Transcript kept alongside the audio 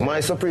My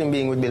supreme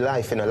being would be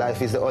life, you know.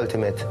 Life is the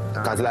ultimate,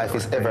 because life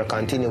is ever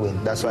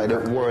continuing. That's why the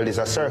world is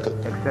a circle.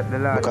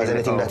 Because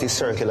anything that is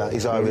circular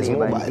is always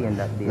mobile.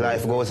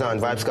 Life goes on,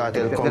 Vybz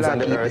Kartel comes on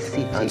the earth,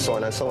 and so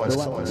on and so on and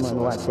so on and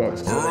so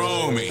on.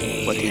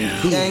 Romy.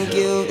 Thank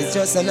you, it's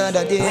just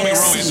another day.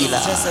 It's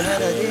just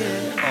another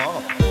day.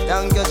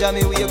 Thank you,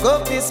 Jamie, wake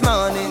up this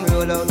morning.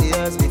 Roll out the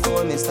earth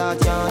before me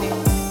start yawning.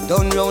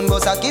 Turn round,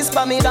 bust a kiss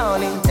for me,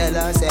 darling. Tell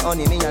her, say,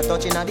 honey, me a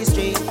touching at the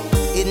street.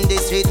 In the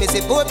street, me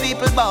see poor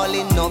people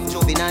bawling. Enough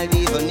juvenile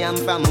even yam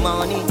from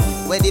money.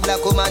 Where the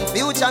black woman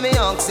future me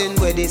oxen.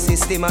 Where the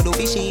system a do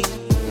be sheep.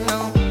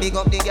 No, big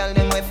up the girl,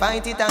 them we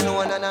fight it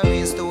alone. And a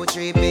race 2,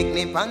 3,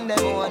 picnic on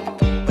them one.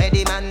 Where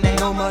the man, they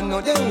no man,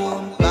 no they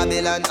home.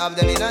 Babylon have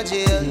them in a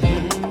jail.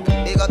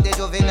 Big up the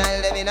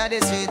juvenile, them in a the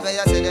street. Where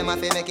you say them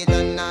have to make it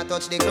and not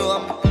touch the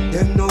chrome.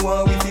 Them know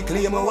how we fi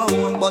claim our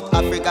own. But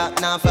Africa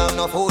now found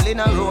no hole in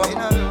a room.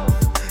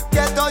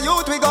 Get the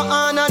youth, we go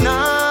on and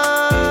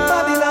on.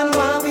 Babylon,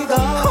 where we go?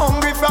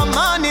 Hungry from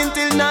morning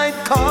till night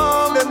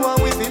come. Them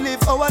want we fi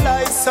live our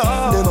lives so.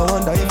 Them I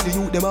wonder if the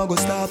youth them a go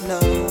stop now.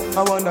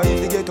 I wonder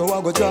if the ghetto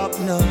a go drop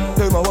now.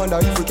 Them I wonder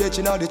if we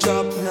catching all the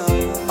trap now.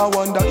 I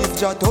wonder if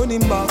Jah turn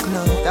him back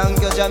now.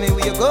 Thank you, Jamie,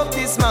 wake up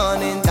this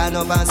morning. Turn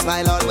up and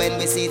smile all when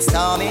we see it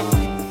storming.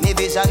 Me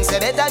vision say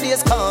better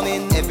days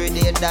coming. Every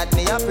day that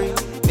me a pray.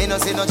 Me no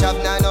see no job,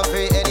 nah, no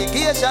free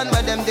education.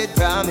 Where them did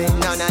promise.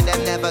 None of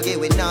them never give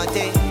with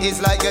nothing.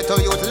 It's like ghetto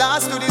youth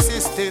lost to the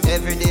system.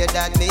 Every day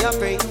that me a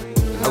pray.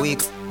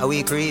 A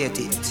we create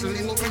it.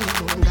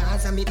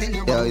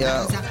 Yo,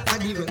 yo.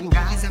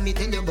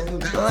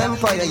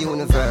 Empire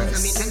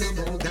Universe.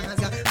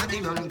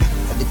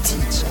 The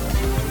teacher.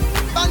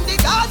 On the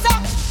Gaza,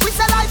 we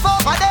say life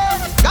over there.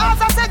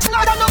 Gaza section,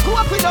 I don't know who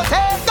up with no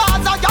take.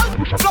 Gaza, girl,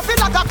 fluffy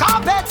like a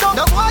carpet. So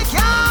no boy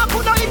can't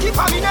put no icky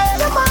for me name.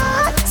 No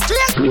man,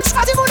 straight, as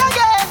the moon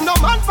again. No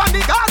man from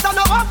the Gaza,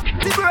 no one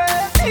the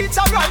bread.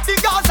 Teacher write the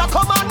Gaza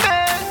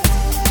commandment.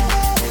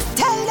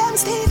 Tell them,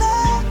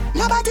 Steven,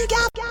 nobody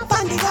can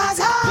on the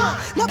Gaza.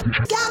 No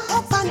can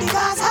up on the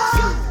Gaza.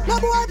 No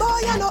boy,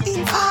 you no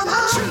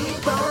informer.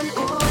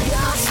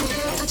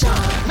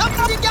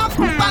 Nobody can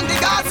on the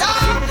Gaza.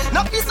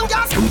 No piece of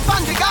gas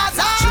on the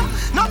Gaza.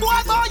 No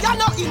boy, you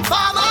no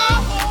informer.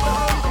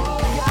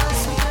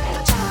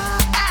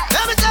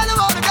 Let me tell you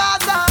about the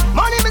Gaza.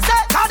 Money me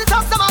say, how the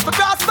talks them off a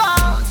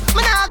crossbar.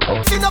 Me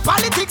nah see no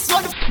politics.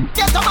 What the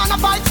get a man a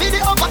fight for the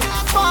upper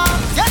class bar.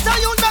 Get a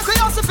youth make we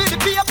hustle for the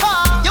paper.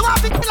 You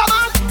want to kill a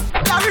man,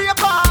 a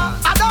raper.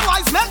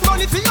 Otherwise make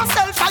money for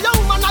yourself. Are you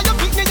woman, are you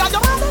picnic, are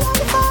you mother, are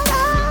you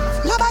father?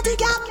 Nobody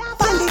can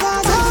on the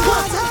Gaza.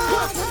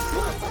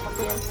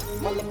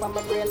 Money for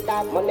my brain,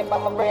 dad. Money for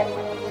my brain.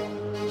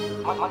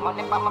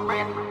 Money for my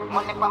brain.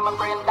 Money for my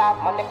brain, dad.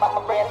 Money for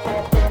my brain.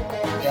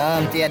 Yeah,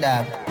 I'm tear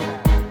dog.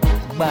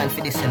 Born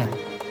for this, you know.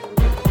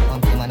 I'm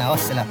the man a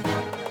hustler.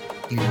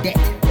 Till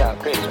death. Yeah,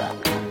 great rap.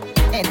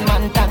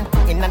 Edmonton,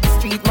 in the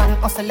street, man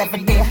hustle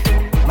every day.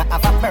 Me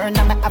have a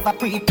burner, me have a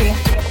prepay.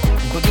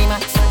 Goodie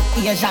max,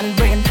 Asian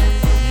brain.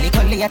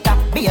 Little later,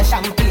 be a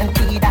champagne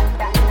tea that.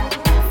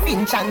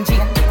 Finch and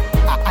Jane.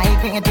 A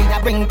high grade, we a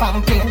bring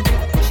pamphlet.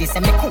 She say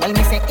me cool,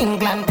 me say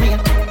England rain.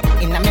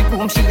 Inna me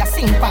room, she a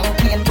sing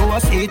pamphlet. Do a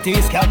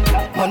CT scan,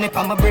 money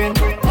pa my brain.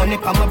 Money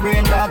pa my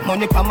brain, dog,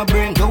 money pa my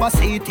brain. Do a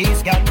CT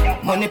scan,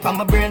 money pa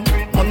my brain.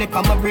 Money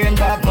pa my brain,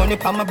 dog, money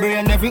pa my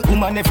brain. Every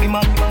woman, every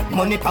man,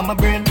 money pa my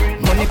brain.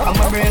 Money pa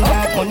my brain,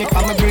 dog, money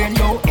pa my brain.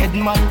 Yo,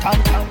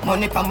 Edmonton,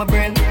 money pa my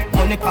brain.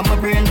 Money pa my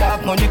brain,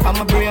 dog, money pa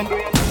my brain.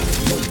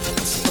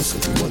 Hustle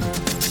the money,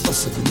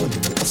 hustle the money,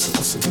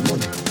 hustle the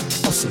money.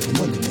 Hustle the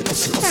money,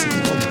 hustle the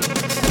money.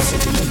 Hustle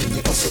the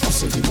money,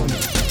 hustle the money.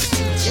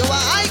 You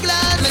are high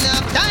glad, me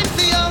not have time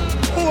for you.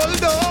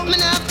 Hold on, me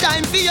not have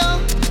time for you.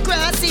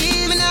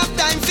 Grassy, me not have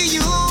time for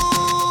you.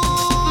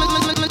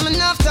 Me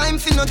not have time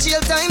for no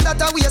jail time,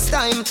 that a waste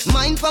time.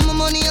 Mind for my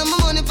money and my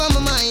money for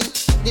my mind.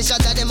 The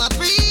shot of them a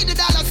free the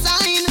dollar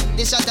sign.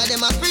 The shot of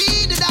them a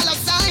free the dollar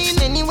sign.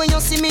 Anyway you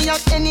see me at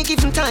any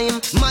given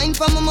time. Mind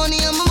for my money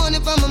and my money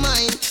for my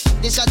mind.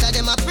 The shot of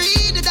them a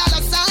free the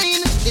dollar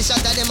sign. The shot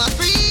of them a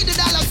free the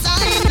dollar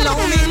sign. Low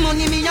me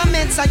money, me a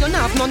meds, I don't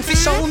have none fi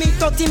show me.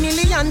 30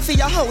 million for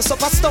your house up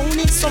a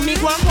stony. So me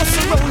go and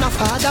hustle round a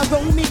father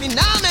round me. Me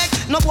nah make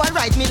no boy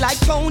ride me like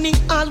pony.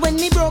 All when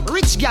me broke,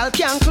 rich gal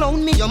can't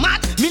clone me. You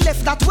mad? Me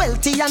left that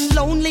wealthy and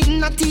lonely.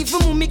 Not even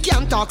mommy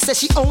can't talk, say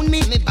she own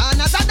me. Me born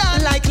as a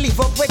dad, like live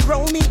up where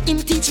grow me. Him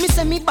teach me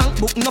say me bank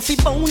book no fi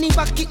bony.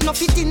 Back it no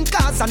fit in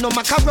cars and no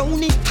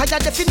macaroni. Higher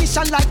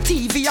definition like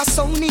TV or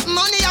Sony.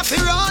 Money a fi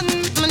run.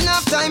 Me nah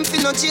have time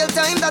fi no jail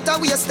time, that a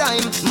waste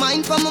time.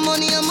 Mind for my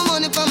money and my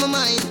money for my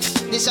mind.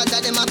 The shot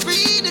of them a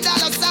free the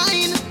dollar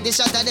sign. The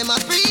shot of them a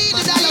free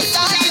the dollar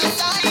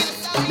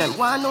sign. Them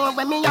want know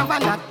when me have a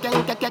knock,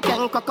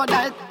 ken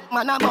crocodile,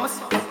 man a boss.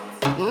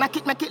 Knock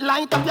it, make it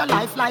light up your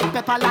life like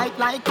pepper light,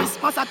 like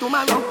Christmas or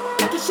tomorrow.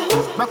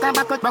 Broke a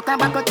back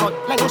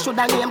out, like you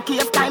shoulda name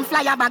cave time,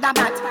 fly a bag of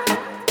bat.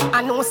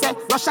 I know say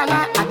Russian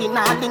I did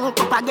not link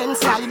up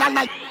against slide and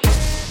like.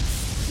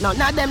 None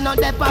of them not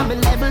there on my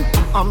level.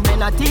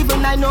 Not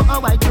even I know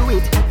how I do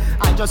it.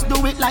 I just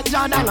do it like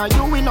Jordan or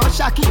you, we know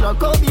Shaquille or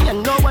Kobe,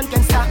 and no one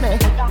can stop me.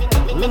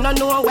 Me no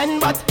know when,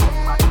 but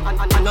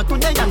I know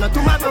today, I know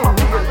tomorrow.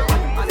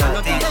 I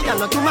know today, I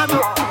know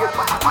tomorrow.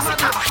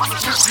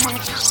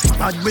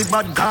 Bad we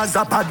bad,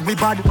 Gaza, bad we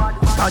bad.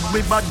 Bad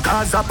we bad,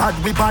 Gaza,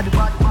 bad we bad.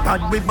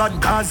 Bad we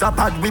bad, Gaza,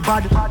 bad we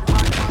bad.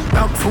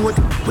 Dog food,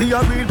 we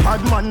a real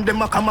bad man,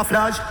 them a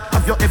camouflage.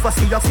 Have you ever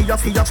see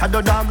a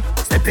shadow dog?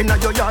 Step in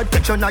your yard,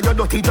 catch you on your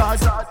dirty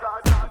jaws.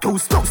 Too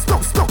stop.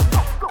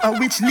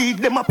 Which league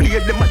them a play,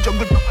 them a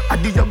juggle.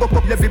 Adi you go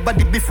up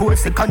everybody before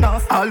second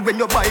half. All when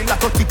you buy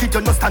like a ticket,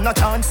 you no stand a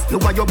chance. You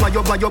buy your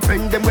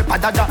friend, them we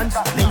pada dance.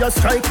 Me a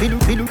strike, feel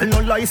no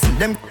license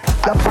them.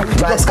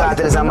 Vybz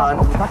Kartel is a man.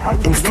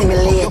 Him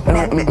stimulate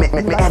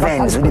me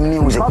Evans with the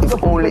music.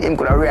 If only him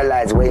could have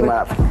realized where him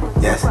up.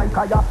 Yes.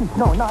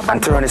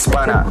 And turn the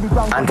spanner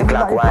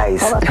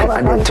anti-clockwise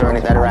and then turn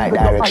it in the right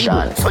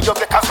direction. So you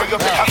better.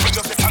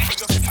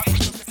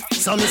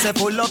 So me say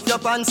pull up your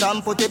pants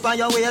and put it on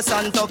your waist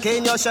and tuck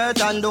in your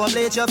shirt and don't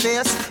bleach your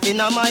face.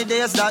 Inna my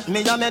days that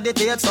me a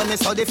meditate, so me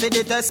study for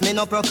the test, me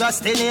no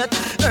procrastinate.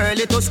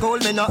 Early to school,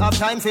 me no have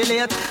time for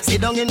late.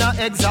 Sit down in a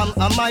exam,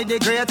 am I the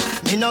great?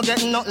 Me no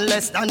get nothing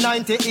less than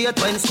 98.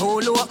 When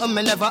school open,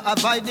 me never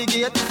avoid the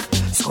gate.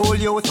 School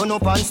youth turn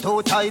up pants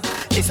too tight.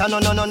 This a no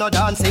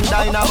dancing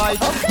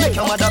dynamite. Make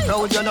your mother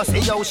proud, you no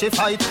see how she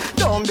fight.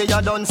 Don't be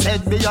a done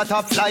said, be a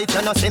top flight.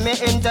 You no see me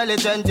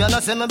intelligent, you no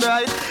see me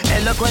bright.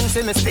 Eloquence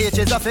in me speech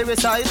is a free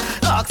recite.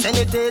 Ask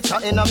any teacher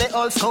in a me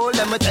old school,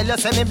 let me tell you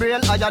say me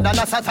brain higher than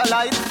a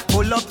satellite.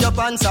 Pull up your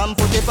pants and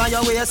put it on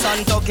your waist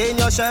and tuck in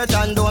your shirt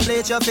and don't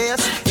bleach your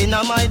face.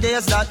 Inna my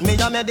days that me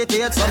a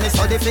meditate, so me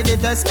study for the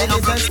test,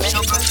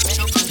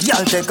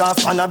 Y'all take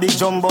off on a big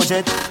jumbo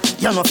jet.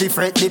 You know fi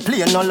fret the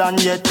plane no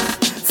land yet.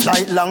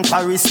 Flight long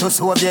Paris to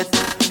Soviet.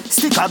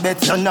 Stick a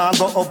bet you nah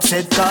go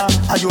upset car.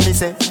 Are you me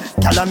say?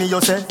 Tell me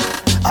you say.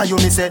 Are you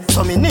me say?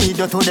 So me need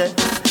you today.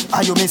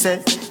 Are you me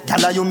say?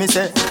 Tell you me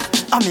say.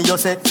 And me you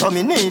say, so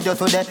me need you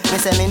today. Me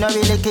say me no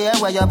really care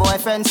what your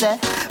boyfriend say.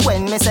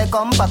 When me say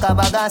come pack a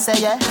bag and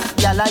say yeah.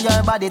 Y'all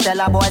your body tell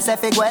a boy say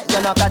figure.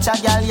 You no catch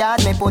a girl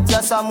yard, me put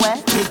you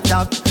somewhere. Tick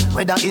tock,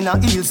 whether in a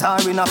heels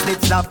or in a flip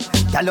flop.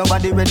 Girl your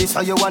body ready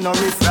so you wanna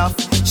riff raff.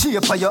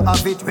 Shape for you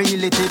have it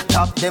really tip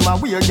top. Them a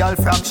weird girl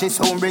frack, she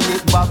soon bring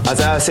it back.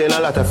 As I say in a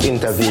lot of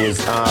interviews,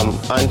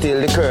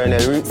 until the Colonel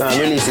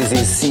releases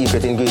his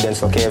secret ingredients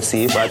for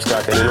KFC, Vybz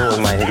Kartel knows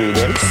my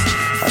ingredients,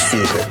 a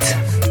secret.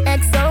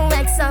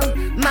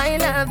 XOXO, my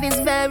love is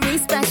very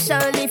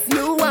special. If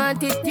you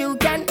want it, you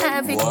can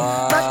have it.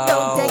 Wow. But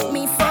don't take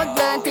me for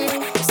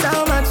granted.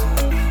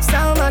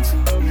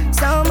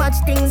 So much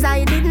things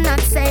I did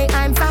not say.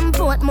 I'm from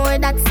Portmore,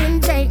 that's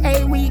in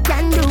JA. We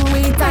can do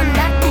it on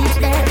that beach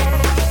there.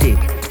 Tick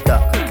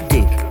tock,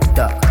 tick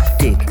tock,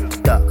 tick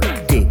tock,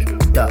 tick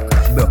tock.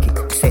 Broke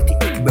it, set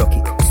it, broke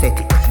it, set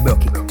it,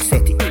 broke it,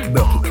 set it,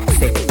 broke it,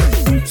 set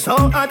it. So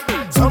hot,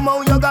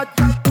 somehow you got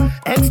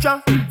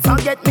extra,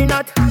 forget me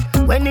not.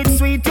 When it's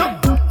sweet, you,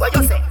 what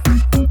you say?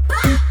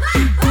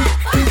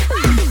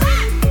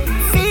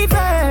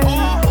 Fever,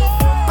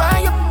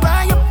 buy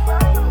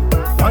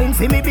up. Wine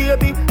for me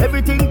baby,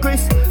 everything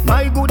crisp.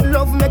 My good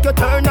love make you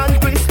turn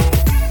and crisp.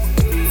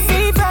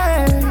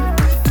 Fever,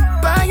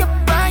 buy up.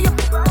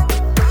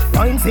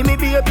 Wine for me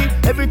baby,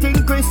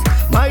 everything crisp.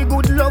 My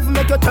good love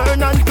make you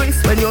turn and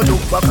crisp. When you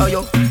look back at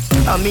you,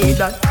 I mean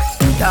that.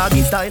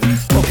 Doggy style,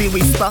 puppy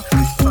whisper.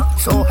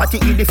 So hot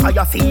it in the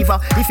fire fever.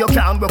 If you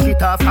can't broke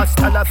it off,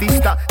 hasta la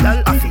vista.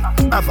 Lal afi,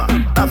 ava,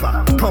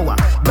 power,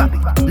 grab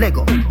it,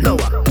 Lego,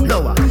 lower,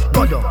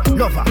 godo,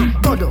 lover,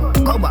 godo,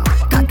 cover,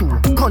 tattoo,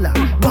 color,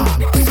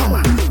 warm,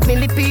 summer.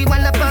 Millipede,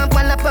 walla pump,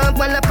 color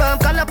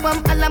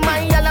pump, alla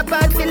my, alla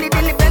bad, silly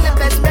dilly, belly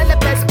best,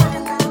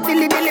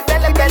 silly dilly,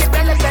 belly best.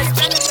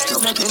 You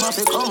make him have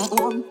to come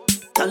home.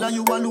 Tell her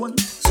you alone.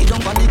 Sit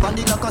down on the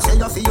like I say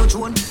you feel your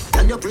drone.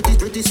 Tell you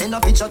pretty, send a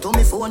picture to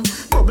me phone.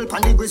 Bubble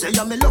pan the grizzly,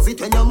 yeah, me love it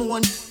when you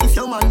moan. If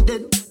your man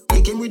dead,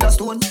 kick him with a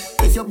stone.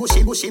 If you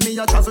bushy, me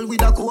a travel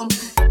with a comb.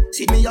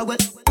 See me a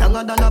wet,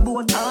 younger than a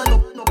bone.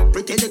 No,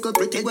 pretty little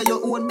pretty where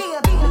you own. Me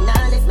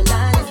nah live.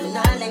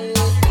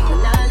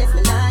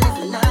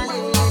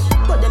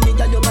 But them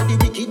nigga your body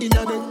wicked in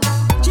a bed.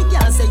 She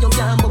can't say you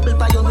can't bubble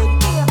by your head.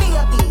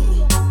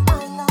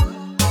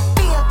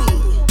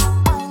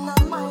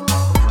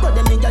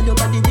 Your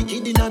body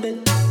wicked in a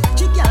bed.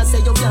 She can't say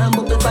you can't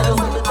bubble by your.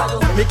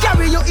 Me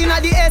carry you in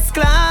a the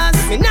S-Class.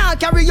 Me nah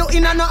carry you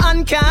in a no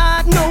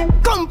uncat. No,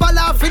 come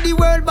pala for the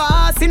world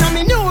boss. In a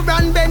me new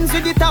brand Benz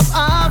with the top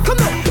half. Come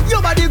on,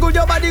 your body good,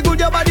 your body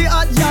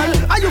hot,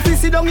 gal. Are you fi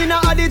sit down in a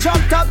the drop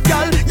top,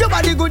 gal? Your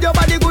body good, your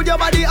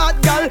body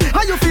hot, gal.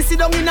 Are you fi sit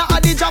down in a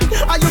the drop?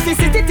 Are you fi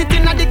sit it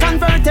in a the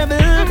convertible?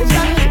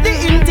 The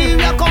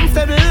interior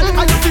comfortable.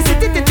 Are you fi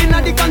sit it in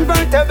a the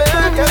convertible?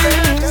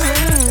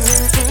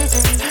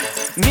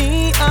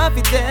 Me have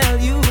to tell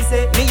you,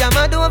 say me a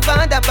mad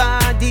over the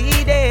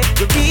body day.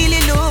 You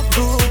really look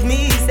good,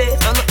 me say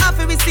I'm have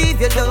to receive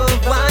your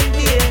love one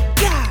day.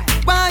 Yeah,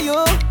 why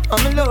you?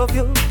 I'ma love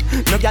you.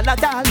 No girl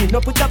at all, me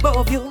no put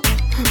above you.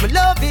 Me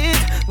love it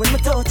when me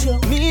touch you.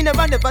 Me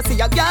never see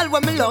a girl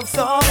when me love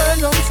so.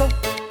 Turn on so,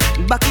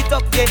 back it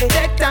up, yeah.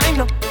 Take time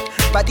now,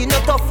 body no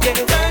tough, yeah.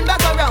 Turn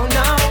back around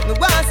now, me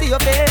wanna see your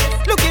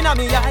face. Looking at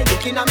me eye,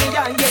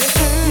 yeah.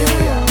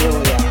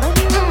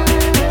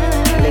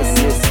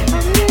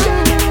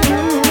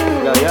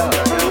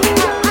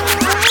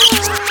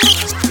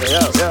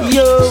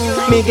 Yo,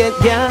 me get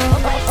down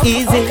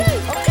easy,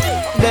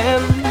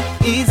 them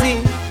easy.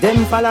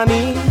 Them follow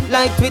me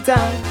like Twitter,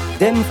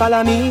 them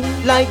follow me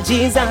like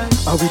Jesus.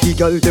 And with the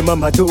girl them a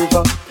mad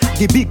over,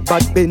 the big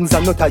bad Benz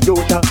and not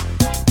Toyota.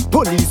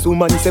 Police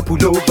woman say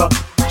pull over,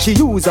 she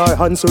use her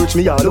hand search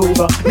me all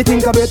over. Me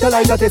think I better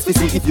like a test to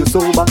see if you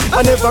sober.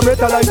 I never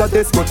better like a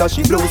test but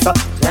she blows her.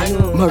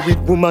 Married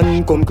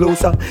woman come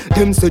closer,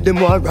 them say them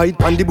want ride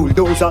on the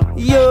bulldozer.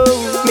 Yo,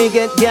 me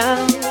get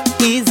down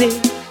easy,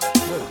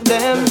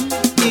 them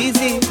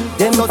easy.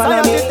 Them so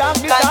follow me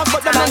like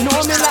but them don't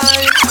know me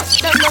like.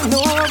 Them don't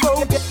know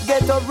about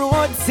get a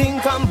road,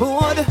 sink and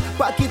board.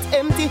 Pocket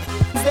empty,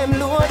 them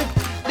load.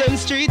 Them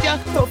street yeah,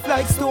 tough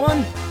like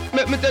stone.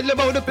 Make me tell you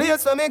about the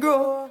place where me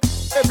grow.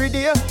 Every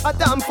day, a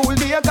damn full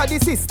day. Got the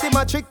system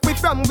a trick we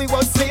from we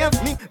was slave.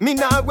 Me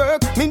nah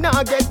work, me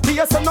nah get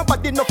pay. So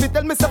nobody know fi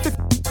tell me say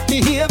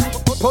behave.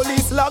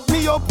 Police lock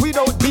me up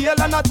without bail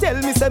and I tell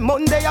me say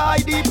Monday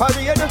ID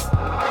parade.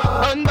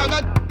 And I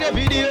got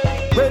every day.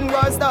 When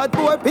war start,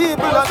 poor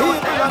people are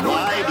people.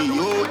 Why the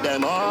youth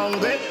them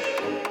hungry?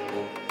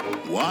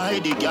 Why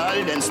the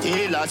girl them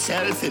steal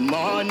herself in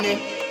money?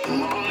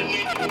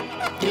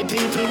 The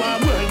people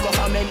want world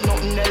government,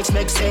 nothing else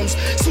makes sense.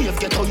 See if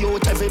get a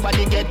youth,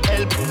 everybody get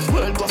help.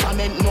 World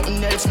government,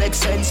 nothing else makes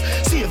sense.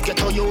 See if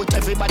get a youth,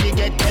 everybody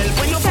get help.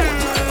 When you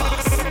vote,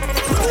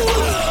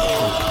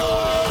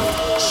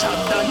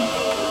 shot done,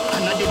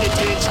 and I did the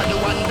teacher, the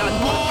one done.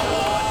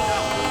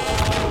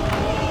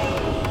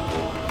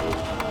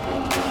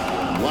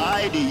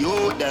 Why the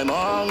youth them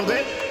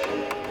hungry?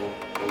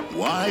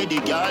 Why the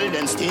girl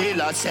them steal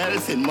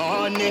herself in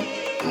money?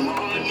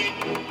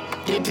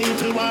 The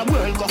people want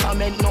world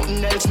government,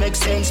 nothing else makes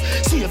sense.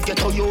 See if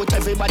get a youth,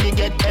 everybody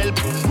get help.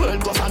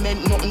 World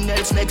government, nothing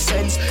else makes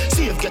sense.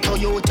 See if get a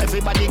youth,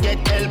 everybody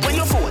get help. When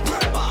you vote,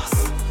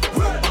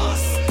 world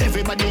boss.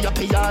 Everybody up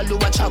here, all who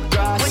a chop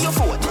grass. When you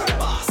vote,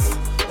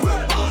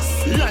 world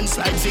boss.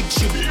 Landslide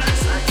victory.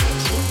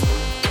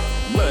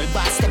 World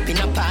boss step in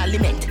a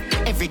parliament.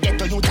 Every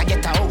ghetto youth a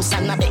get a house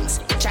and a Benz.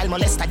 Child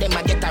molester them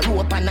a get a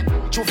rope and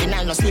a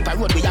juvenile no sleep a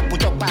road we a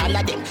put up all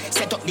of them.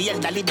 Set up the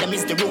elderly them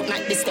is the root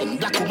not the stem.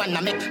 Black woman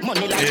a make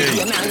money like it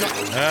you know.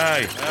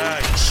 Aye.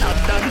 Shot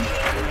done.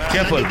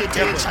 Careful.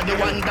 The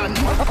one done.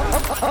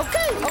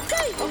 Okay.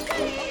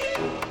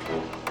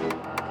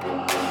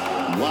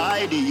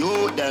 Why the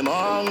youth them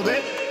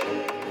hungry?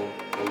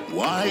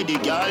 Why the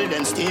girl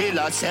them steal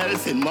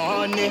herself in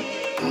money?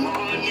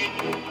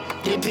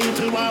 The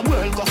people want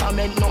world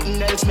government,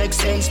 nothing else makes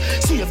sense.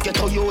 See if get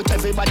a youth,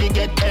 everybody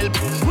get help.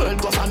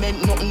 World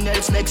government, nothing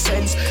else makes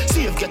sense.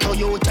 See if get a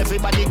youth,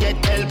 everybody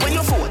get help. When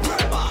you vote,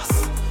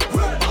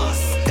 world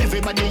boss.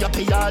 Everybody up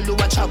here, all who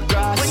a chop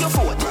grass. When you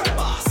vote,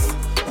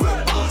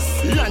 world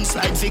boss.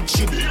 Landslide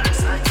victory.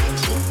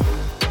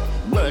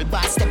 World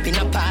boss step in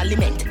a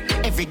parliament.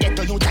 Every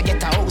ghetto youth a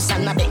get a house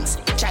and a Benz.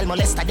 Child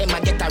molester them a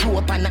get a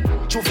rope and a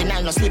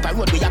juvenile no sleep a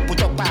road we a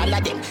put up all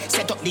of them.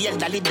 Set up the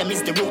elderly them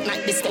is the root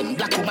not the stem.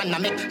 Black woman a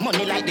make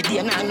money like the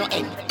day nah no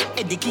end.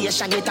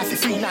 Education it a fi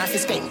free nah fi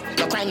spend.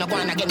 No crime no go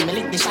on again me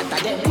lick the shot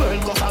of them.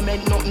 World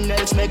government nothing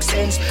else makes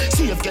sense.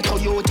 See if get a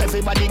youth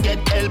everybody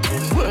get help.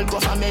 World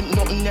government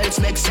nothing else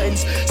makes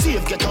sense. See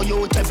if get a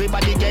youth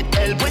everybody get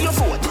help. When you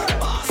vote, world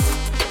boss.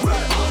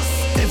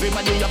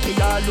 Everybody up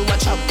here all who a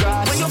chop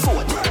grass. When you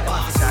vote, world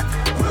boss.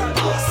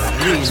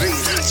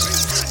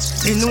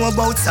 Me know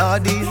about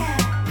sardine,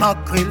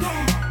 mackerel,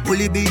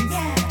 bully beef,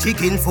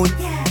 chicken foot,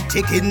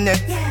 chicken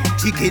neck,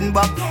 chicken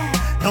back.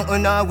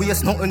 Nothing a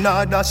waste, nothing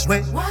a dash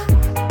way.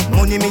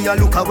 Money me a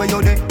look away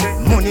you dey.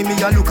 Money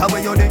me a look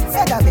away you dey.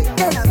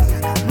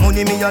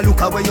 Money me a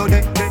look away you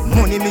dey.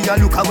 Money me a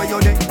look away you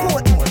dey.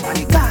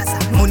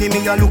 Money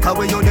me a look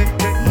away you dey.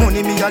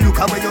 Money me a look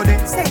away you dey.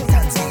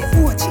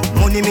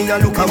 Money me a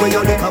look away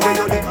you dey.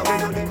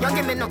 You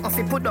give me nothing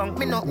fi put down,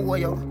 me no owe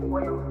you.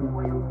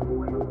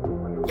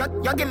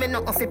 You give me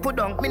nothing fi put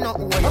down, me no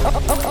owe you.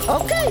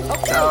 Okay.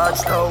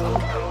 Touchdown,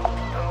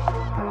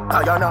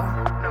 Guyana.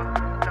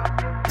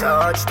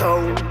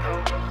 Touchdown.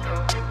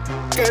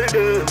 Tell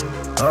them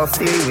I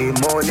feel me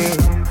money.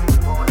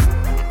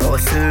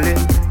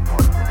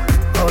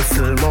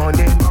 Hustle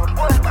money.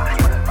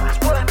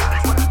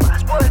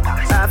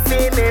 I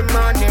feel me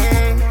money.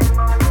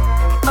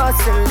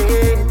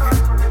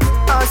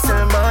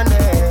 Hustle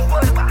money.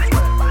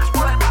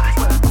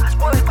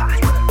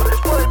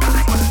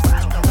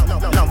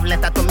 Love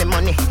letter to me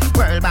money.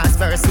 World boss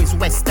versus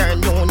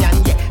Western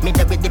Union. Yeah, me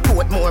there with the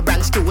Portmore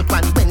branch truth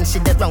one. When she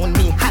dey round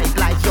me, hype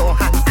like your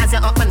hand. As you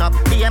open up,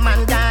 be a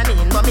man gone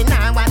in. But me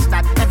nah watch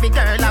that. Every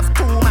girl have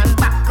 2 man.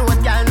 Back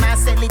road girl, ma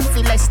sell it for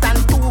less than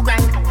 2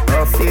 grand.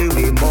 I feel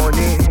me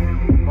money.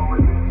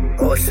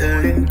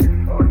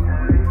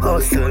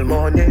 Hustle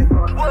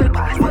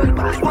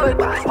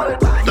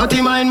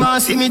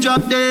see me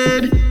drop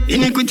dead.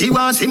 Iniquity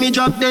want see me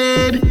drop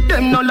dead.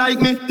 Them no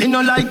like me, me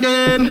no like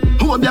them.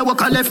 Who be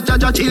walk a left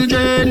judge a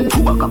children?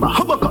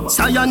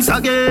 Science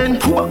again.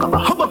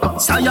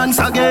 Science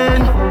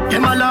again.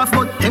 Them a laugh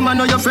but them a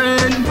know your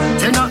friend.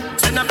 Send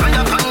a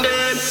fire from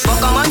them.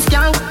 Pokemon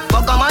skank,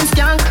 Pokemon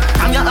skank.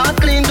 Can your heart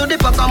clean to the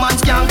Pokemon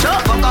skank?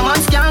 Pokemon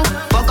skank,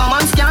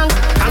 Pokemon skank.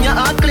 Can your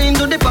heart clean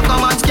to the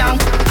Pokemon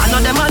skank? I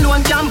know them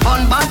alone can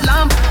burn bad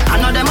lamp.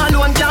 I know them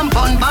alone can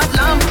burn bad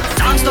lamp.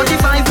 Psalms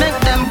 35 make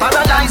them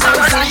paradise.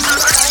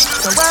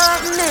 So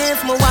what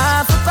if my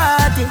wife a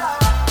party?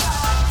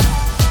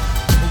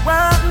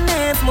 What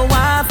if my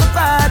wife a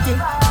party?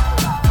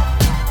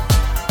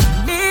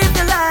 Live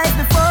the life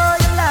before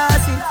you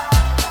lost it.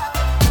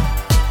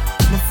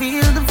 Me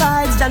feel the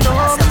vibes, I know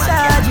I'm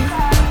charging.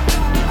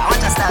 I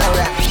want to start out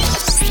that.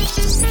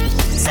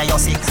 Say you're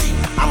sick,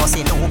 I must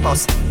see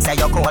lupus. Say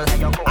you're cold,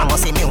 I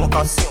must see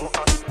mucus.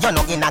 You're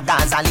not in a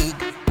Gaza league.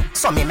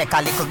 So me make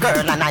a little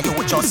girl and I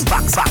you just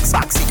box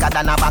sicker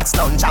than a box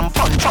lunch and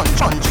punch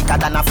thicker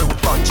than a fruit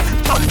punch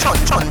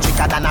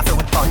thicker than a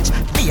fruit punch.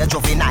 Be a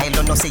juvenile,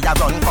 you know see ya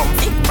run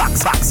comfy.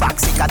 Box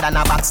sicker than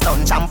a box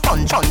lunch and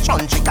punch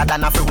thicker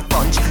than a fruit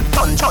punch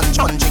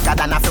thicker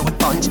than a fruit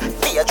punch.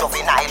 Be a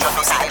juvenile, you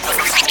know see.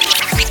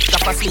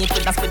 Drop asleep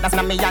with us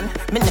na me yan.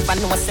 Me never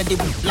know say the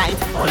light.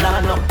 Hold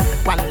on up,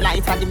 one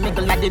light at the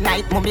middle of the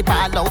night. Mummy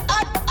ball out.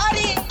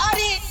 Adi.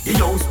 The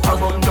house a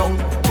run down. The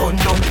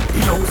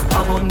house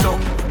a run down.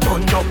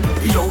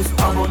 The house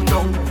a run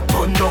down.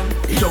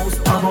 The house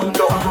a run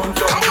down.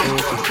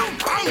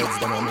 That's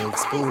gonna make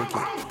spooky.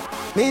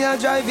 Me a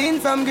drive in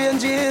from Green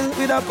Jail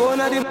with a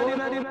phone at the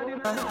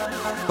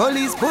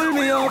police pull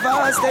me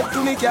over, step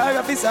to me car,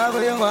 officer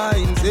where you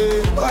wine.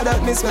 Say, what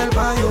that me smell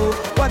by you?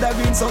 What that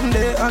green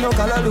someday, I no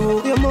color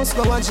do. You must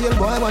go and jail,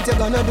 boy, what you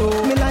gonna do?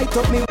 Me light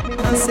up me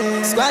and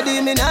say,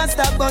 squaddy me not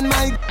stop on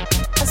my.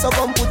 So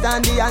come put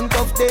on the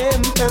handcuff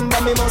them.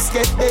 Remember me must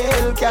get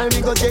bail. Carry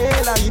me go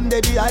jail and in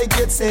the I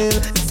get sale.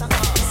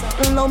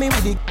 Now me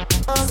with the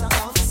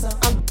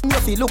and you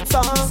feel look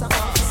for.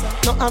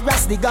 No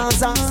harass the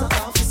Gaza.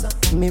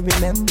 Me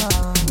remember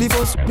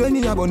before when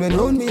me a bun when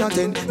round me a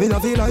 10. Me no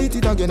feel like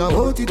it again, I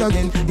want it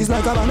again. It's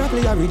like a banana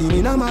play a rhythm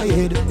in my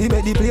head. He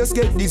make the place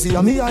get dizzy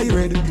and me I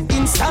red.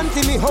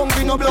 Instantly me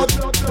hungry no blood.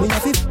 Me a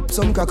fit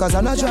some crackers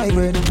and a dry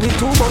bread. We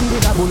two bun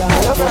with a bull and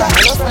a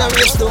love. No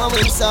race to a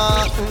win so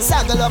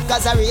saddle up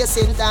cause a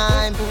racing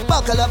time.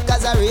 Buckle up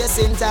cause a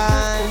racing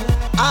time.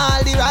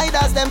 All the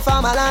riders them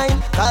form a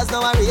line cause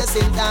now a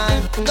racing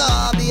time.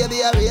 Go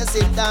baby a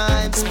racing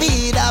time.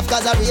 Speed up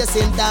cause a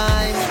racing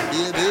time.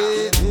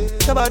 Baby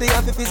somebody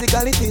have a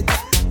physically fit.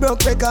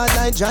 Broke record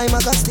like Jai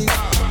Magastic.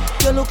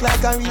 You look like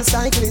a real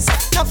cyclist.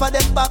 Now for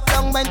them back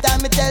down when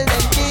time me tell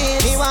them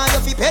this. Me want you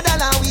fi pedal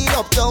and wheel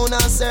up down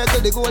and circle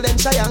the golden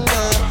triangle.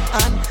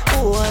 And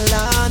hold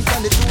on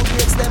from the two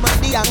brakes them and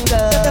the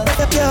angle.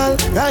 Girl,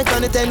 ride on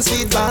the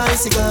 10-speed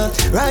bicycle.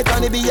 Ride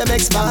on the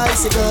BMX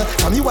bicycle.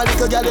 From you a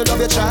little girl you love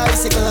your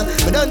tricycle.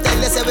 But don't tell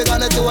us say we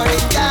gonna tour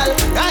it, girl.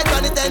 Ride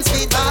on the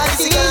 10-speed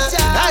bicycle.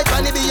 Ride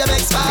on the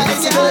BMX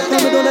bicycle.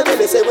 Now we gonna tell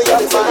you say we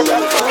have fun.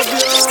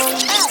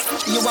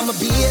 You want my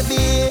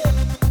baby.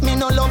 Me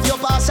no love you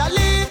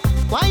partially.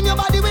 Wine your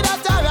body with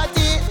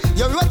authority.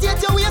 You rotate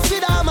your waist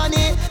with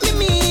harmony. Me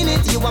mean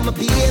it, you want my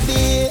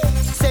baby.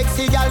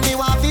 Sexy girl, me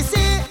want to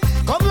see.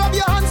 Come rub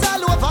your hands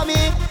all over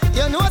me.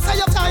 You know say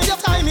you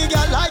time me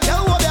girl like you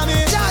over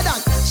me. Jordan,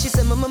 she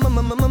say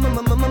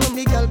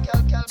me girl.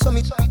 So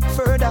me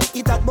further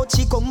eat that but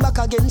she come back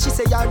again. She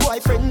say your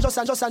boyfriend just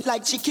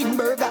like chicken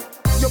burger.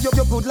 You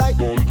good like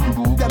they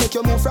make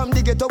you move from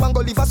the ghetto and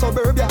go live a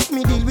suburbia.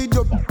 Me deal with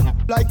you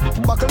like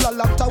buckle a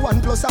laptop 1+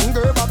 and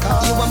girl back.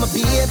 You want my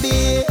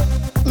baby.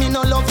 Me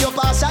no love you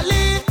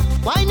partially.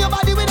 Wine your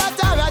body with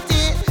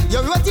authority.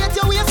 You rotate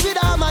your waist with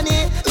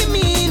harmony. Me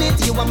mean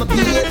it. You want my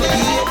baby.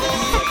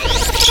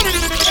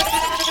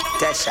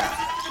 Tesha,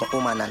 my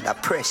woman under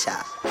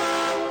pressure.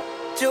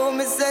 Show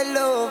me say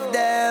love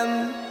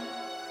them.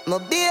 My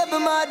baby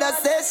mother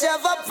says she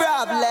have a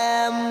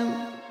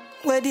problem.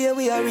 Where dear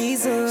we are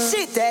reason.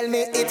 She tell me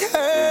it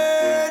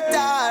hurt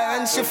her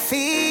and she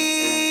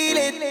feel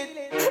it.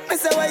 Me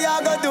say what you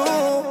gonna do?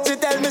 She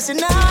tell me she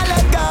nah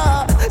let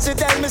go. She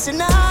tell me she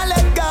nah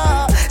let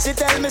go. She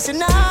tell me she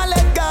nah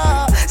let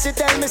go. She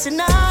tell me she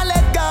nah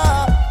let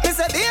go. Me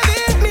say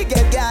baby, me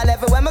get girl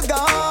everywhere me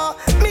go.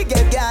 Me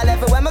get girl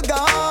everywhere me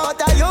go.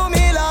 But I you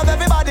me love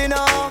everybody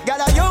know. Girl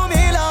I you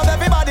me love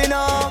everybody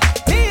know.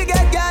 Me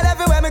get girl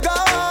everywhere me go.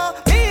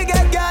 Me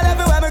get girl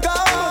everywhere me go.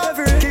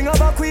 Every king of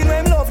a queen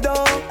when love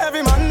down.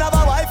 Every man have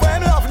a wife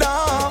when love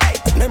down.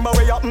 Remember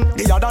we happened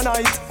the other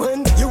night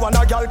when you and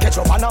a girl catch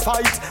up and a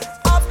fight.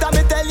 After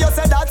me tell you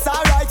say that's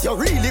alright, you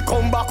really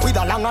come back with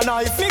a longer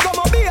knife. me go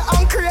my be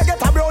angry,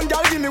 get a brown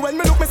girl give me when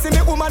me look me see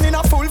me woman in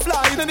a full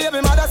flight. Me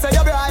baby mother say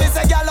you bright. Me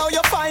say girl how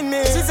you find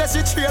me? She say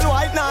she trail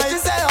white night. She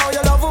say how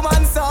you love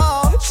woman so.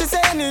 She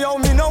say anyhow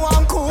me know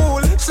I'm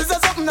cool. She say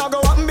something a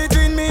go happen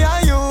between me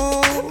and you.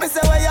 Me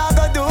say what you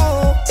go do?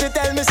 She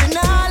tell me she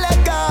nah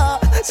let go.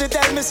 She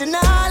tell me she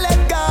nah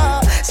let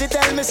go. She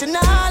tell me she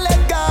nah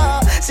let go.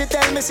 She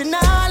tell tell me she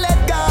nah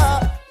let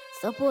go.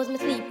 Suppose me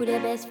sleep with your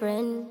best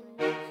friend.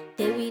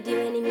 They with your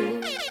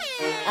enemy.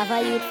 Have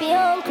a youth for your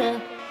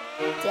uncle.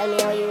 Tell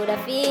me how you woulda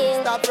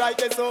feel. Stop right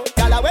there, so.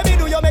 Gala, when me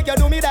do you make you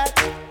do me that?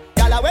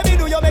 Gala, when me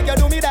do you make you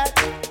do me that?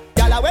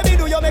 Gala, when me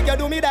do you make you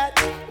do me that?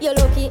 You're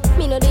lucky,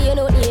 me no do you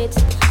no yet.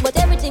 But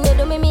everything you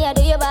do me I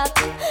do you back.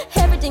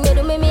 Everything you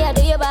do me I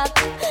do you back.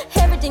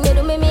 Everything you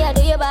do me I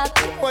do you back.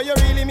 What you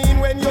really mean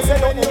when you say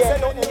no?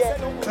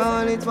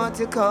 Call it what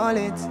you call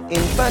it.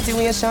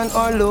 Infatuation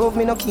or love,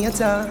 me no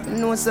cater.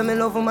 No, so me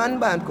love a man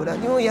bad. Coulda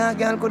New York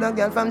girl, coulda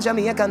girl from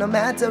Jamaica. No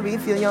matter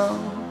if you're young,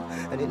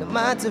 and it no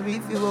matter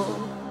if you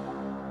old.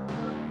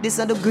 This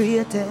is the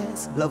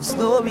greatest love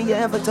story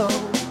ever told.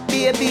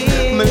 Baby,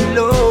 me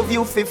love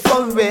you for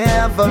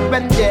forever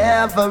and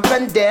ever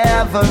and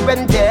ever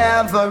and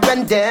ever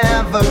and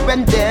ever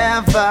and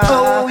ever.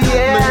 Oh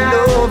yeah, me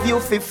love you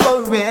for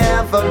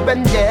forever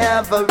and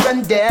ever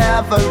and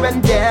ever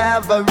and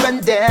ever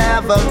and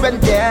ever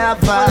and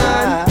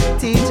ever.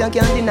 Teacher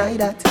can't deny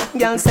that.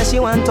 Girl say she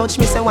want touch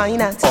me, say why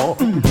not?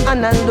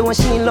 And although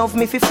she love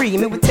me for free,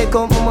 me will take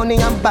out my money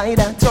and buy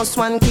that. Just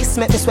one kiss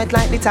make me sweat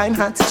like the time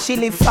hot. She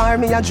live far,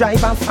 me a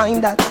drive and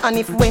find that. And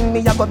if when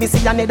me a go be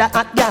see another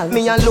hot girl,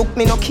 me a look,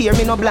 me no care,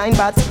 me no blind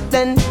but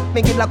then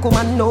me give like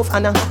woman love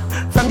and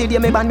from the day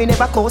me born me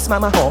never coast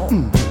mama.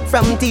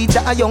 From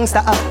teacher a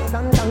youngster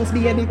thanks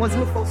baby was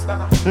me first.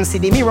 See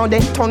the mirror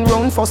then turn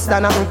round first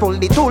and pull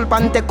the tool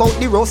pan take out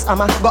the roast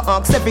hammer. Go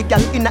ask every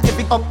girl in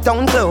every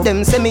uptown club.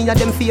 Them say me a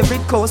them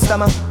favorite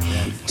customer.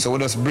 So we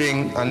just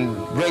bring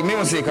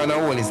music and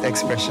all is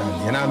expression,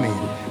 you know what I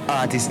mean?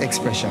 Art is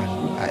expression,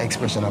 an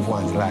expression of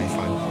one's life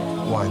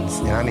and one's,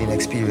 you know what I mean,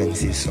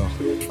 experiences. So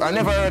I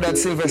never heard that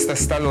Sylvester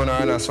Stallone or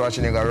Arnold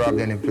Schwarzenegger robbed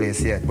any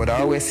place yet, but I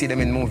always see them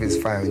in movies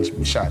firing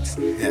shots.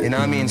 You know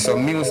what I mean? So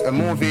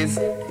movies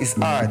is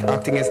art,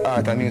 acting is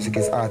art, and music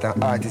is art,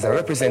 and art is a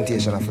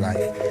representation of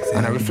life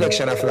and a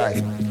reflection of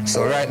life.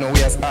 So right now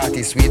we as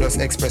artists, we just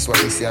express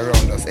what we see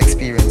around us,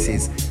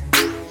 experiences.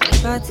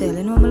 I tell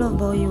you know me love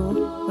about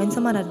you. When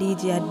some other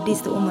DJ I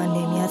diss the woman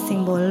them, I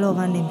sing about love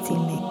and them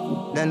thing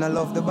me. Then I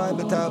love the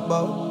Bible talk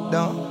about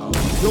down.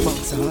 You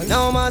box hard.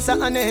 No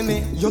master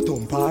enemy. You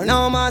thump hard.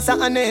 No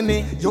master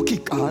enemy. You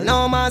kick hard.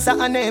 No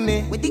master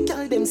enemy. What the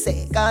girl them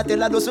say?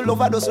 Cartel I just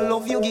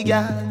love you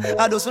giga.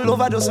 I just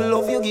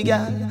love you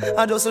giga.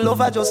 I just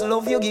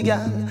love you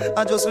giga.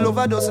 I just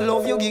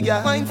love you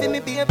giga. Mind for me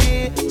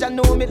baby. You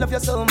know me love you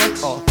so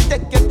much.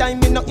 Take your time,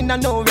 me not in a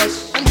no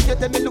rush. And if you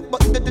tell me look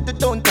but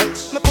don't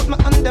touch. Me put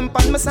my hand them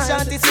on my side.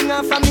 Shanty sing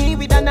off for me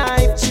with a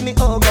knife. She me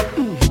hug up.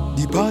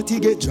 The party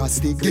get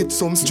drastic. Get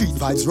some street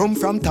vibes, rum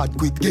from Tad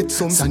quick. Get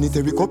some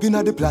sanitary cup in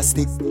the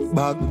plastic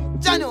bag.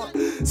 Jano,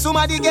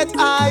 somebody get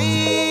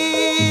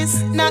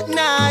ice, not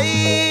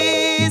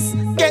nice.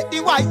 Get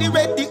the white, the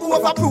red, the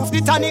overproof,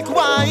 the tonic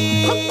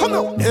wine. Come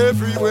on.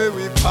 Everywhere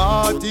we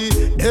party,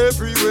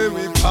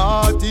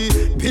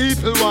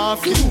 people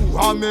want you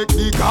and make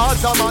the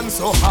Gaza man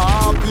so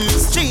happy.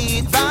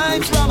 Street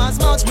vibes from as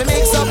much me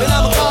mix up in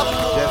a cup.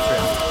 Jeffrey,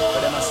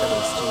 but them a say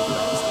about street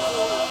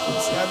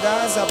vibes. See a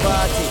Gaza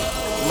party,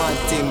 mad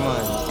thing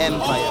man,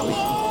 Empire week.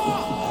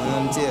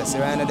 So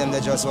right now them they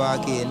just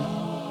walk in.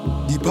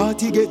 The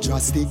party get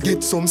drastic.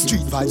 Get some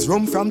street vibes,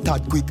 rum from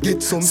Tad quick.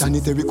 Get some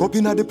sanitary cup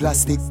in the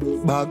plastic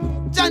bag.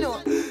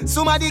 Jano,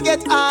 somebody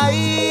get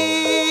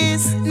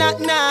ice, not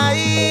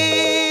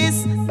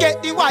nice.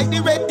 Get the white,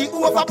 the red, the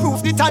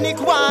overproof, the tonic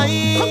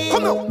wine.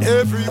 Come on.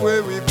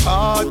 Everywhere we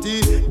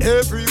party,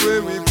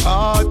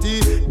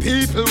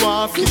 people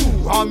want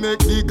you and make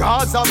the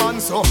Gaza man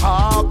so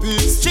happy.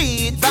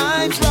 Street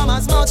vibes from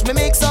as much me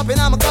mix up in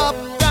a cup.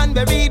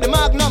 Cranberry, the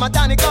Magnum, a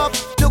tonic up.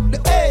 Look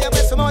the way I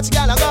bet so much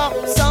gal I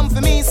go. Some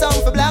for me, some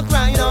for Black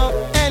Rhino.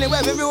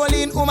 Anyway me roll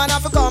in, woman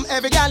have to come.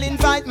 Every gal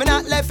invite me,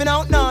 not left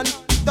out none.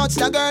 Touch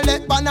the girl,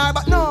 let banner,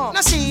 but no.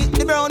 Now she,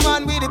 the brown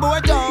one with the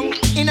board tongue.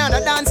 In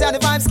another dance, and the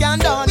vibes can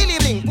done.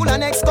 Believing, pull a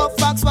next cup,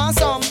 facts for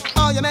some.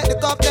 Oh, you make the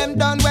cup them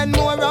done when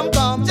more rum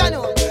come.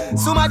 Jano,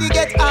 somebody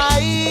get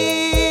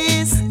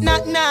ice,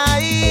 not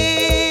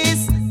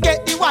nice.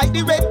 Get the white,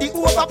 the red, the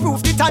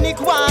overproof, the tonic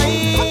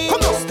wine.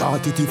 Come on.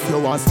 Start it if you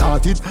want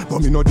start it, but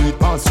me no do it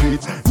past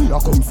street. Me a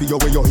come for you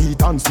where you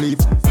eat and sleep.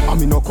 And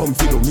me no come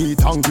for you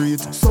meet and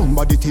greet.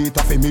 Somebody teeth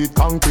off a meat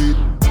concrete.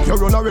 You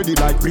run already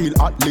like real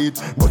athlete,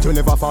 but you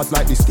never fast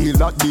like the steel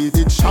that beat.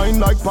 It shine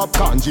like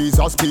popcorn,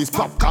 Jesus peace.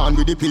 Popcorn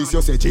with the piece,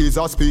 you say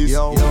Jesus peace.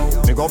 Yo,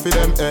 we go for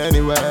them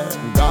anywhere.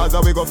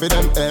 Gaza, we go for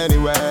them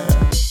anywhere.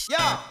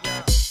 Yo,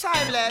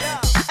 timeless.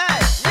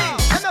 Hey, Lee,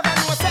 I'm never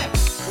know say.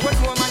 What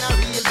woman a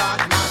real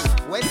bad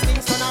man? West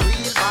Kingston a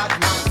real bad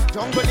man.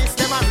 Jungle is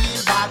them a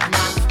real bad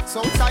man.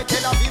 Southside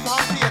Tel Aviv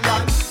and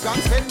Finland. Grand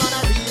Spend man a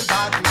real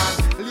bad man.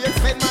 Late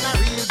Spend man a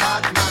real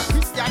bad man.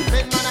 Christian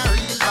Spend man a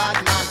real bad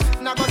man.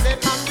 Nagozet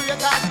man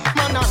breaker,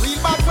 man a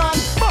real bad man.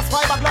 Bust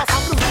fiberglass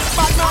and blue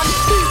bad man.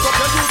 Beat up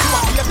your youth, you a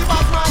lazy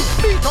bad man.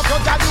 Beat up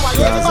your dad, you a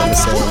lazy bad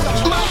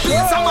man. My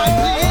place and my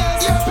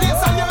place, your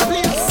place and your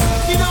place.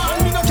 You know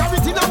and me no carry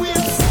it in a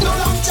waist. No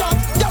long chat,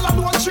 y'all a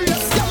don't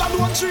trace, y'all a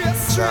don't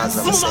trace.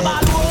 Mama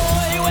bad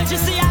boy, when she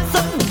see her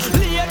son,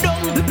 lay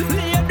down,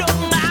 lay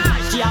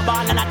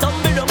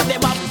tumble down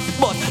them up,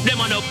 but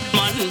them on up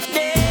man.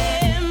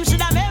 Them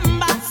should have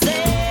remember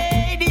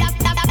say the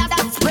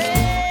that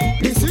spray.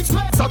 The 6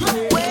 months of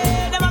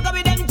where them a go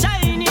with them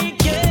Chinese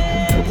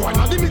kids. One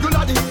of the middle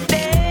of the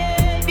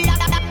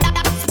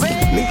spray.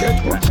 Me get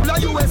la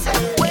USA.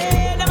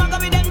 Where them a go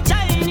with them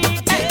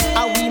Chinese kids.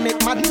 How we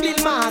make mad bill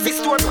man. This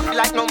store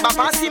like number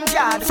pass SIM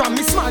card. From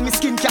me small, me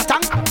skin cat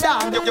and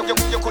down.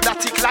 You coulda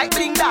tick like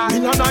bling down. Me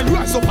and I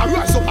rise up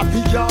a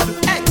big yard.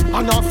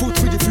 And our foot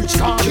with the fridge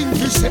car.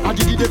 Kingfish say I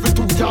did the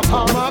devil to your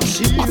palm. I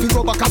fi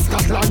go back a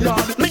Scotland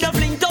yard. Me da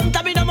fling tongue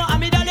to me no more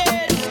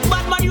amidale.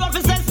 Bad man you have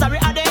to say sorry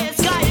a day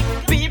sky.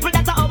 People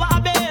that are over a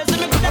base.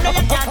 Me coulda know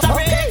you can't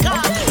break.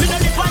 Me no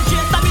live one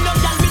chase, me no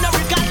gal, me no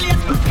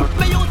retaliate.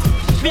 Me youth,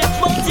 me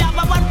expose you have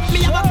a one,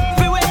 me have a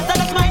free way. So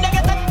that's mine, I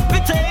get that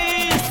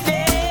taste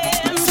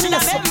them. Should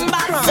have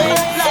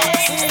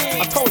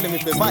I told them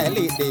if they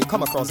violate, they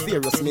come across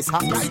various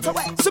mishaps. Right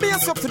away. So be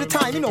us up to the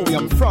time, you know where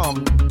I'm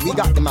from. We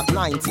got them at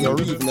 90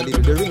 or even a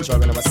little the range or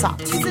whenever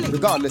sat.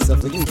 Regardless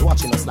of the youth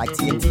watching us like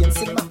TNT and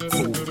cinema.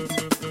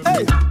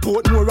 Hey,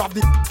 Portmore of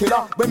the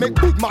killer. We make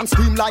big man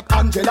scream like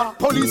Angela.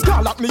 Police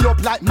call lock me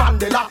up like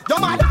Mandela. Your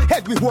man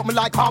head we hold me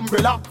like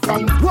umbrella.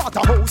 From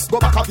Waterhouse go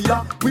back a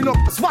villa. We know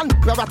swan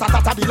we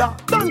ratatatabilla.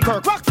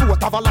 Dunkirk rock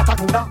foot have a lot of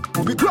cooler.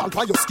 We crawl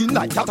by your skin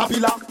like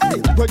caterpillar.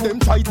 Hey, when them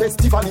try test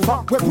Tiffany,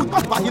 we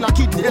put back in a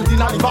kidney held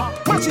in a liver.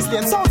 Matches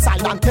lane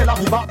Southside and Tel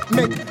Aviv.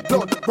 Make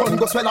blood run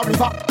go swell a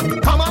river.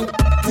 Come on,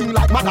 thing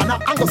like Madonna.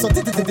 And go so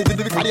because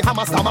the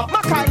hammer stammer.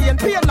 Macaulay and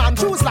Pearland,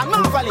 Jerusalem,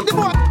 Marvally. The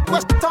boy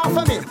was tough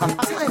for me.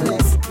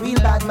 Timeless, real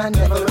bad man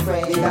never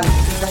afraid.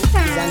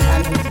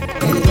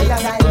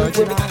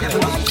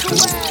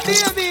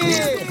 Baby,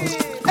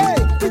 hey,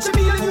 picture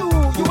me and you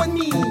and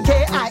me.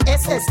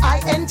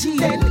 KISSING.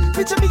 Then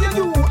picture me and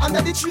you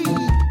under the tree.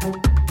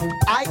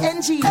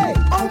 ING. Hey,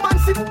 oh man,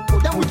 fit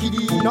that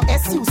wickedy. No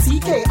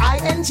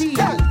SUCKING.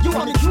 You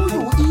want me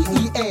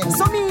QUEEN.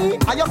 So me,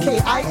 are you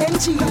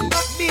KING?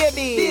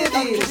 Baby,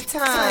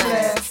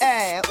 time.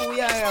 Hey,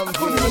 we are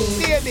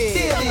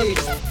baby.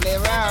 Play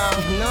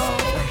around, no.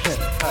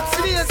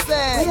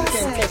 Seriously, you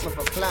can't take me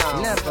for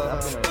clown. Never.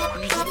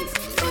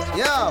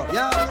 Yo.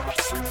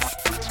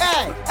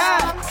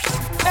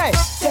 Hey,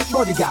 take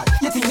bodyguard,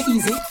 you think me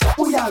easy?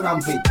 We are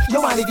ramping,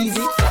 you want it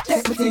easy?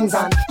 Take me things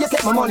on, you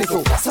take my money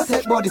too. So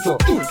take body too,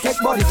 take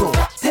body too.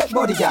 Take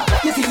bodyguard,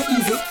 you think me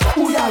easy?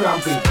 We are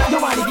ramping,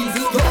 you want it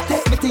easy?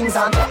 Take me things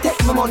on,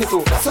 take my money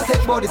too. So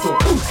take body too,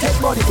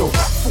 take body too.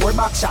 4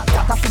 back shot,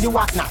 that for the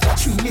whatnot.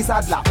 3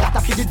 lizard lap,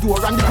 that for the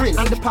door and the grill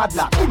and the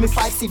padlock. Give me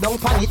 5 sit down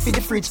pan it for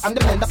the fridge and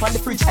the blender on the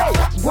fridge. Hey,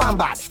 one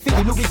bad, for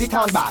the Louis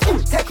Vuitton bag.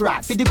 Take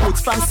rad, for the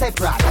boots from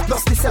Separate.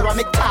 Plus the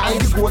ceramic tile,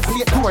 the gold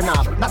plate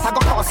doorknob. That I go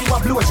cause you a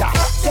blowjob.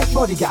 Take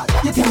bodyguard,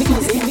 you think me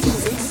easy?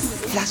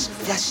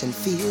 Flash and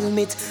film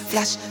it.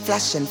 Flash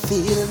and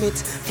film it.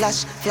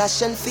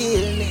 Flash and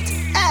film it.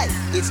 Hey,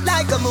 it's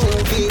like a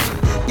movie.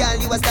 Girl,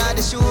 you a star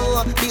the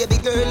show. Baby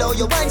girl, oh,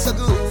 you wine so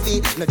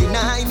groovy. No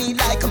deny me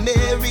like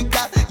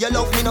America. You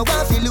love me, no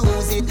want to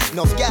lose it.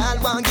 Enough girl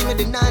want give me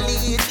the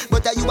knowledge,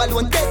 but you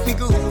alone get me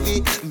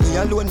groovy. Me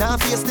alone now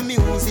face the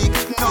music.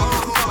 No.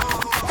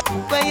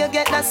 Where you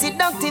get that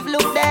seductive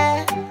look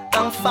there?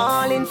 I'm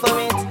falling for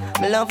it.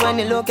 Me love when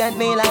you look at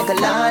me like a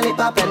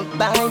lollipop and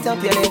bite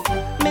up your lip.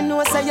 Me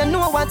know say you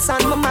know what's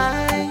on my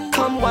mind.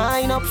 Come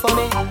wine up for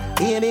me,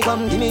 baby.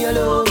 Come give me your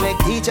love, make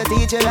teach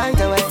you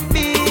right away,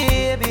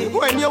 baby.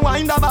 When you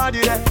wind the body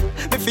there,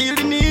 me feel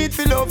the need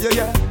to love you,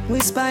 yeah.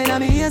 Whisper in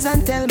my ears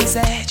and tell me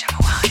say,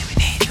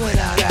 well,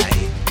 alright.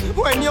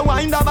 When you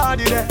wind the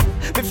body there,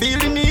 me feel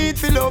the need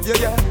to love you,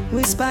 yeah.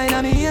 Whisper in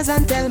my ears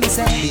and tell me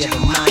say,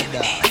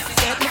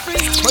 set me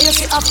free. When you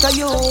see after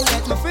you,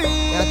 set me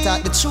free. You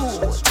talk the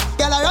truth.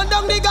 Girl, I run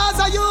down the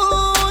Gaza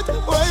youth.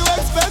 What you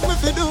expect me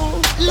to do?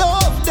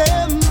 Love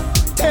them,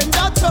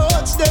 tender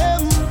touch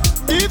them.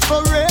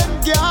 Different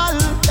girl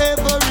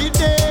every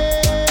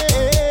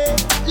day.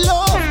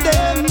 Love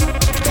them,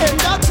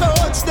 tender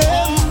touch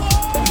them.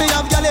 They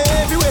have girl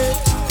everywhere,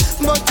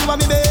 but you are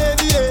me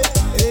baby, yeah.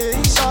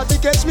 Hey, shorty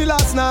catch me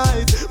last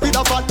night with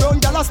a fat brown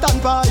girl a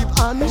standpipe,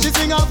 and she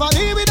sing off on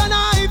me with a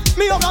knife.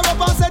 Me hug her up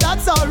and say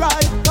that's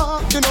alright.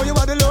 You know you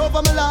are the love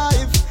of my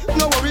life.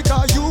 No worry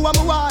 'cause you are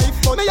my wife.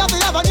 But me have to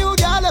have a new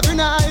girl every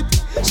night.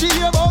 She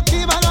hear about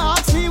Kim and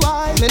ask me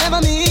why. Me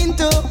never mean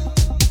to.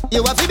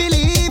 You have to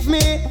believe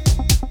me.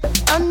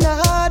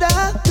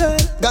 Another girl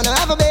gonna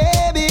have a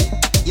baby.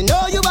 You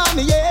know you want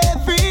me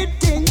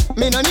everything.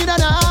 Me no need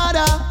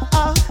another.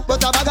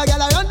 But a bag of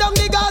girl I run down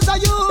the Gaza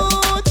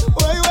youth.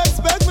 What you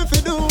expect me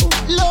to do?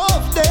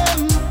 Love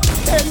them,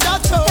 tender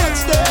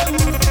touch them.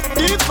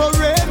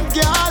 Different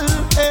girl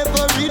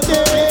every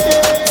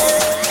day.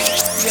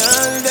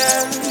 Girl,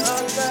 them,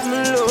 me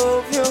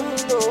love you,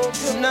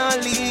 not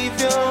leave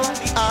you.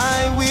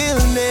 I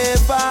will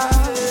never.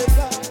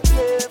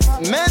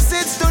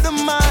 Message to the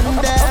man,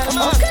 them.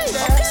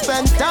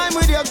 Spend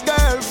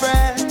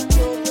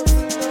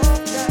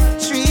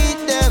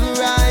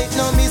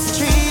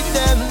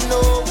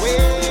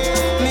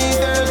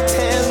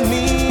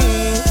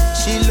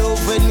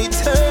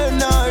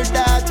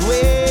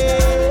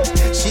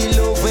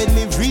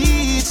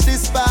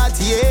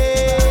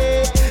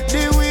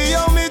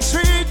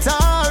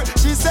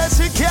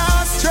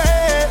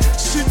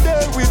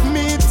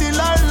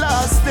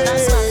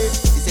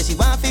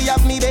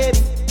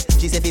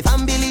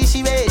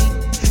she ready.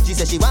 She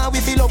said she want we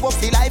fill up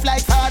the life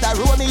like father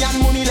Romy and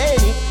Money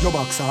Lady. Your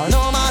boxer,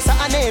 no master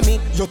anemi.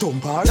 Your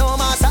thumper, no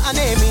master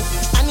anemi.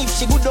 And if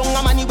she good down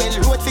a money well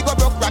road figure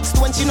broke rocks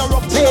when she no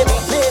rock baby.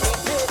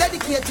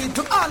 Dedicated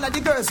to all of the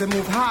girls who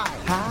move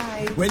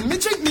high. When me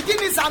drink me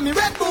Guinness and me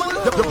Red Bull,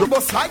 you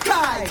bust like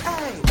Clyde.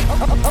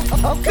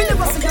 Me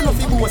never say you no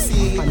fi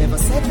bossy. I never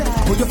said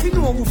that. But you fi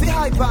know who fi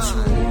hype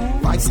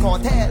on. Vibes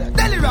Cartel,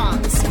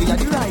 Delirance, we are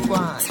the right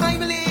one.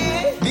 Timely,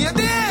 be a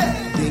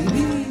there,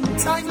 baby,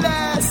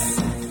 timeless.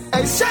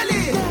 Hey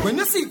Shelly, when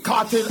you see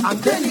Cartel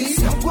and Denny,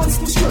 stop one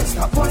push,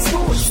 stop one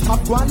push,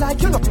 stop one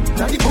like you know,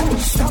 now the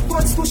bush. Stop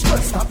one push,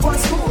 stop one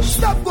push,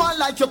 stop one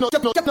like you know,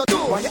 get no do.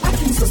 Why you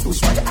acting so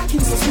stush? Why you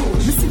acting so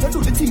stush? You see you do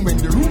the thing when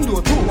the room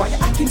door go. Why you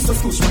acting so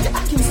stush? Why you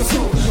acting so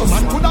stush? A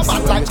man could have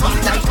bad like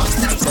that.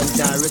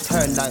 Then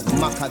return like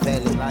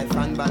Machiavelli, life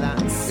and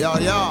balance. Yo.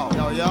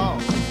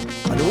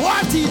 And the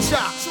war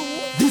teacher,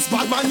 this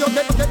bad man you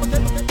get.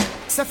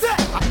 Say fair,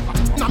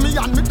 now me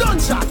and me done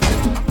shot.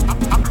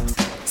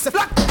 Say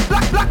black,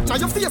 now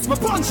your face me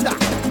punch that.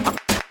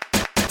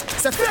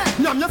 Say fair,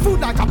 now your food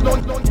like a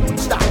blunt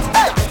that.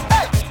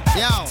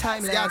 Hey, yo,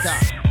 time scatter.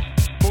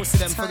 Most of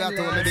them forgot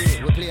to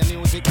maybe we play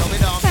music now we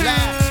don't play.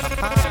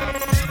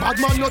 Bad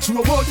man not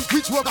true word,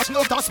 which work as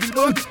no task be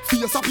done.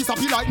 Face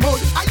happy like mud.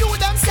 Are you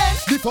them say?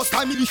 The first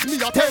time me dish me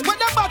a 10. When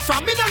them bad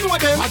from me don't know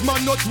them. Bad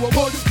man not true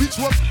word, which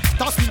work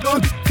task be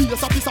done.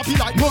 Face happy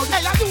like mud.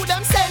 Hey, are you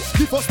them say?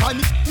 The first time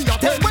me a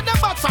 10. When them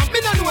bad from me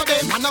don't know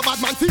them. Man a bad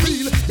man for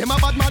real. Them a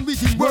bad man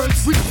with him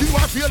words. With the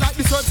war feel like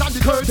the serves and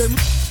the girls. Them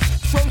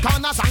from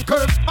corners and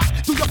curves.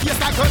 Do your face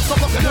like girls,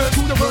 stop up the nerves.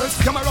 To the words,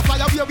 you a fly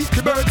away with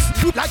the birds.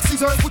 Like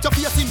scissors, put your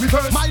face in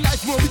reverse. My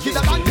life more wicked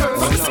than yours.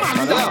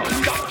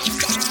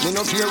 Me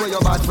no care where you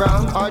bad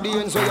from, or the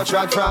ends where you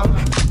tried from.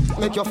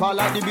 Make you fall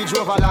like the bridge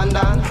over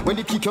London. When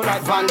they kick you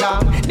like Van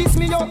Damme. This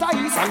me out of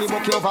east and me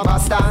buck you over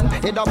Boston.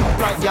 Head up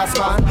like gas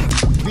pan.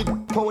 With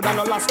powder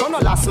no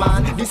last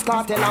man. This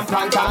Cartel and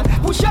Plantan.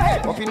 Push your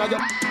head up in your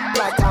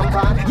like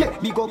tampon. Yeah,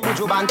 big up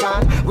Kujo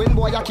Bantan. When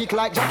boy you kick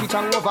like Jackie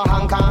Chan over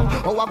Hong Kong.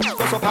 Oh, a beat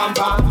us up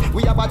pam.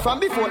 We are bad from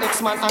before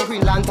X-Man and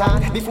Green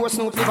Lantern. Before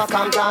Snoop live a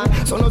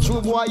Compton. So no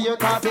true boy here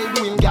Cartel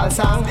doing gal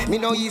song. Me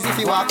no easy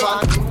fi walk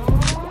on.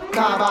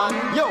 Carbon,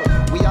 yo,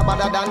 we are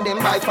better than them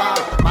by far,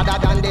 better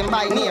than them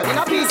by near. In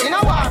a piece, in a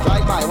war,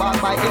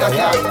 walk by, in a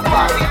car.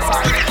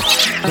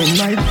 Them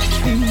night,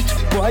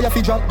 boy, I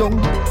fi drop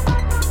down.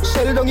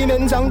 Shell down in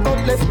ends and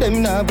cut left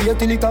them now. Wait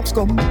till the cops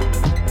come.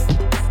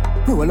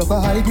 Roll up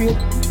a high grade,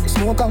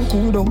 smoke and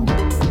cool down.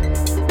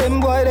 Them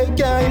boy they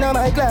can't in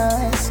my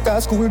class,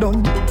 cause cool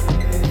down.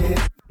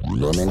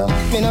 No, me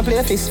no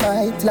play fist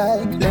fight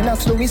like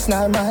Lennox Lewis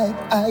nor Mike.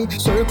 I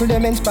circle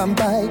them and spam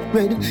bike.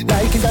 Red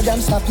like is a damn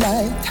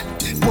stoplight.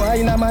 Boy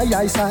in my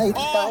eyesight.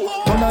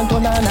 Turn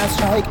and a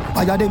strike.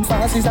 Fire them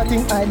fast is a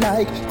thing I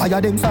like.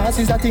 Fire them fast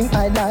is a thing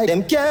I like.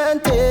 Them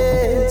can't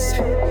taste.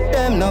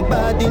 Them not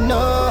bad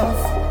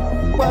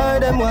enough. Why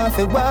them want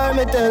to war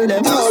me tell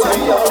them no.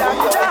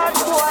 That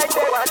boy,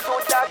 they want to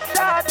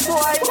that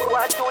boy. They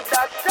want to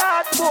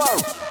that boy.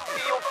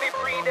 You fi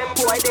free them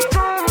boy they.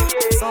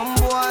 Some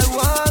boy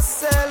want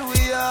sell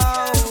we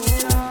out.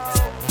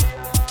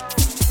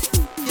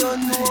 You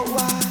know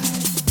why?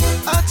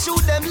 I chew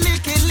them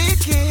licky.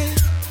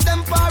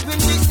 Them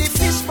parring with the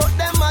fish, but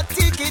them a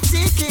ticky.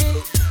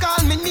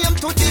 Call me name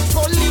to the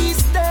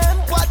police, them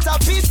what a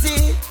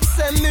pity.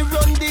 Send me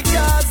run the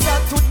Gaza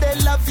to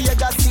the La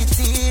Vega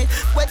City.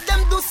 Where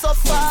them do so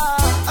far?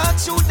 I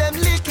chew them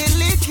licky.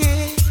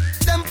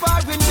 Them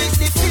parring with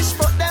the fish,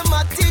 but them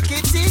a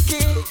ticky.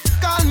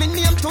 Call me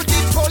name to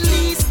the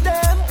police,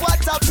 them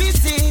what a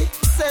pity.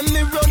 Send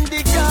me run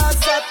the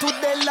Gaza to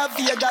the La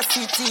Vega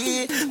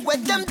City. Where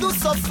them do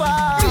so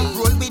far?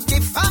 Roll with the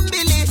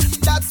family,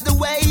 that's the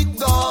way it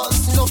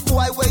goes. No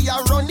boy where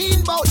you're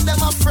running bout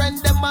them a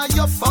friend, them are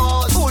your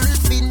foes. Full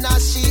fin a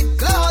sheet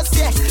clothes,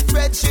 yeah,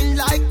 stretching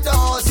like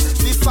those.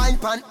 We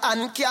find pan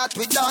and cat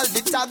with all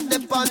the tag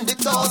them on the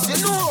toes. You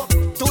know,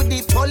 to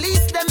the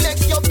police they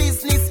make your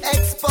business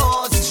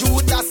exposed.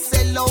 Judas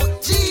sell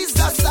out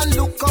Jesus and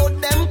look out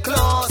them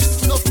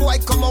clothes. No boy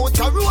come out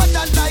a road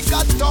and like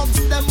a dogs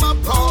them a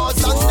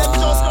pause. And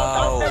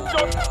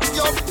them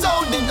just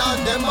down in all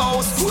them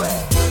house.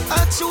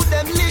 I chew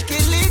them licky.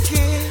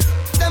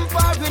 Them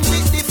parring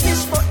with the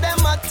fish, but them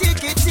a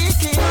ticky.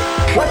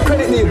 What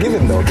credit do you give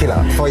him though,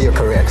 Killer, for your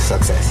career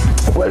success?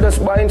 Well,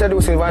 just by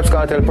introducing Vybz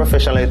Kartel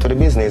professionally to the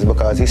business,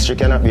 because history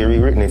cannot be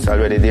rewritten, it's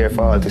already there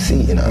for all to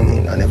see, you know what I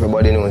mean? And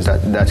everybody knows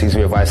that is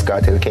where Vybz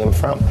Kartel came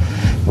from.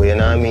 But you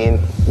know what I mean?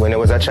 When I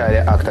was a child,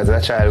 I act as a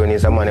child. When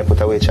he's a man, I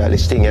put away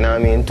childish thing, you know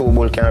what I mean? Two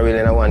bulls can't reel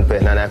in one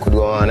pen, and I could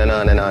go on and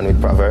on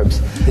with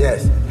proverbs.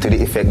 Yes. To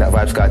the effect that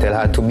Vybz Kartel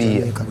had to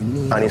be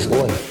on his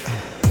own.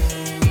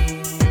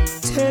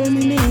 Tell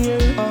me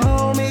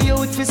how me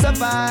youth fi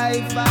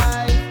survive.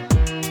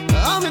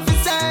 How me fi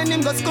send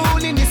him go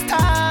school in this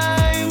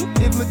time.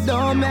 If me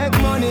don't make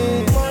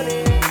money.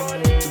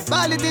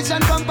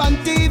 Politician come on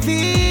TV.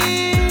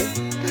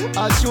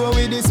 I show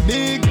with this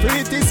big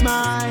pretty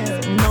smile.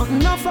 Nothing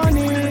no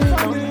funny.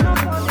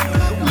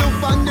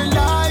 Look on the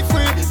life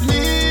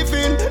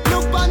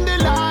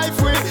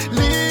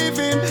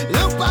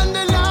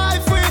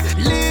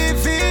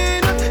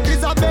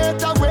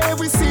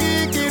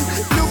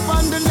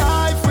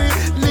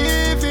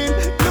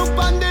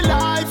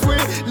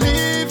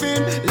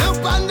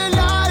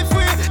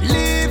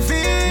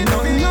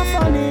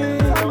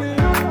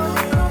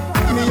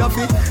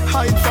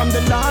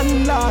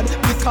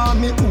call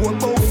me home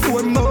about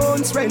 4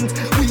 months rent.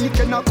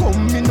 Weekend a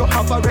come, me no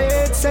have a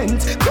red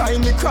cent. Cry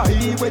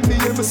when me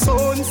hear my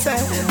son say,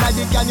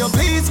 Daddy, can you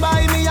please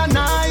buy me a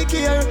Nike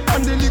here?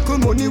 And the little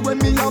money when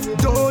me have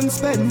done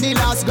spend. The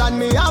last grand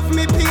me have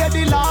me pay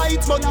the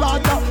lights, but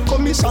rather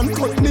commission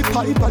cut me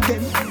pipe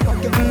again.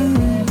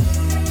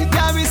 The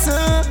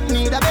garrison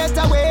need a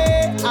better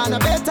way and a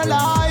better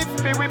life.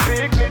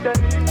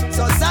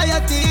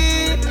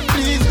 Society,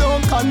 please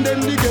don't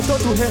condemn the ghetto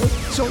to hell.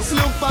 Just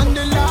look on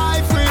the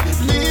life we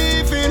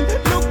living.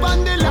 Look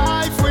on the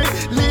life we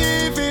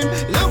living.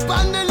 Look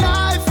on the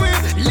life we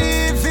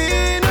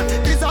living.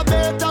 It's a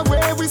better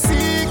way we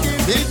seeking.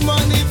 Big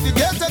money if you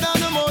get it on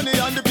the money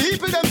and the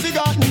people them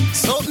forgotten.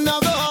 Something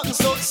never happen,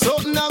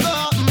 something never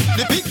happen.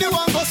 The big the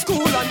one go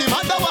school and the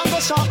mother one go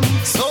shopping.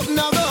 Something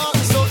never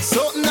happen,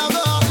 something never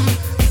happen.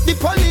 The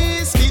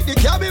police keep the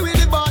cabby with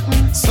the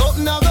button.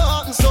 Something never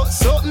happen,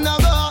 something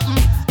never happen.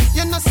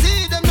 You no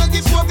see them no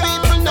give poor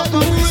people nothing.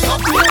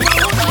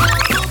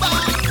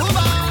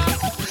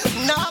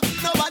 Nah,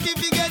 nobody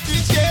fi get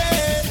rich,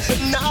 yeah.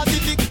 Nah,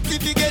 if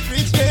you get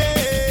rich,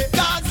 yeah.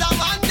 Gaza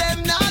man them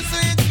nah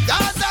sweet.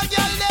 Gaza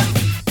girl them,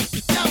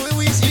 yeah we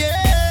wish,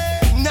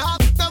 yeah. Nah,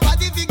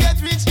 nobody fi get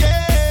rich,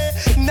 yeah.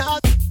 Nah,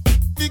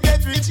 fi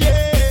get rich,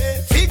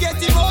 yeah. Fi get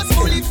the most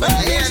fully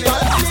furnished.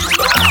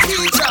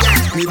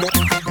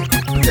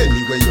 Tell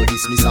me where you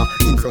dismiss her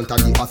in front of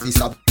the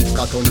officer.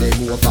 Got on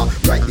them over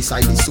right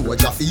beside the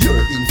soldier for your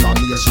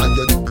information.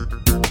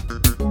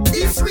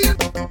 It's real.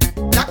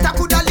 Doctor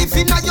coulda live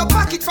in your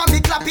pocket from the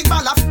clap it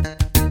ball off.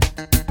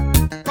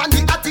 Pan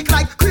the attic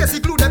like crazy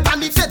glue. The pan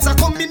the feds are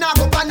coming now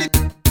go pan it.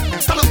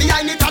 Stand up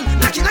behind it and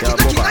knock it.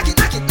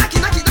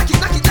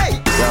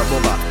 Hey,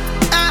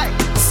 hey,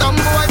 some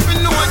boy we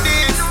know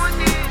this,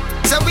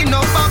 so we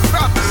know back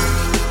from.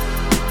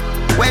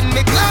 When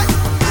me glad,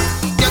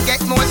 you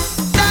get more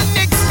than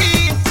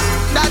 16.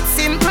 That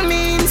simple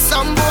means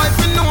some boy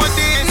we know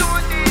this.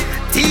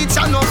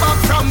 Teacher know back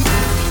from.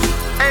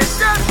 And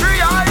just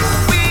realize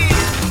we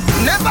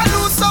never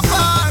lose so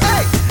far.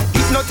 Hey,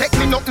 it no take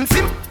me nothing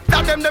sim.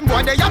 That them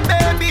boy they a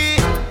baby.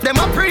 Them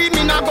a pre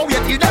me now go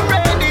wait till them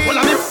ready. Well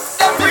I mean,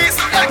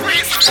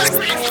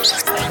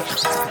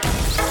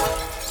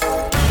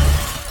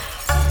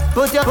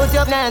 Put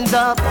your hands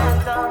up.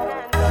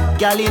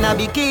 Girl in a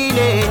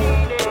bikini.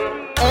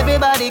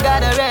 Everybody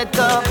got a red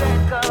cup.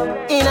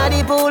 In a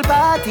the pool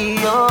party,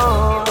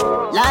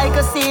 oh. Like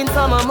a scene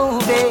from a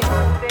movie.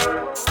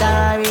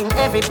 Starring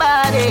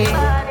everybody.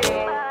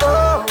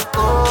 Oh,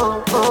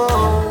 oh,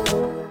 oh.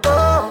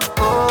 Oh,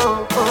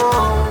 oh,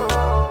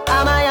 oh.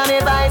 A Miami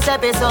Vice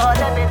episode.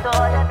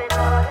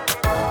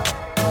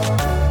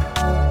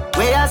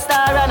 We a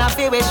star and a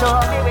feel we show.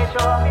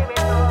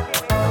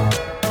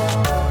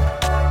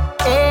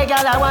 Hey,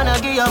 girl, I wanna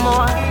give you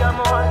more.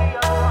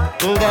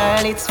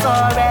 Girl, it's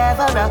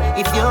forever.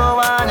 If you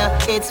wanna,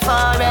 it's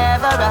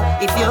forever.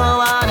 If you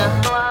wanna.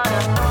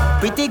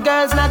 Pretty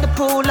girls not the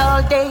pool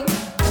all day.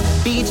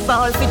 Beach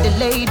ball for the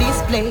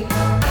ladies play.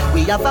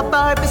 We have a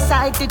bar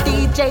beside the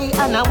DJ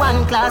and a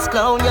one-class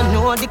clown, you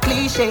know the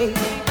cliche.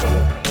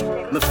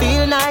 Me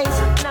feel nice.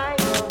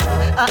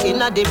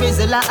 Inna the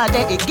Rizla a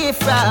day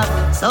gift wrap.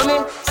 So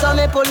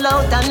me pull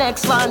out the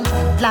next one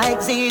like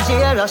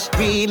ZJ Rush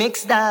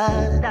remix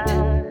that.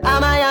 A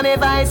Miami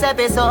Vice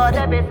episode.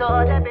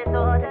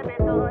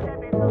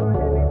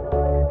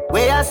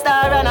 We a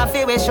star and a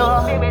feel we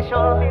show.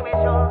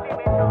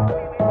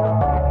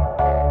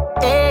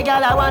 Hey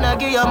girl, I wanna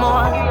give you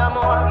more.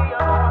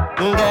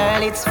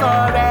 Girl, it's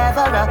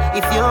forever.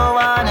 If you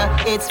wanna,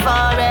 it's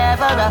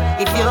forever.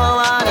 If you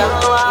wanna.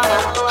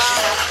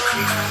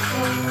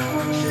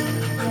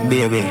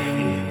 Baby,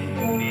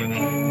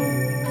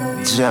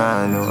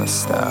 John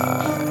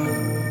Star.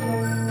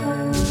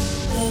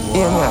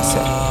 Yeah, me I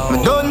say,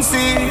 me don't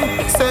see,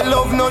 say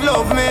love no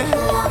love me.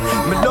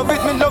 Me love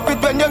it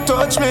when you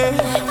touch me.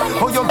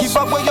 Oh, you give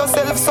up with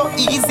yourself so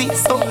easy.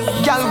 So,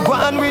 girl, go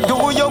on with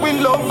who you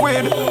in love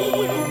with.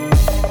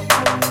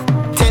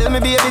 Tell me,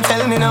 baby,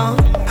 tell me now.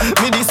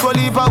 Me this will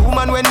leave a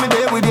woman when me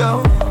there with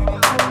you.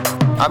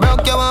 I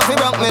broke you off, you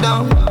broke me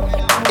down.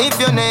 If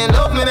you ain't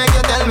love me, make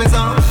you tell me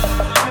so.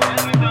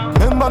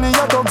 Remember me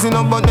a toxin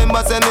up, but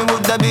remember say me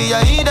woulda be a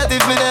idiot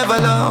if me never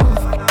love.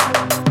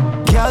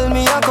 Girl,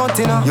 me a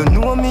cutting up. You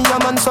know me a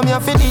man, so me a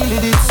fi deal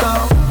with it so.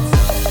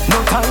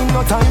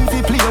 No time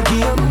fi play a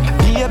game.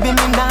 Baby,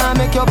 me nah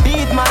make you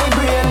beat my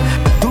brain.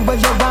 Do what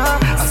you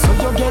want, so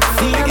you get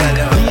feel.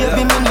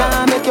 Baby, me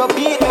nah make you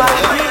beat my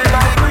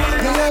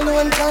brain. Me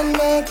alone can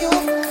make you.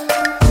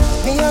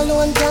 Me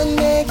alone can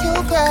make you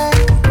cry.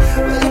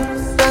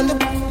 When you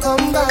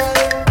come by,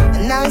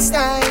 a nice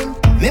time.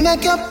 Me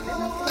make you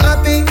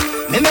happy.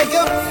 Me make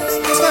you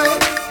smile.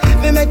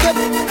 Me make you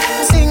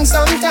sing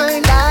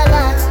sometime. La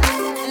la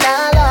la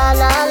la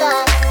la la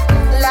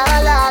la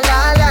la la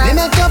la. Me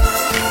make you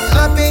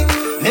happy.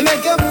 Me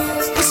make you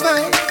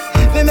smile.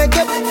 Me make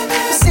you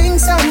sing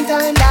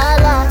sometime. La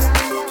la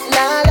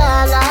la la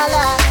la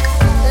la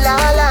la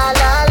la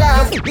la la.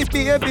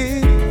 Baby,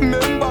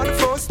 remember the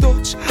first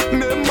touch.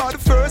 Remember the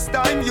first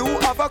time you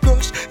have a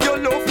crush. You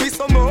love me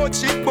so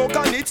much.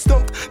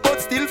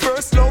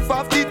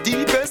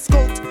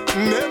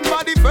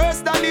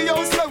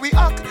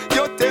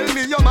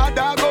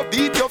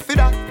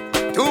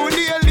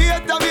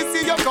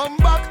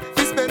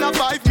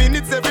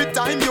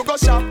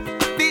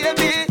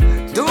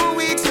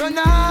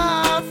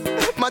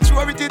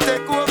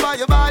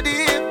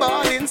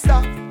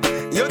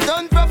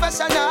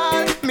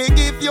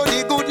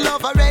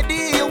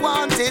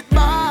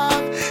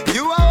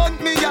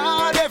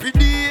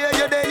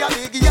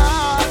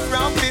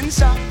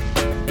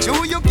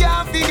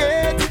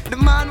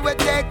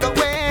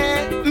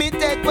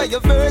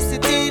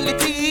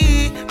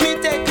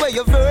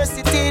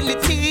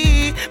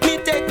 versatility. Me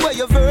take away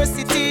your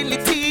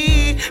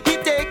versatility. Me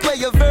take away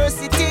your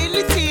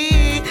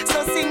versatility.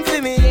 So sing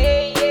for me.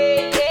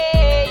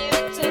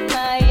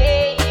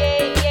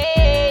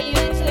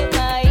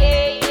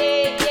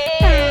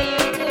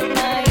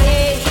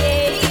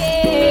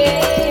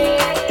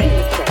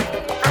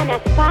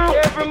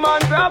 Every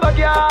man grab a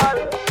girl,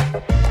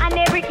 and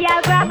every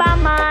girl grab a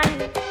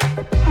man.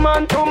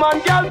 Man to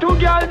man, girl to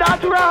girl,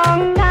 that's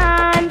wrong.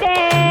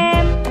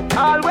 Tandem.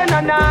 All when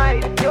a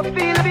night, you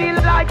feel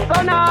like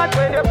sun hot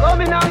when you're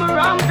coming on the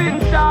ramping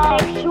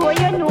shot. Make sure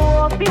you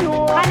know,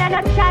 and I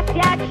not chat,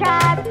 yeah,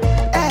 chat.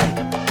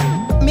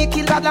 Hey, me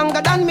kill that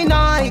longer than me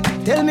night.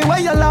 Tell me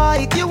what you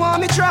like, you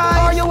want me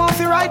try, or you want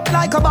me ride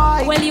like a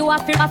bike. Well, you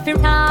have to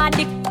hard,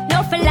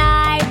 no for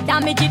life.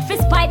 Damage it for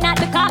spite, not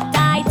the cock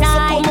tight.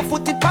 So put my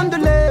foot it on the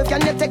left,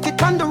 can you take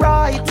it on the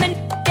right?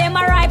 Them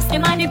a ripes,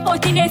 them and the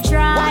foot in the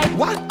stride.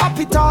 What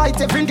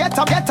appetite, every get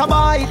a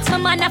bite. My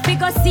man a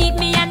figure seat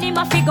me and him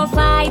a figure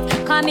fight.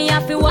 Call me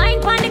a fi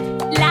wine pon it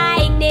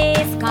like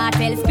this.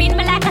 Cartel spin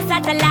me like a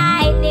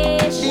satellite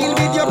dish. Deal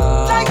with you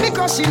like me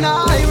crushing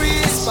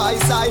iris.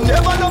 Spice, I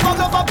never love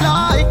up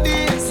like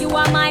this. You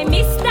are my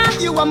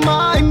mister, you are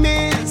my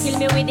miss. Kill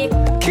me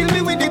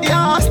with it, the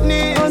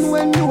arsonist. And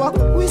when you a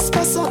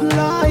whisper something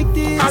like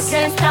this, I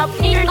can't stop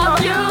thinking of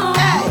you.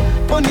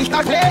 Hey, money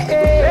a play.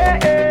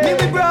 Me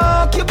we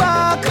broke your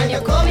back when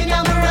you're coming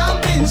on the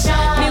ramping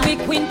shot. Me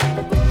we queen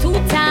 2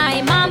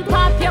 times and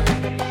pop you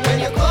when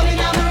you're coming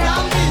on the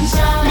ramping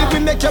shot. Me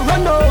we make you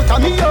run out of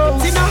me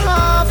house in a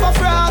half a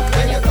frock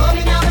when you're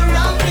coming on the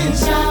ramping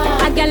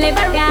shot. I can live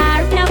a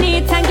rare, now me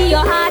and give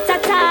your heart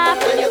attack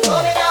when you're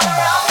coming on the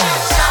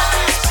ramping shot.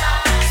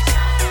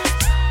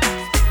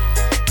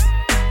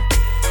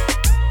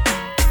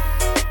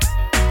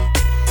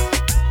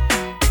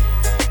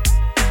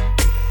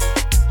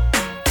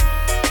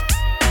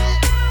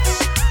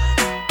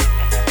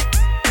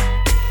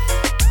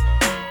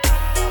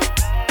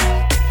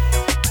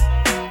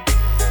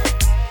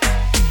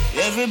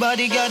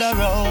 Everybody gather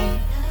round.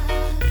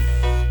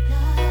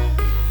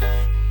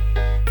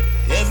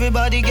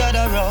 Everybody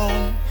gather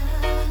round.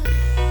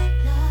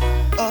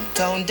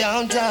 Uptown,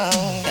 downtown.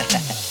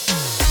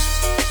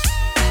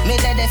 Me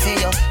ready for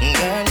you,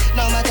 girl.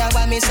 No matter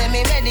what me say,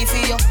 me ready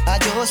for you. I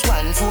just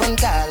one phone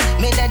call.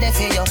 Me ready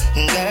for you,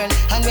 girl.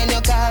 And when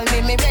you call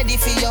me, me ready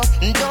for you.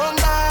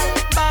 Don't ball.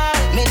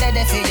 Me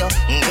ready for you,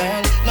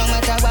 girl. No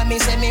matter what me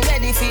say, me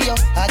ready for you.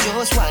 I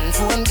just one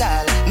phone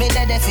call. Me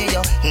ready for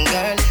you,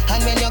 girl.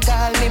 And when you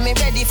call me, me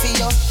ready for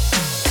you.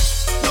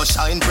 You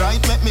shine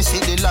bright, make me see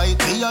the light.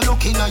 Me a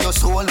looking at your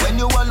soul when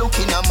you are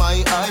looking at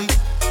my eye.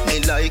 Me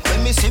like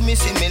when me see me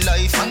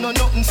life. I know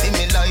nothing for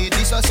me like.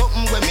 This is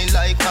something when me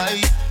like I.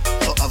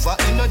 You have a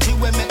energy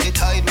when make the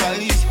tide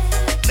rise.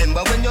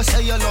 Remember when you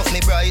say you love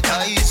me bright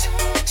eyes.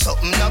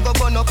 Something not go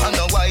burn up on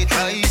a white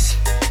rice.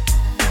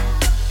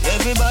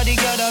 Everybody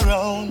gather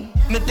round.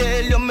 Me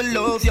tell you me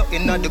love you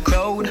in the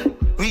crowd.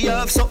 We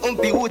have something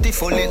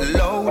beautiful little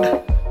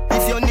loud.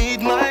 If you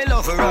need my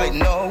love right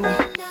now,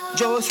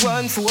 just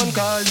one phone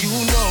call, you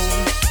know.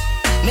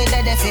 Me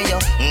ready for you,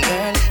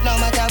 girl. No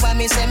matter what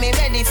me say, me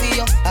ready for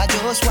you. I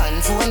just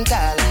one phone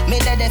call. Me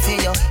ready for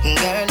you,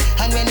 girl.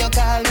 And when you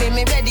call me,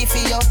 me ready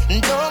for you.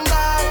 Don't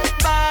ball.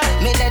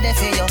 Me ready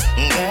for you,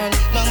 girl.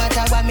 No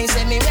matter what me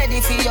say, me ready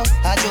for you.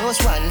 I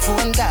just one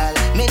phone call.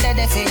 Me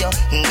ready for you,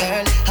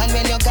 girl. And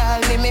when you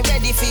call me, me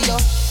ready for you.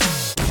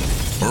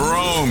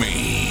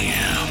 Romy.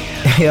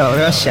 Yo,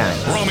 Russian.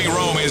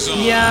 Romy is on.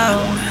 Yo.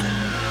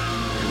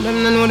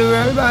 Them know the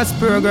World Boss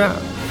program.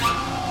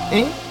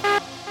 Eh?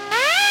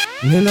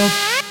 Me love.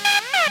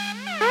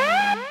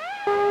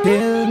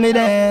 Tell me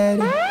that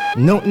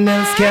nothing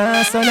else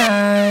can so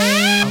nice.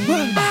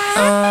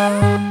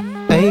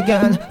 Hey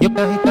girl, you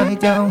tight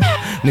down.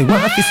 Me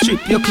want to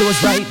strip your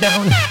clothes right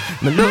down.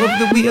 Me love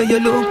the way you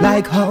look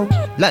like how,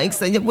 like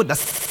say you woulda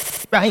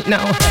right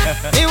now.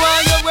 Me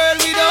want your world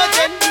without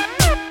end.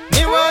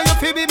 Me want you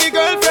to be me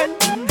girlfriend.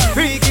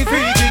 Freaky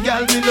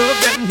girl, me love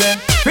them, yeah.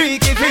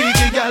 Freaky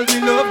girl,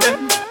 me love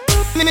them.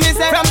 Me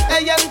say from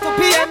AM to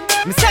PM.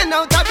 Me send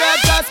out a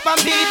broadcast from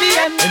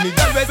BBM. Any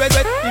girl wet,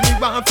 me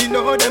want to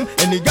know them.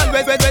 Any girl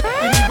wet, me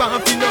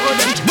want to know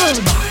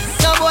them.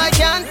 No boy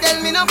can't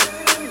tell me no.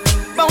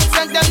 Bounce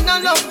and them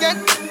no love yet.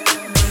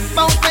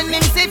 Bounce when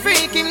him say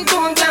freak him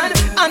too glad.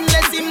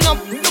 Unless him no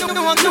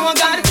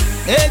God.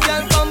 Hey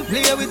girl come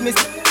play with me.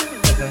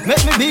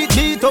 Make me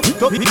beat up,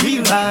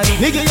 real bad.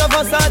 Me give you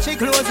Versace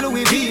clothes,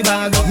 Louis V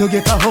bag. You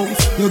get a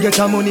house, you get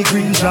a money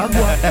green job.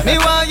 Me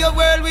want your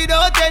world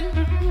without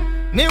end.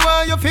 Me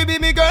want you to be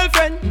me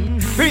girlfriend.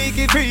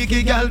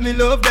 Freaky girl, me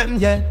love them,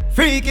 yeah.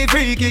 Freaky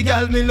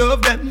girl, me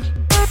love them.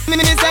 Me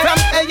say from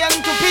AM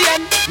to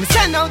PM. Me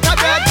send out a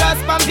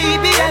broadcast from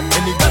BBM.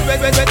 Any girl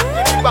wet,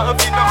 me want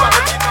to know.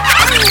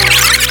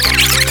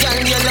 Girl,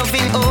 you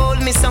loving all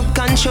me some,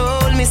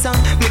 control me some.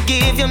 Me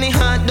give you me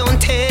heart, don't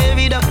tear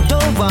it up.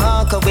 Don't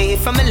walk away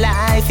from my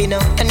life, you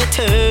know. And you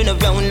turn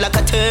around like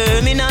a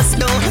terminus.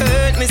 Don't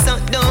hurt me some,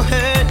 don't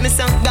hurt me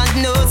some. God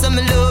knows I'm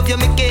love you,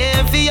 me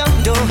care for you.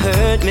 Don't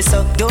hurt me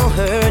so, don't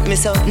hurt me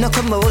so. No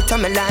come out of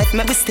my life,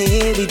 maybe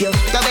stay with you.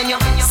 Now when you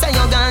say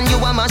you're gone, you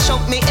want to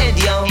shock me head,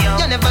 yo.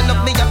 You never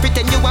love me, you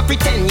pretend, you want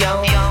pretend,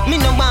 yo. Me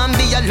no want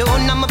be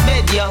alone on my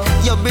bed, yo.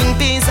 You bring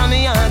peace on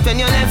me heart when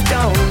you left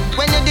down.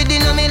 When you did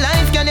in my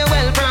life, girl, you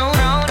well proud.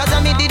 Cause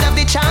I me did have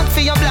the chant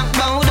for your black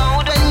cloud.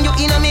 When you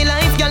in my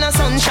life, girl, a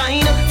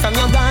sunshine. From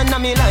your gone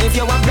in my life,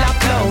 you a black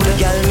cloud.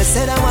 Girl, me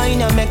said I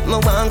wanna make me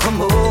want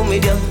come home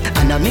with you.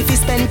 And I'm if you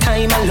spend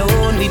time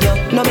alone with you.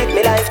 No make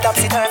me life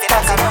topsy-turvy.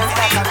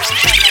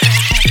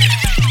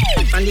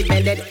 On the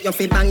bed, you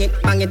feel bang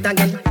it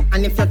again.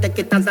 And if you take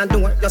it as a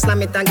door, you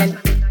slam it again.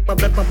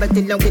 Bubble, bubble,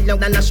 till long,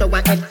 than a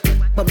shower head.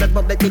 Bubble,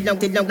 bubble, till long,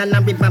 than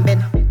a river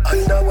bed.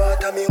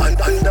 Underwater, me,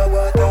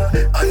 underwater.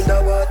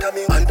 Underwater,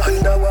 me,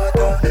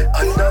 underwater.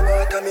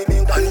 Underwater, me,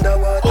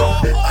 underwater.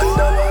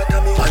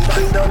 Underwater, me,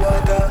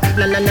 underwater.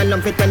 No,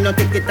 love it when you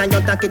take it and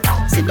you take it.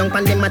 Sit down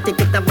pan the matic,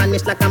 it a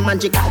vanish like a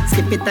magic.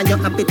 Skip it and you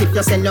happy if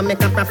you sell, you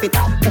make a profit.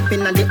 Up in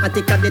the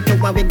attic, at the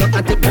tower we go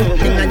at it.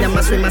 Thing I am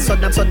a swimmer, so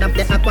damn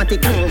the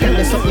aquatic. Tell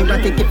me something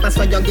erratic, if I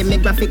saw you give me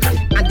graphic.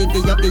 I dig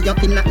you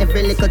in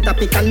every little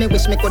topic. And me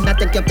wish me coulda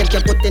take you,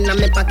 put in a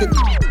me pocket.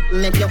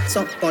 Make you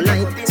so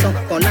polite.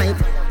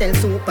 Tell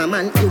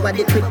Superman you are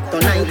the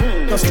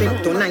kryptonite. No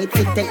strip tonight,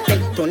 we take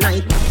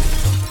tonight.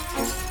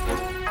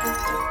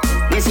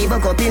 We see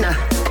Bokopina.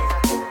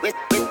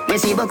 We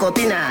see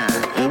Bokopina.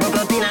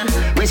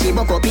 We see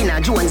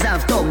Bokopina. Jones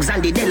have thugs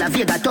and the De La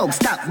Vega thugs.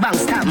 Stop, bang,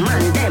 stop,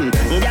 man, them.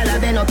 Gyal a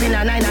been up in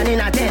a 9 and in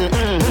a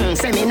 10.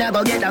 Say me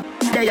never get up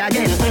there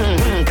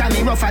again. Can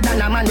me rougher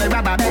than a man with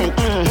rubber band.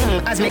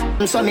 As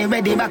me so me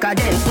ready back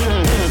again.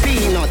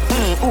 Peanut,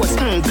 oats,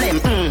 blem.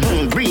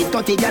 Breed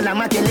 30 gyal a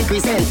making liquor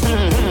cent.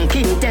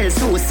 King tell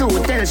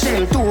Sue tell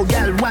Shem. 2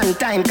 gyal 1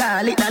 time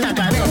call it a knock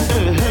a rent.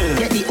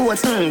 Get the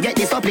oats, get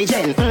the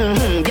supplement.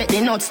 Get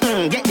the nuts,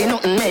 get the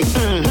nothing made.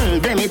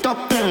 Blem it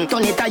up,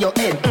 turn it to your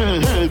head.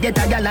 Get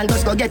a gal and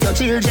just go get your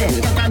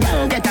children.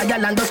 Get a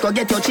gal and just go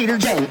get your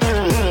children.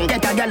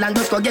 Get a gal and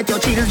just go get your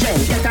children.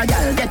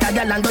 Get a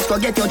gal and just go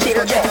get your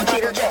children.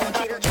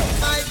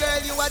 My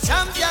girl, you a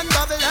champion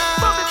bubbler.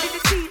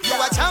 You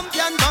a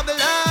champion bubbler.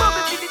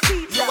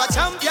 You a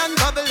champion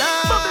bubbler.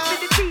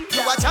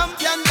 You a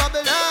champion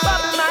bubbler.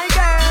 My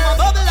girl, you a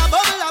bubbler.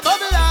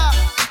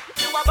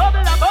 You a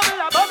bubbler.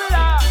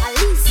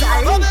 Alisa.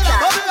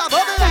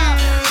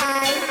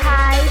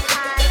 Hi.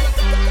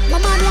 My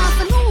man wants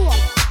to know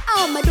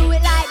how I'ma do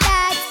it like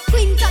that.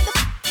 Queen cut the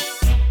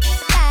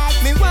bag.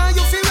 Me want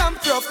you feel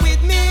ramp rough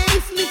with me.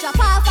 If me drop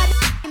off at the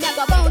me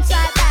go bounce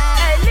right back.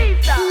 Hey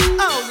Lisa,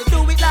 how you do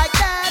it like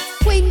that?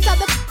 Queen cut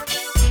the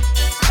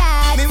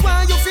bag. Me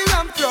want you feel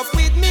ramp rough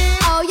with me.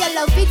 Oh, you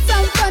love it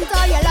from front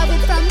or you love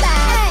it from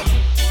back.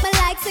 Hey, my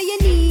like so you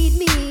need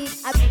me.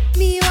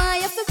 Me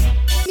want you for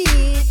me.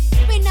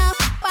 We not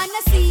on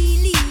the sea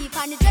leaf,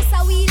 on the dress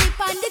a wheel it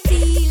on the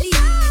tea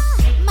leaf.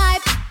 My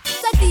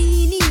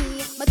Sadini,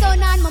 my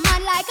turn on my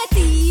man like a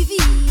TV.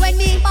 When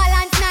me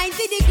balance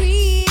 90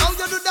 degrees. How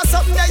you do that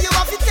something that you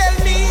have to tell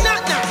me?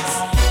 Not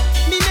nice.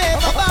 Me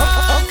never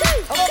ban.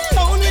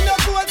 Down with no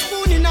gold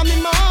spoon in me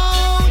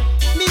mouth.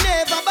 Me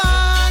never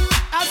ban.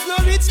 As no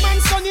rich man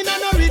son in a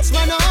no rich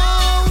man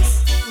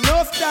house.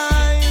 Enough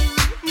time.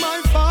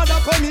 My father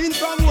come in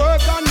from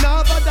work and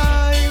never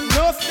dime.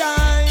 Enough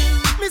time.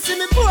 Me see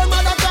me poor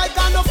mother cry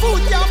can no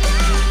food ya.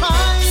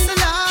 Mine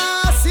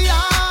Selassie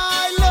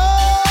I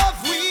love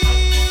we.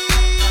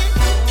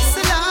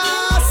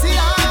 Selassie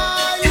I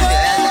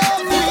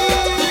love we.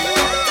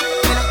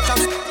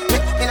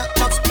 Me not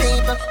touch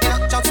people. Me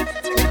not touch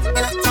people. Me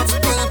not touch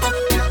people.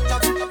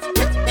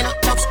 Me not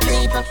touch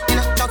people. Me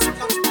not touch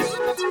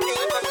people.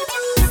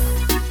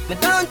 Me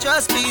don't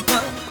trust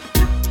people.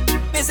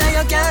 Me say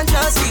you can't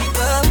trust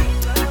people.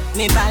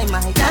 Me buy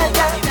my time.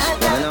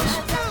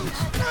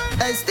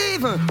 Hey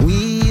Steven,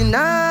 we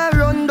nah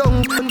run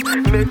down.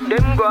 Make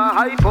them go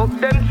hype up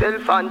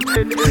themself and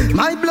dead.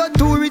 My blood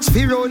too rich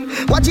for run.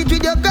 Watch it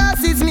with your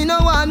glasses, me no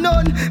want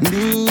none.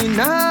 Me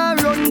nah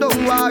run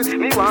down war.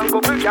 Me want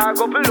couple car,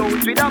 couple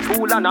house with a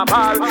pool and a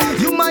bar.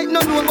 You might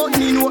not know but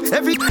me know.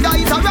 Every guy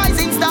is a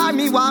rising star.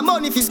 Me want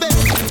money fi spend.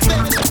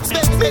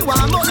 Me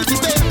want money fi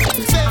spend.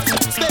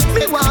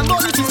 Me want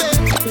money fi spend.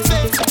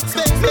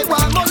 Me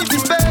want money fi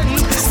spend.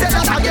 Say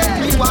that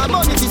again. Me want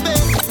money fi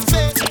spend.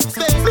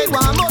 Me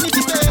want money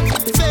to spend.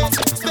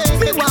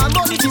 Me want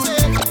money to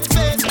spend.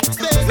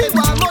 Me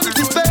want money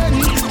to spend.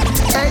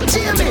 Hey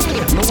Jamie,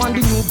 me want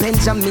the new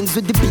Benjamins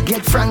with the big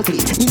head frankly.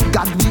 In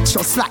God we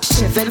trust like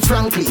Chevelle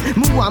frankly.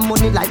 Me want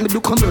money like me do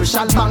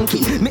commercial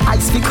banking. Me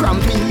eyes fi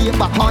cramping, me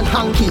back on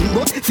hanking.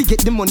 But fi get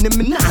the money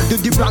me nah do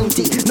the wrong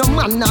thing. No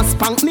man nah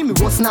spank me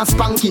was nah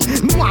spanking.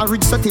 Me want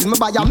rich so till me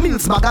buy a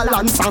Mills bag of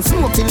land and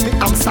smoke till me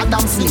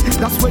Amsterdam sleep.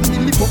 That's when me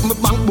lift up me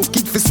bank book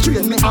it fi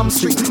strain me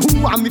hamstring.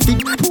 Who want me fi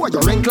poor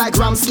your rank like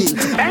Ramskin.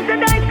 And the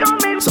night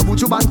coming, So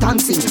would you want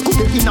dancing? Could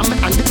they in a me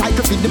and the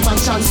title feed the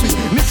mansion suite?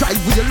 Me drive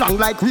with long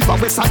like river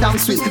where Saddam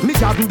sweet. Me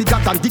garden bigger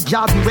than the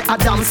garden where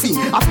Adam sing.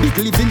 A big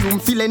living room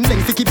feeling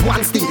length to keep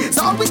one thing.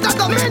 So always got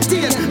to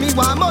maintain. Me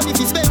want money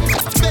to spend.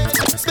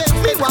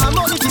 Me want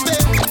money to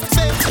spend.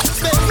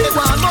 Me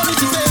want money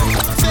to spend.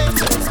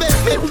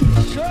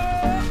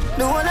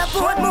 The one I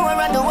put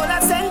more and the one I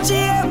send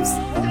James.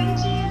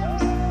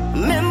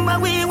 Remember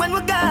we when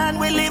we're gone,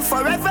 we live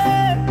forever.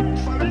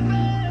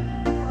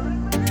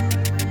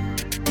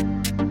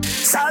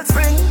 Salt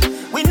Spring,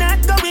 we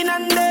not going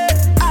under.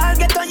 I'll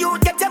get on you,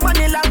 get your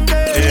money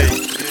longer.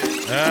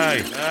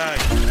 Hey.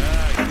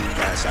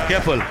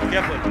 Careful.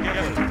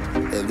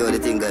 Hey, do the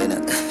thing going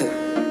on.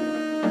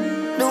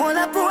 The one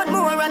I put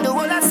more and the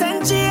one I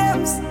send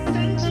James.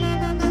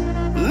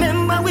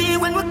 Remember we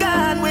when we're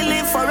gone, we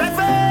live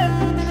forever.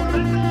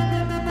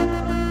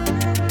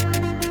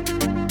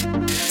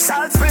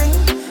 Salt Spring,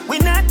 we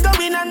not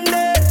going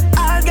under.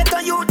 I'll get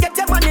on you, get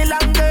your money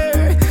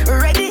longer.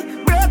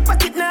 Ready, broke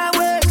pocket now,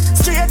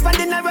 straight from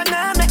the narrow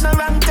now, make no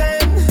wrong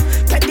turn.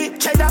 Teddy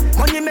cheddar,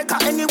 money maker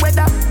any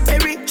weather.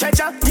 Perry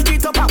treasure, dig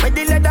it up and with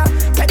the leather.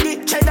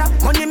 Teddy cheddar,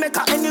 money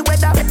maker any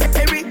weather.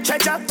 Perry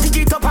treasure, dig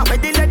it up and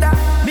with the leather.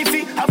 Me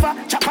fi have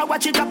a chopper,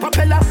 watch it a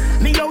propeller.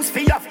 Me house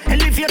fi off,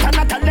 elevator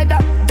not a leather.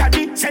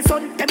 Daddy say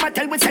son, them a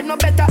tell we say no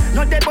better.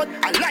 No they but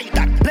I like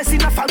that,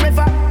 blessing a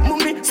forever.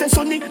 Mummy say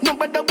sonny, no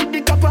better with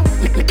the copper.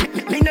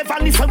 Me never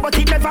listen but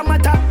it never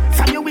matter.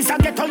 From you is a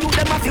ghetto, you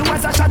them a few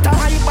as a shatter.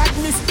 My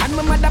badness and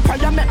my mother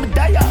prayer make me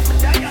die.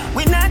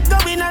 We not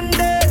going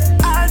under.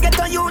 I'll get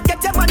on you,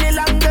 get your money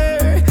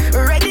longer.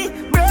 Ready,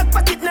 broke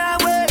pocket now,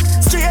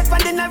 straight from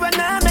the narrow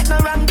now, make no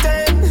wrong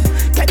turn.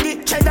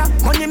 Teddy cheddar,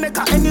 money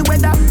maker any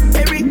weather.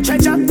 Perry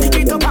treasure, dig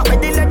it up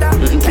with the leather.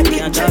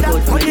 Teddy cheddar,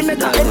 money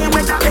maker any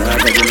weather.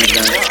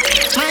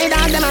 My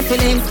dog them a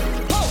feeling,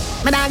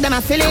 my dog them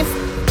a feeling.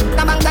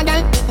 The bank the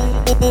girl,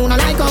 who no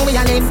like how we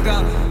a live.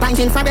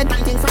 Pinting for it,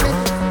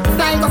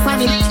 flying go for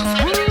it.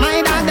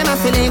 My dog them a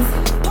feeling,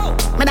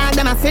 my dog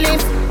them a feeling.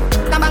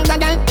 The bank the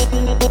girl,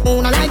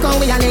 who no like how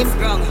we a live.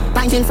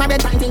 Pinting for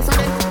it,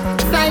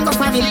 flying go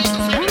for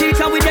it.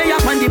 Teacher we day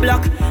up on the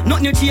block,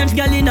 nothing you change,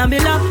 girl in a me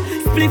lap.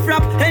 Spliff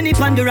rap, any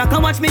pandora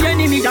can watch me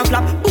enemy a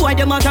flap. Boy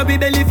them out a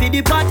rebellion for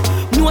the pot.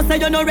 No say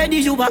you not ready,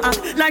 you a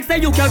act like say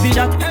you carry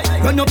that.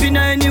 Run up in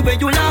any way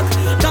you lock.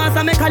 Dance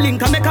and make a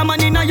link and make a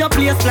man in your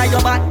place fly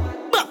your back.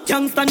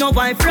 Youngster no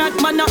wife rat,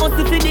 man a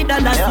hustle for the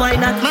dollars, why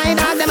not? My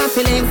dog them a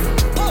feeling,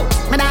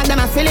 my dog them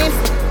a feeling.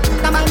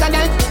 The bank the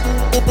girl,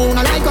 who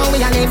no like how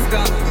we a live.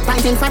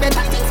 Fighting for it,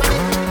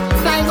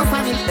 flying go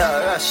for it. Yo,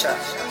 Russia,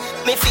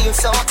 me feel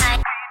so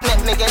high.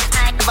 Make me get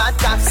bad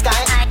top sky,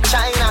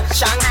 China,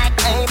 Shanghai.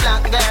 Hey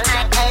black girl,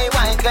 hey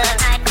white girl,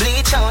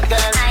 bleach out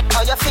girl.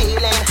 How you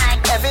feeling?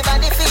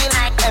 Everybody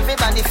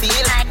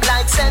feel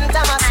like St.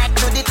 Thomas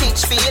to the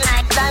teach feel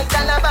like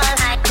Calabar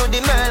to the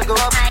Merle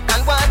Grove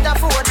and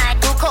Waterford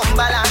to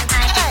Cumberland.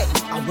 Hey.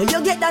 And when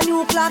you get the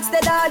new clocks, the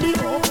daddy,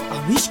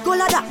 I wish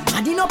color that,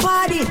 daddy no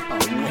party.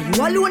 And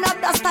you alone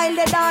have the style,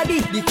 the daddy.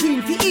 The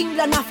queen for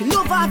England, I feel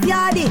love of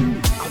yardy.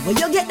 And when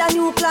you get the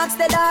new clocks,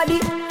 the daddy,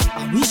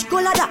 I wish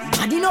color that,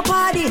 daddy no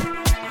party.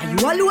 And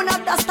you alone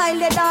have the style,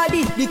 the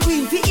daddy. The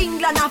queen for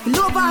England, I feel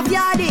love of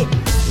yardy.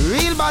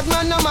 Real bad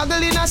man no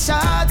muggle in a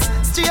shots.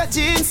 Straight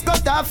jeans,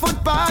 cut off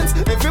foot pants.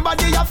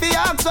 Everybody have to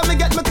ask when me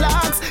get my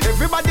clocks.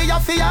 Everybody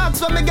have to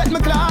ask when me get my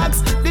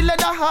clocks. The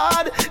leather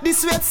hard, the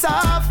sweat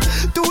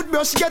soft.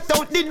 Toothbrush get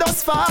out the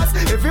dust fast.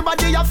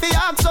 Everybody have to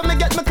ask when me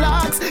get my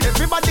clocks.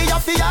 Everybody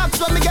have to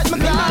ask when me get my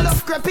clocks. I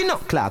love creeping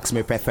up. Clocks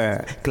me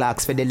prefer.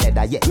 Clocks for the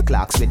leather, yeah.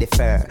 Clocks for the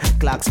fur.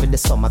 Clocks for the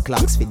summer,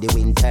 clocks for the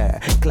winter.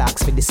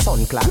 Clocks for the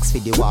sun, clocks for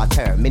the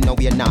water. Me know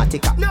we're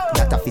nautica,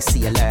 that a fi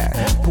sailor.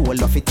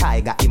 Pull off a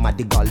tiger, him a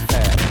the golfer.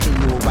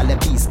 Me know all the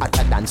bees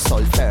hotter than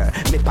sulfur.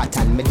 Me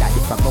pattern me daddy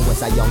from I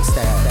was a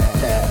youngster.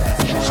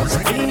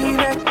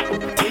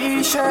 V-neck,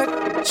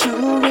 t-shirt,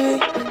 jewelry,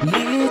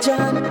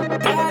 Legion.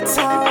 That's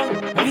how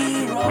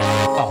we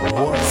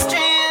roll.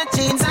 Straight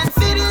jeans and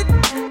fitted.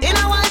 In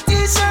a white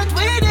t-shirt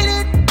we did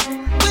it.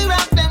 We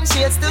rock them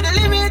shades to the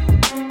limit.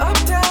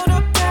 Uptown,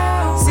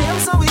 uptown. Same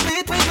so we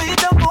beat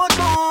the boat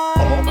boy.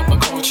 Oh, my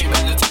Gucci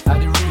melody are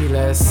the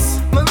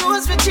realest. My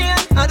rose for chain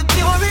are the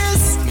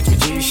purest. With my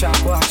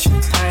G-Shock watch,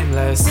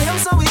 timeless. Same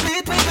so we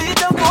beat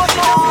the boat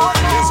boy.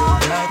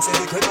 Like say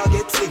the crib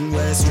get fling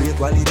where straight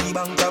quality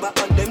bank cover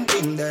on them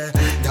thing there.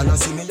 Y'all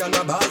see me on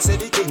the ball say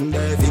the king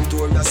there.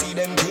 Victoria see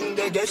them thing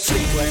they get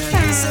slick where.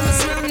 Some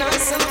smell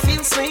nice, some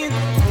feel sweet.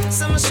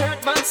 Some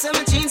shirt band,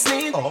 some jeans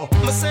neat.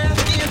 Myself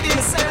baby,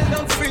 myself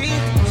I'm free.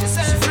 She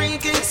said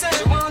freaky, said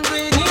she want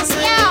green. Yo,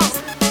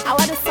 I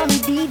want to some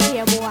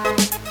DJ boy.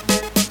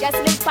 Just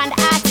look on the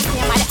artist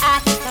name of the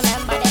artist.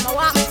 Remember them, I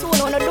want me to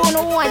no do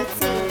no one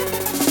thing.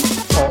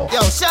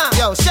 Yo,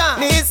 Sean,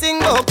 me sing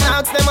bout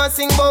clocks, them a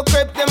sing bout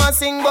crepe, them a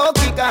sing bout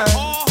kickers.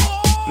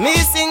 Me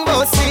sing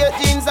bout straight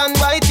jeans and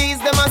white tees,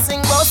 them a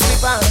sing bout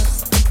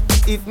slippers.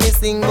 If me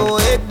sing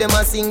bout head, them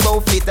a sing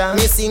bout flitter.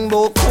 Me sing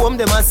bout comb,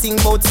 them a sing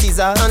bout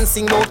scissor. And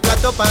sing bout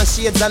cut up and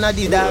shades and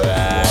Adidas.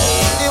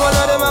 The one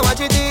of them a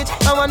watch it teach.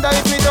 I wonder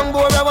if me tongue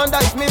bore, I wonder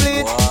if me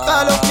bleach.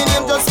 Call up me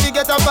name just to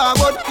get a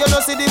forward. You know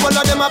see the one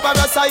of them a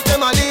parasite,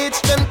 them a leech.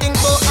 Them think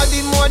bout a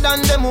the more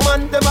than them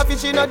woman. Them a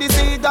fish in the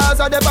sea, cause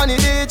a them on the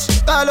ditch.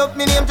 Call up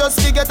me name just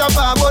to get a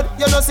forward.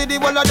 You know see the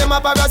one of them a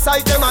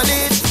parasite, them a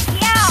leech.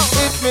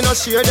 If me no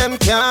share them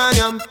can't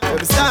yam.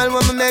 Every style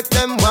when me make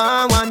them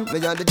one. Me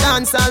on the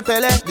dancehall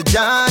Pele, the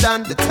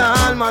Jordan, the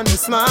tall man, the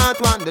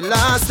smart one, the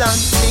last one.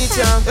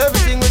 Teacher,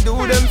 everything we do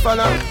them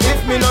follow.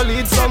 If me no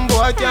lead, some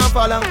boy can't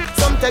follow.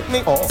 Some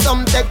technique,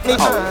 some technique.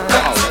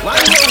 Why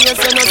you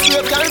say no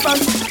straight girl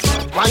pants?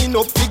 Wind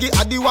up figgy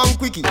at the one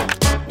quickie.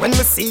 When me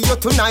see you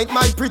tonight,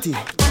 my pretty.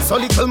 So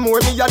little more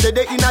me a dead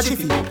in a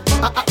jiffy.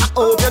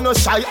 Oh, you no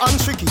shy and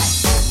tricky.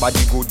 Body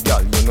good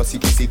girl, you no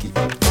sicky.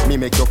 Me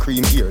make your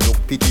cream here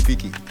look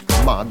picky.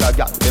 Maga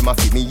girl, them a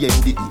fi me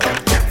yendi.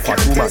 Fat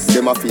woman,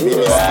 them a fi me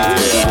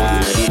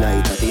the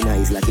light up in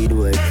eyes like it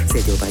would.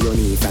 Set you on your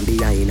knee from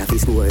behind a fi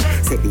score.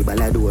 Set the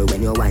ball a door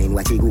when you wine,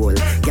 watch it goal.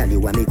 Girl,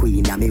 you are me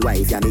queen, and me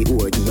wife, and me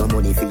whore. Give your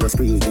money for your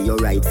spree, give your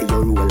right for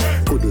your rule.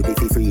 Could you be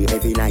fi free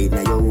every night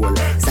now your whole.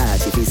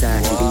 Sachi fi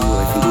Sachi, the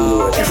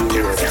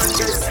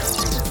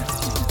word.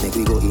 Make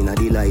we go in a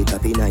delight,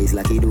 up in eyes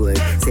like it would.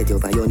 Set you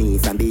on your knee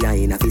from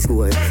behind a fi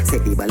score.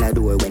 Set the ball a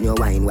door when you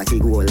wine, watch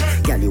it goal.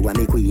 Girl, you are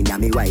me queen,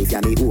 and me wife,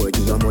 and me whore.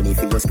 Give your money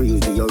for your spree,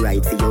 give your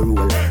right for your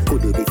rule.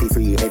 Could you be fi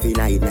free every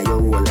night now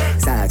your whole.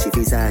 Sachi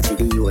fi Sachi,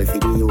 the word for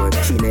the word.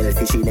 Chanel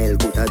fi Chanel,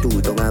 put a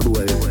two tongue a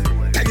bowl.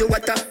 Tell you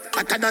what,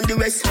 hotter than the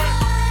rest.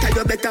 Tell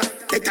you better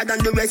than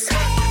the rest.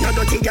 No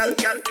dirty girl,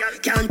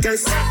 can't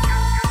test.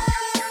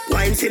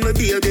 Wine for me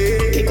baby.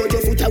 Kick out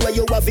your foot away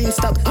you have in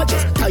stock. I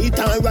just tight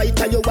and right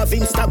till you have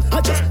in stock.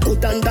 I just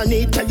put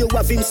underneath till you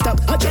have in stock.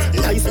 I just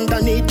knife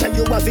underneath till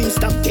you have in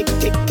stock. Kick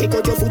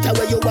out your foot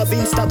away you have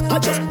in stock. I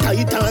just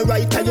tight and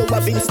right till you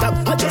have in stock.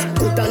 I just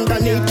put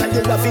underneath till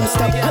you have in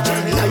stock. I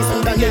just knife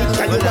underneath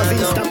till you have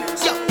in stock.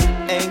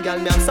 Hey girl,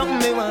 me have something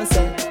me want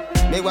say.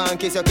 Me want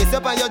kiss up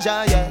on your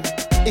jaw, yeah.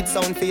 It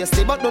sound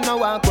feisty but don't know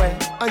walk way.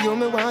 And you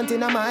me want in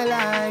my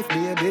life,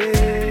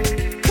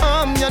 baby.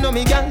 Come, you know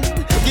me girl.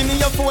 Give me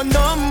your phone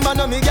number,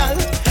 no me girl.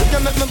 You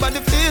make my body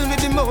feel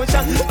with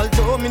emotion.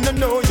 Although me no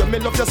know you, me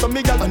love you so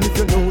me girl. And if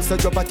you know, say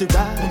your body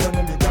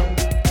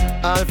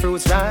right. All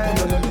fruits right.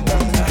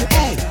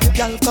 Hey,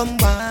 girl, come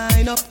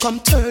wind up, come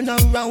turn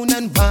around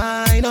and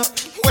wind up.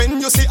 When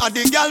you see a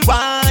the girl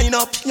wind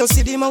up, you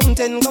see the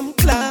mountain come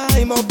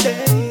climb up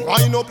there.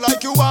 Wind up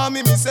like you want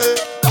me say.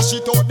 Dash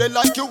it out there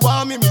like you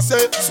want me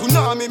say.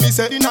 Tsunami me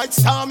say, the night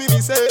star me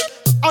say.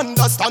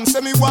 Understand,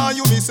 say me why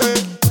you me say.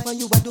 What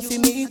you a do for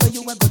me? What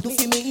you a go do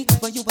for me?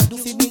 What you a do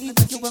for me?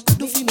 What you a go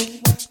do for me?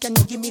 Can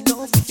you give me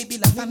love if it be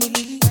like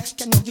family?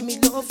 Can you give me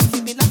love if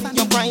it be like family?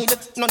 Your pride,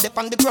 not up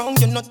on the ground,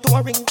 you're not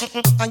touring.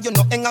 And you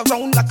not hang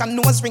around like a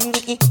nose ring.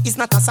 It's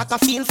not a soccer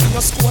field for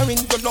your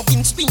scoring. Your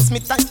loving squeeze me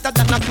tighter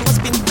than a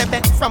clothespin.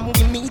 Baby, from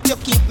we meet you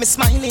keep me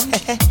smiling.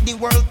 The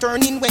world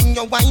turning when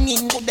you're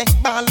whining. Go the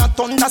ball a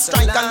thunder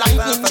strike a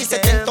lightning. She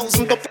said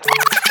 10,000 up.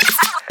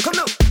 Come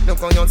on. Look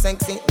how you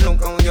sexy,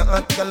 look how you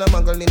hot. Girl a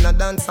muggle in a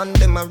dance and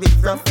them a rip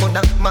rap.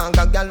 Coulda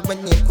manga girl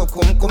when name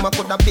come a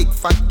coulda big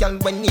fat girl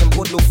when name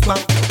would look fat.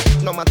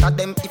 No matter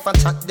them if I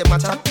chat, them a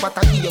chat. What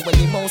I hear when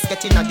the mouse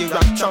get in a the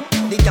rap trap.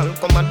 The girl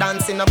come a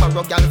dance in a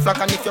barrow girl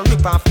flock. And if you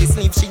rip off the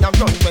sleeve, she a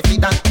run with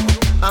it that.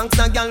 Ask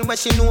a girl what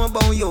she know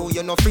about you.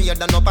 You no afraid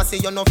of no pussy,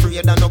 you no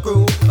afraid of no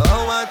crew.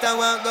 Oh what I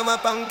want go my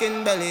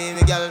pumpkin belly.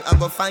 Me girl I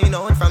go find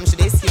out from she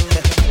this you.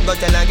 Go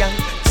tell a girl,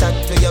 chat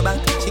to your back.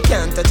 She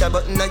can't touch a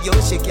button of you,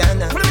 she can't.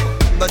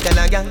 Go tell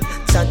a girl,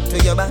 chat to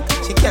your back.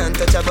 She can't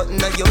touch a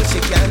button of you, she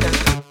can't.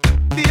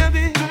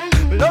 Baby,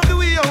 love the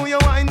way how you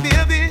whine,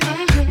 baby.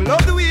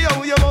 Love the way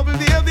how you bubble,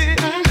 baby.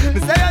 Me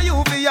say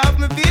you fi have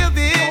me,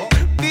 baby.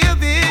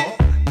 Baby.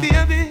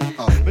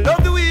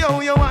 Love the way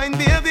how you whine,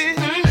 baby.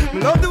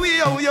 Love the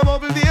way how you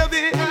bubble,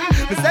 baby.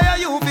 Me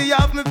say you fi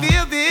have me,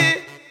 baby.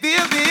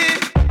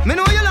 Me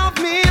know you love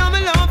me, and me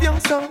love you.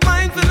 So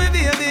wine for me,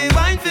 baby.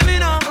 Wine for me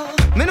now.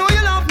 Me know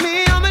you love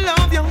me, and me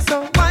love you.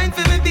 So wine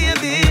for me,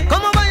 baby.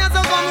 Come over here,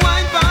 so come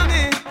wine for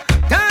me.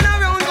 Turn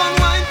around, come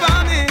wine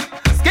for me.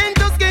 Skin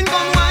to skin,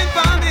 come wine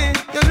for me.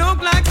 You look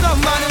like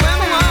somebody when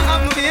me want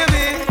have me,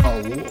 baby.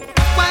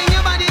 Wine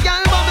your body,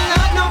 girl, bubble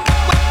up now.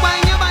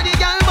 Wine your body,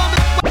 girl,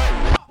 bubble.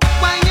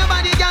 Wine your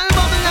body, girl,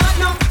 bubble up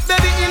now.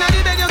 Baby, inna the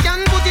bed you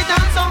can put it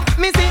on so.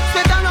 Me sit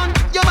sweat run.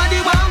 Your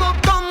body warm up,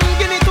 come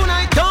give me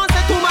tonight. Don't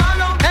say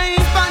tomorrow. Hey,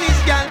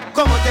 Spanish girl,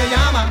 como te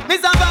llama?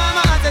 Miss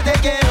Obama, I say te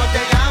quiero,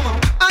 te amo.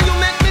 And you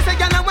make me say,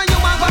 girl, when you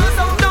want one,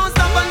 so don't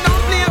stop and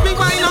don't play, bring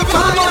wine up,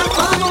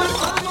 come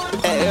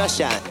on. Hey,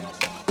 Russian.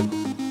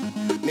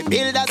 Me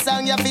build a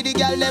song, ya for the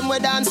girl, them we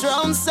dance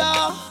round, so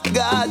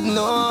God,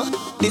 no.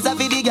 This a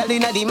for the girl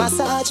inna the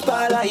massage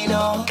parlor, you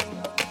know.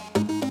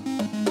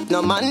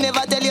 No man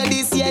never tell you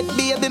this yet,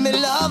 baby, me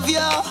love you.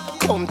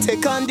 Come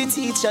take on the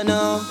teacher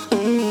now.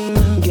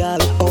 Girl,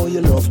 oh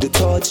you love the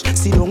touch.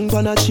 Sit down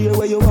on a chair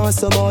where you want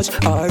so much.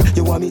 Or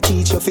you want me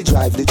teach you fi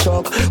drive the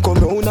truck. Come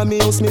round and me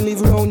house, me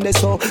live round there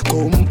so.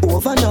 Come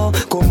over now,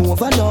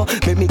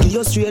 make me give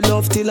you straight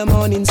love till the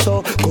morning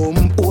so.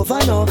 Come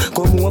over now,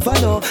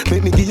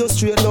 make me give you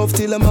straight love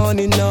till the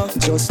morning now.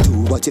 Just do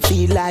what you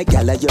feel like,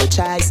 girl, of your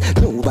choice.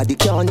 Nobody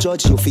can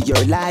judge you for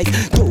your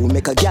life. Don't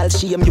make a girl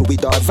shame you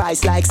with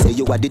advice like say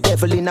you are the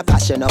devil in a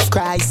passion of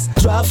Christ.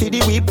 Draw for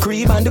the whipped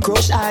cream and the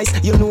crushed ice.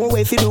 You know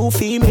if you do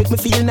feel make me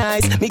feel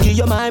nice. Me give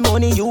you my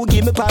money, you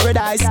give me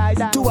paradise.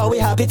 Do how we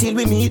happy till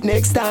we meet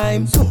next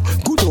time. So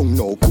good on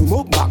now, come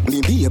up back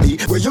me baby.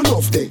 Where you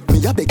love day,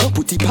 me a beg you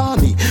put it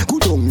on me.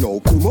 Good on now,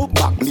 come up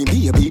back me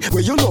baby.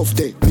 Where you love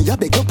day, me a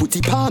beg you put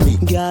it on me.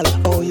 Girl,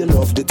 oh you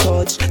love the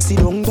touch. Sit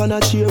down on a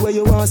chair where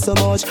you want so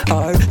much.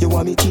 Or you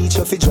want me teach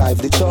you fi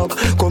drive the truck.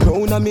 Come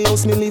round and me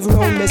house, me live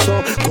round there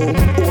so.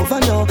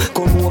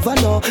 Come over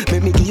now,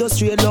 make me give you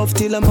straight love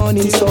till the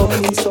morning so.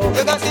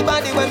 You got the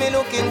body when me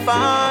looking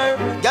for.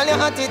 Girl,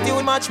 your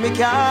attitude match me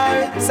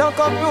car. So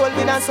come roll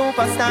with a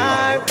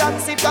superstar.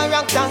 Taxi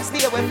character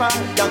stay away far.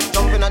 Just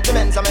jumping on the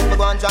Benz, I make me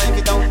go and drive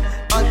it down.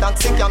 All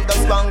taxi cam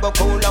just go and go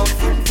cool out.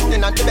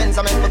 In on the Benz,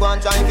 I make me go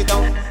and drive it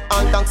down.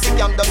 All taxi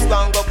cam just go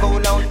and go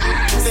cool out.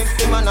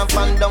 50 man a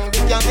fan down the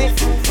cabin.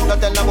 So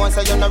tell the boy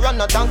say you no run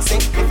no taxi.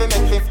 If you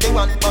make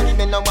 51, but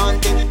me no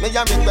want it. Me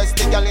a request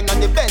the girl in on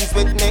the Benz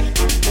with me.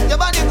 Your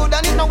body good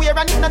and it no wear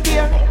and it no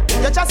tear.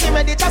 Your chassis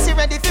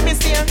ready for me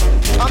steer.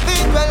 I'm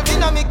V12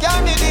 in a me car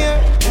me dear.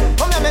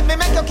 Come here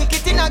make you kick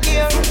it in a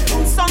gear.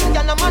 Some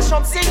girl a mash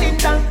up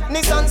cylinder.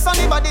 Nissan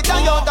Sunny body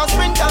Toyota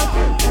Sprinter.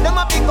 Them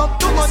a pick up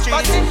too much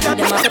passenger.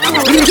 You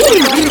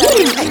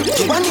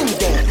want him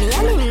there? Me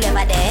and him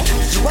never there.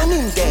 You want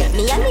him there?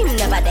 Me and him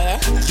never there.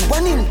 You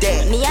want him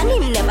there? Me and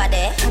him never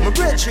there. My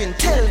brethren,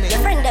 tell me. Your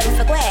friend them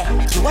for where?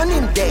 You want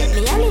him there?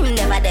 Me and him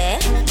never there.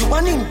 You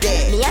want him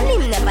there? Me and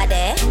him never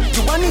there.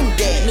 You want him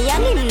there? Me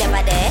and him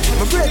never there.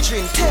 My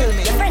brethren, tell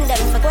me. Your friend them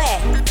for where?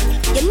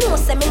 You know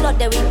say me not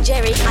there with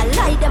Jerry. I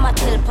lie them a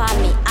tell pa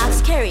me.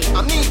 Ask Kerry.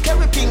 I mean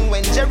Kerry Ping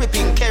when Jerry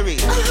Ping Kerry.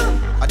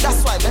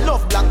 That's why me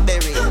love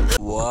Blackberry.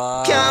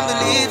 Wow. Can't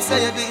believe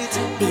say you beat.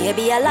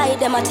 Baby I lie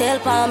them a tell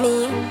pa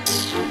me.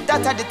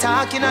 That are the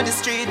talking on the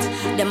street.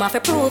 Them have to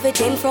prove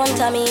it in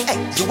front of me. Hey,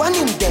 you want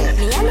him there?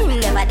 Me and him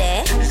never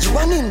there. You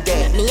want him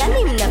there? Me and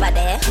him never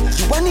there.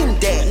 You want him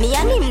there? Me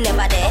and him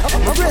never there.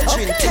 My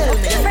brethren, tell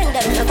me. Your friend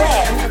them for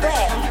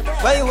where?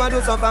 Why you want to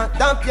do something?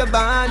 Dump your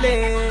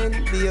ballin',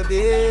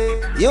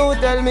 baby. You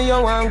tell me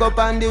you want go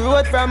on the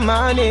road from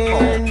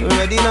morning.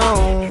 Ready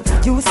now?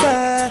 You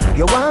say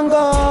you want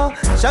go.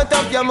 Shut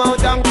up your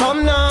mouth and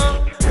come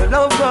now. You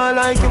love her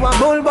like you a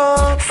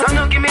bullbox. So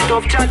now give me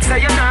tough chat,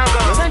 say you not go.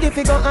 You ready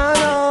to go all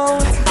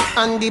out,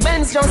 and the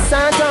Benz just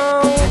start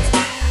out.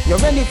 You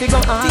ready to go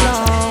all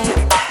out.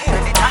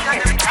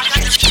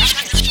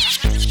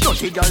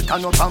 Dirty girl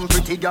turn up and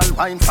pretty girl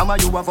wine. Some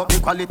of you have up the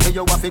quality,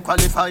 you have to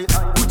qualify.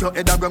 Put your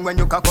head around when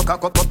you cock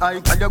up high.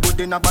 Tell you good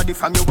in a body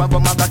from you have a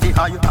magazine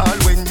high. All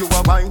when you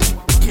are wine,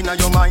 inna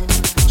your mind.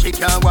 She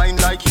can't wine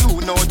like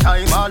you, no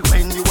time. All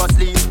when you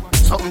asleep,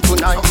 something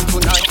tonight.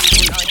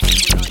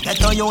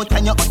 Get on your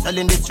and you hustle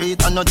in the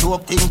street. And no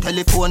joke thing,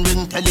 telephone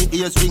ring, tele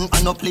ears ring.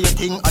 And no play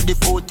thing, at the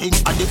food thing,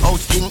 at the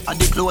house thing, at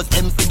the clothes,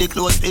 them for the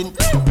clothes pin.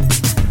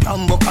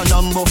 Tambo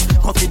canambo,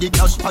 coffee the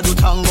cash for the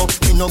tango.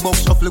 Me no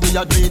box shuffle, we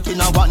a do it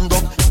in a one go.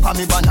 For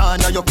me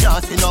banana, you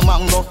can't see no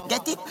mango.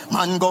 Get it?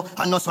 Mango,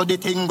 and no so the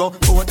thing go.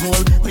 Boat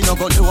mole, we no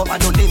go low over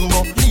no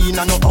limbo. Lean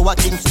and no our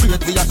thing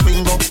straight, we a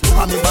swing go.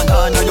 For me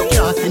banana, you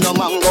can't see no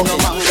mango, no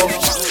mango.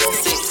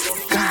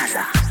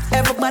 Gaza.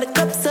 Everybody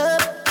cups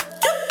up.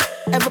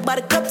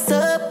 Everybody cups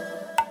up.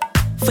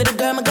 For the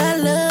girl my God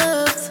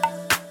loves.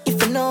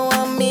 If you know what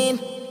I mean.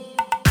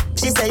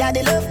 She say I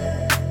the love.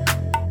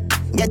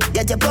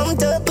 Get you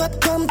pumped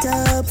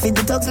up. Feed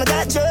the dogs, my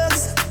got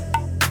drugs.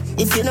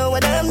 If you know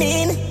what I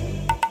mean.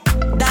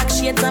 Dark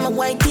shades on my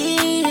white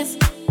tees.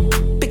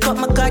 Pick up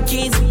my car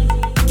keys.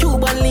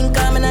 Cuban link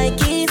on my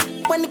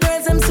Nikes. When the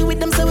girls I'm see with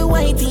them, so we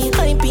whitey,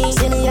 hypey.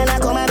 See me and I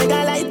come and make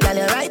a light, girl,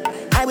 you're right.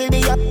 I will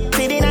be up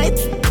for the night.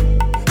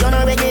 You're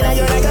not regular,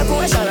 you're like a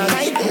portion of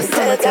night.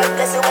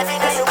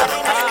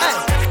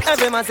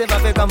 Every massive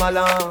have to come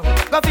along.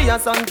 Go for your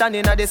suntan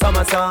in the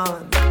summer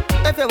sun.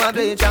 If you want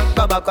bleach,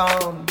 go back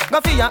home.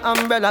 Go for your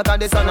umbrella, cause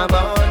the sun a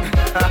burn.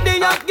 The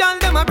young girl,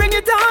 them a bring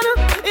it on.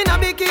 In a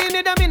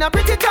bikini, them in a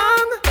pretty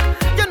tongue.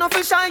 You know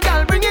for shy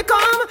girl, bring it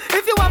come.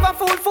 If you have a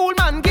fool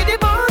man, get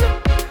it on.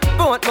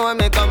 Both more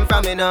may come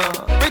from me now.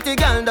 Pretty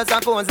girl does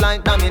a pose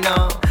like dummy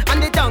now.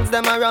 And the tongues,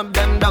 them a rub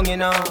them down, you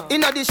know.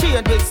 In a the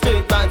shade with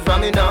straight vibes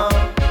from me now.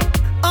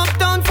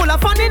 Uptown full of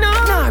fun, you know.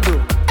 Nah,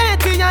 bro.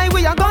 ATI,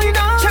 we are going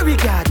now. Cherry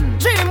Garden.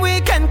 Dream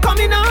Weekend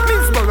coming now.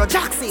 Middlesboro,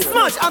 Jackson.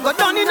 Smush, I got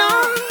done, you know.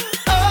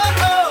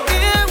 Oh,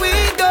 here we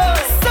go.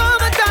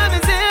 Summertime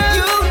is here,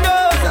 you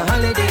know. It's a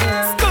holiday.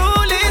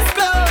 School is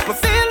closed. We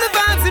feel the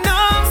vibes, you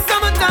know.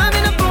 Summertime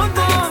in a boom.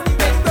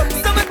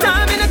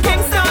 Summertime in a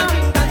Kingston.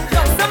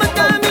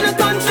 Summertime in a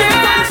country.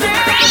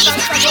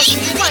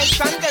 White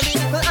cranberry,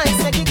 people ice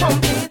make it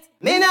complete.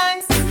 Me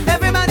nice.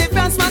 Everybody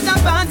fast, smash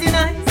and party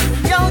nice.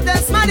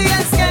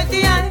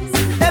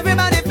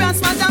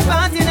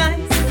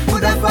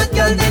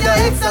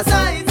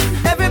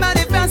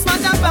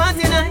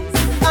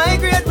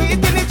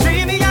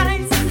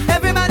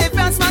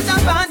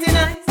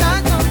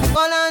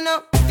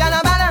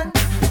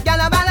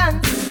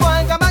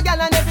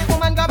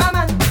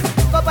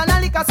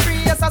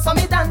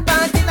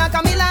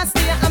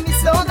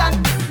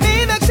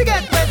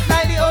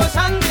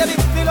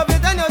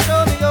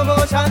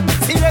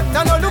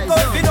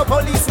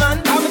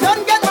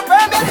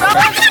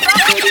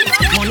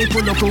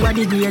 Roll up over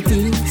the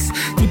greatest.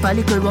 Tip a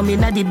little rum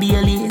inna the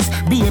Baileys.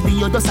 Baby,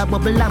 you just a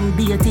bubble and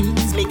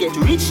beaties. Me get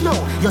rich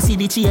now, you see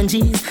the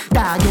changes.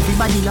 Dog,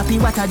 everybody happy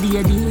what a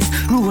day this.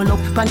 Roll up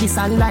on the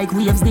sand like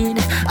waves did.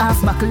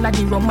 Half buckle of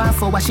the rum, half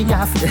for washing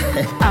off.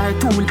 Our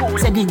tool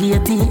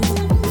segregated.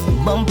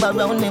 Bump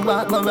around me,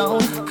 walk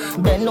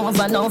around. Bend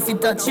over now if you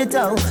touch it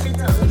out.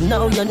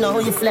 Now you know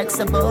you're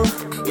flexible.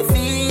 You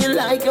feel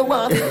like you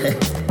walk.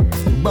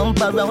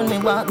 Bump around me,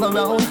 walk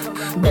around.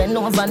 Bend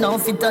over now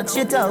if you touch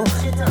it out.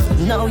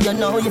 Now you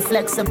know you're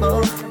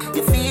flexible.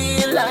 You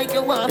feel like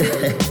you walk.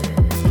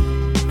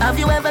 Have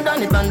you ever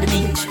done it on the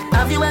beach?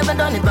 Have you ever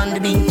done it on the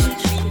beach?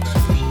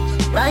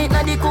 Right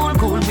now the cool,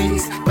 cool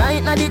breeze.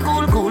 Right now the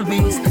cool, cool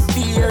breeze.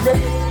 Feel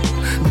the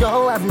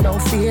don't have no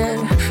fear,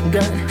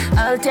 girl,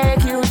 I'll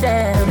take you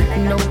there.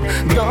 No,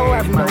 don't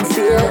have no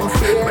fear.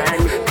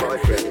 Brand new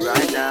boyfriend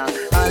right now.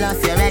 All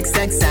of your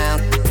XX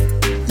sound,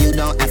 you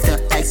don't have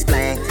to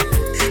explain.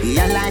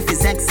 Your life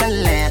is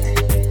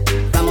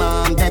excellent. Come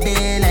on, baby,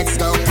 let's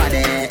go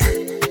party.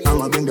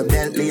 I'ma bring the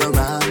Bentley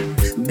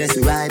around. Best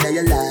ride of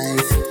your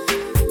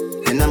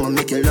life. And I'ma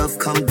make your love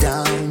come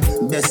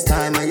down. Best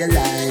time of your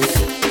life.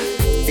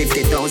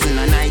 50,000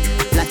 a night.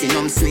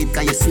 Platinum sweet,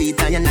 cause you're sweet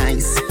and you're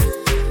nice.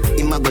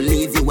 I'ma go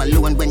leave you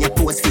alone when you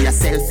pose for your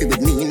selfie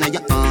with me in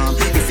your arm.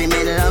 If you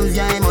made love,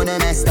 yeah, I'm gonna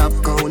messed up.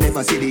 Go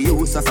never see the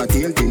use of a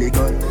tail till it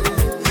cut.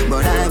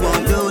 But I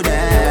won't do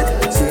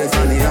that. Straight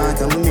from the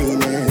heart, I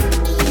mean it.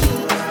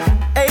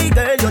 Hey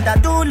girl, you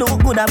that do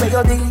look good at where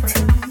you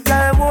did.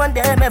 Girl, want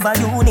them ever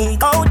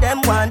unique. How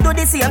them want do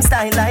the same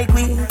style like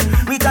we.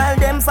 We call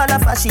them follow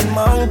fashion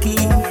monkey.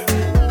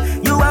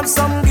 You have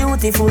some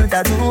beautiful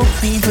tattoo.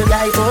 People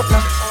like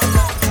open.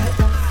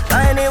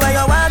 Anyway,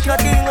 you walk your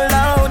thing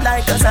loud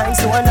like a sign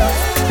to enough.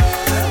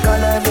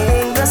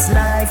 Coloring this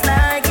life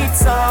like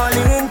it's all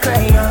in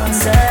crayon.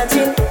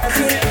 Searching.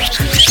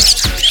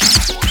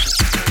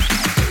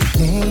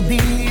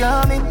 Maybe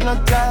I'm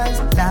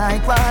hypnotized.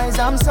 Likewise,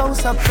 I'm so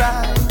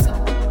surprised.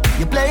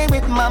 You play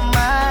with my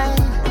mind,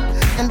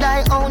 and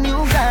I own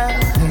you, girl.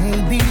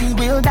 Maybe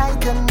we'll die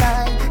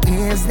tonight.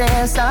 Is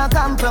there some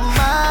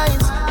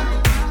compromise?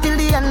 Till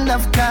the end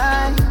of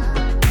time,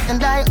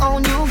 and I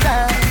own you,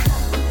 girl.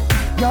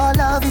 Your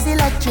love is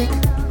electric.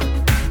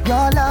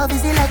 Your love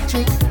is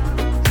electric.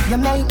 You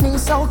make me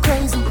so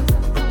crazy.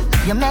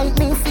 You make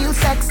me feel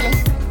sexy.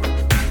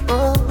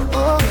 Oh,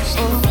 oh,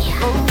 oh,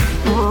 oh,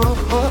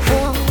 oh, oh,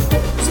 oh.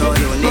 So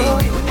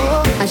unique.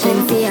 I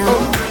shouldn't feel.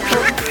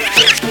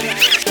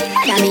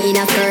 Got me in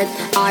a skirt.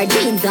 Our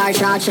jeans are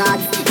short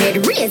shorts.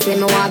 Head raised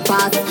when me walk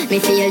past. Me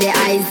feel the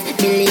eyes,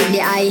 believe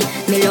the eye.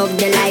 Me love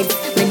the lights.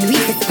 Me do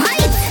it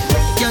despite.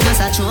 You're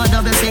just a true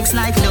double six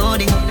like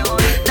loading.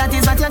 That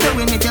is what you're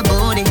doing with your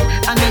body.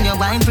 And when you're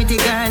wine pretty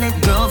girl, it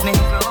drove me.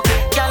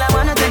 Girl, I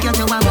wanna take you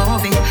to a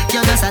movie.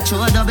 You're just a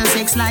true double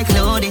six like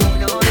loading.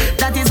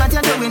 That is what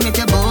you're doing with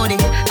your body.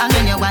 And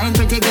when you're wine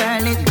pretty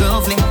girl, it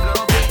drove me.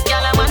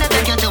 Girl, I wanna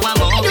take you to a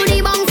movie. I do the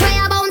bounce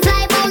fire, bounce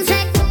like bounce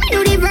check. I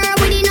do the verb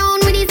with the noun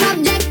with the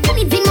subject.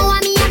 Anything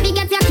more me happy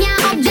get you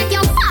can't object.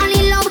 You fall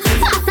in love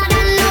faster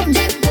than love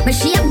jet. But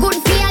she have good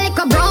feel like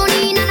a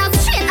brownie. And a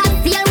straight as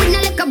steel with no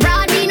like a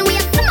broad bean. We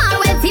a small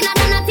well thinner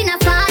than a thinner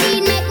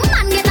sardine. Make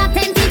man get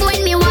attentive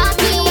when me walk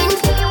in.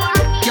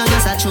 You're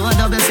just a true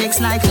double six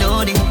like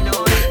loading.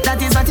 That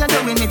is what you're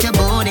doing with your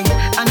body.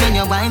 And when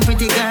you're wine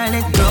pretty girl,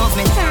 it drove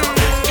me.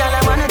 Girl,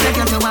 I wanna take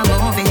you to a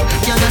movie.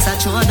 You're just a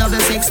true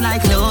double six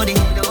like loading.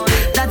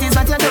 That is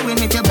what you're doing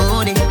with your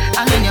body.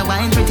 And when you're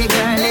wine pretty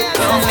girl, it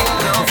drove me.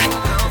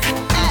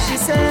 She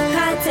said,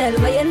 Cartel,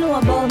 what you know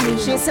about me?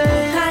 She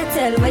said,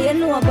 Cartel, what you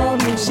know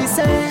about me? She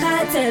said,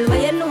 Cartel,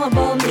 what you know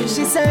about me?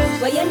 She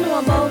said, what you know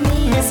about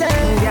me? Me say,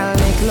 girl,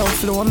 make love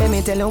flow. Let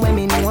me tell you when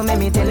me know. Let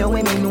me tell you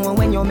when me know.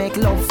 When you make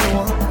love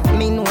flow,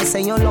 me know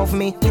say you love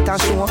me. It a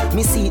show.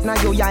 Me see it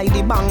now you eye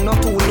the bang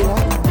not too low.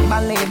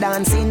 Ballet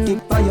dancing,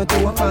 keep on your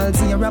toe.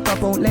 Palsy rap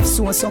up out left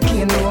so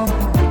sucking low.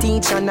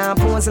 Teacher now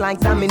pose like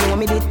that. Me know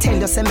me did tell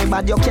you say me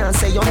bad. You can't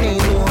say your name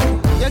no.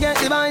 You get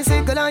the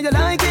bicycle and you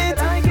like it.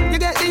 You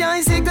get the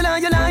icicle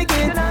and you like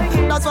it.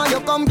 That's why you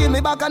come give me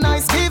back a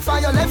nice gift.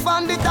 And your left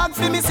hand the tag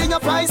for me see you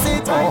price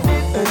it.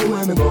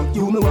 Anywhere me go,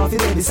 you me want to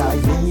be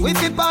beside me. We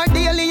fit part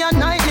daily and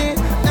nightly.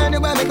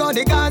 Anywhere me go,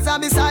 the guys are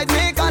beside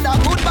me. Cause that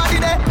good body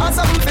there, and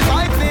something to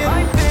fight me.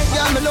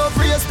 Yeah, me love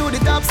race to the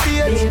top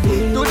stage.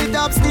 To the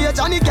top stage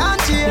and it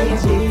can't change.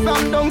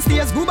 From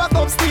downstairs, go back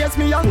upstairs.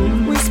 Me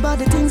and whisper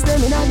the things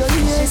them in your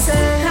ear. She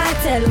said,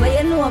 Cartel,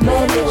 what you know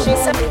about me? She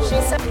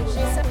said,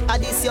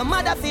 this your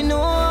mother fi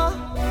know.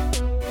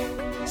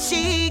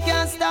 She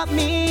can't stop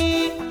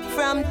me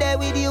from there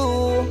with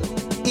you.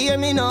 Hear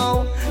me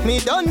now. Me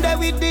done there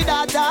with the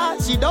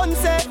daughter. She done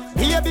say,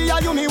 baby,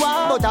 are you me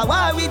want? But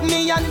why with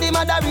me and the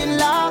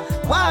mother-in-law?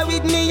 Why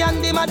with me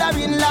and the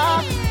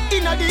mother-in-law?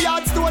 Inna the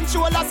yard stone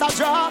shoulders a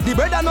draw. The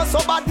brother not so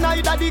bad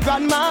neither the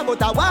grandma.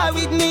 But why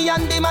with me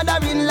and the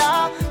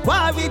mother-in-law?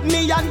 Why with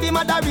me and the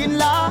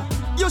mother-in-law?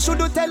 You should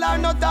tell her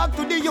not talk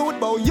to the youth,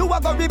 but you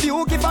a go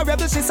rebuke if a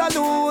rebel she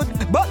salute.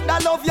 But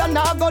the love you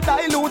now go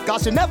dilute,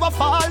 cause she never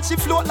fall, she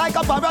float like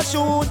a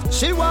parachute.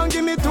 She won't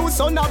give me 2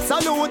 son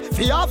absolute.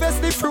 Fi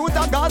harvest the fruit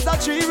of Gaza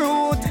tree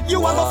root. You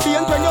a go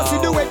faint when you see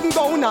the wedding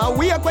gown. Now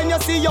wake when you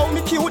see how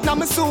me cute na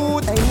me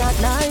suit. Ain't that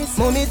nice?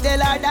 Mommy tell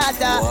her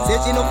daughter, say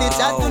she no fit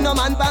chat to no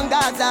man from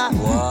Gaza.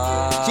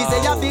 She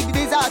say a big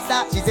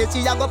disaster. She say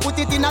she a go put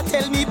it in a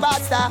tell me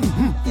pasta.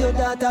 Your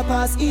daughter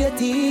pass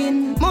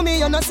 18. Mommy,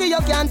 you know see you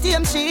can't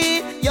tame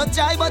she. You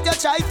try but you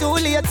try too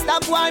late.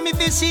 Stop why me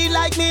feel she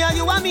like me and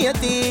you a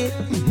matey.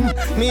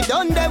 Me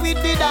done there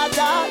with the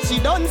daughter. She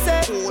done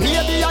say,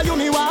 baby are you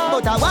me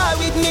want. But I war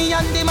with me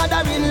and the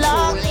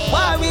mother-in-law.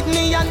 War with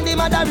me and the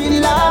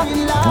mother-in-law.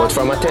 But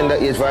from a tender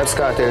age, Vybz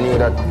Kartel knew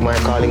that my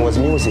calling was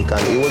music,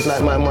 and it was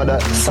like my mother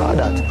saw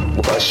that,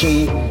 because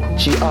she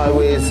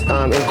always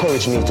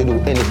encouraged me to do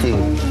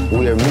anything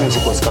where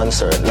music was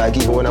concerned. Like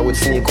even when I would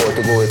sneak out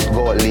to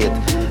go out late,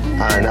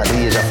 and at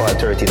the age of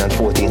 13 and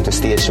 14 to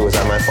stage shows,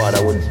 and my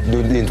father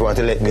didn't want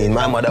to let me in,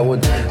 my mother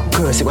would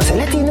curse it and say,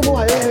 let in the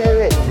boy,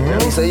 wait.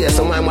 So yeah,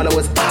 so my mother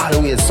was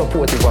always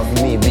supportive of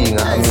me being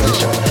a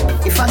musician.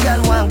 If a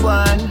girl want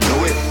one,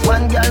 do it.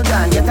 One girl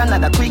gone, get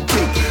another quick.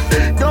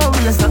 Don't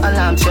raise the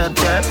alarm, chirp.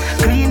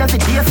 Clean every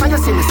day for you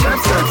see me serve.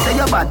 Say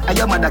you're bad, and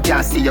your mother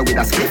can't see you with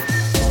a script.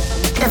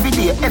 Every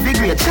day, every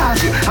grade,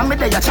 charge it. I'm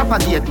there, you chop a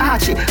gate,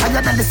 arch it.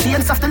 Higher than the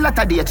saints of the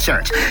Latter Day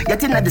Church.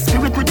 Get in the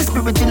spirit with the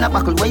spirit in a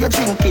buckle where you're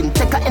drinking.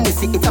 Take a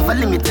Hennessy, it have a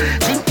limit.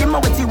 Drink him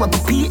with you, I go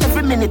pee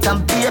every minute.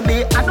 And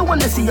baby, I don't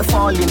wanna see you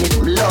fall in it.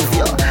 Love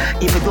you.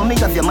 If you do me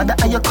of your mother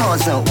and your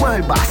cousin,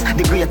 world boss,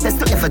 the greatest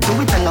to ever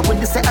do it. And I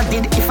wouldn't say I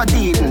did if I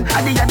didn't.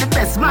 I did the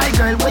best, my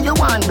girl, what you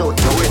want to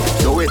do it.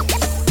 Do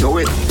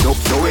it.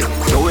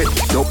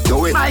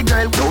 My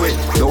girl, do it.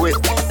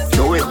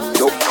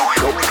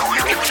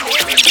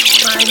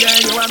 My girl,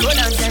 you are good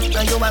as it,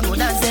 you are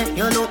good as it.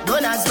 You look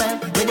good as well,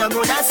 with your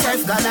good as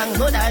self. Girl, I'm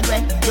good as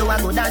well. You are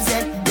good as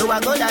it, you are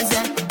good as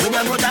it, with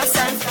your good as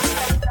self.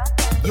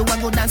 You are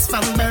good as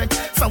from birth,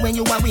 from when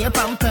you are wear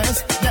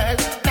pampers. Girl,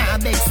 nah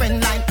big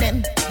friend like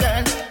them.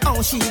 Girl,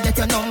 how she get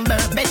your number?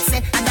 Betsy,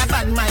 and a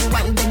bad mind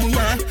one day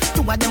year.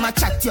 Two of them a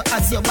chat you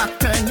as your back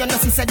turn. You know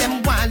she say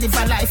them want live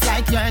a life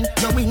like yourn.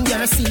 You in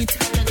your seat,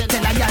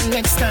 tell her your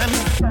next term.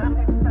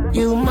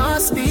 You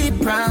must be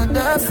proud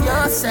of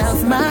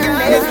yourself, my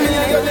lady.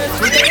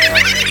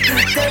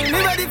 Tell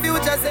me what the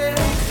future say.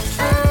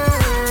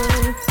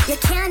 You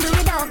can't do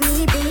without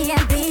me,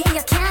 B&B.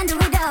 You can't do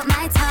without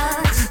my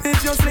touch.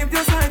 If you slip,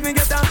 just like me,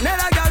 get up.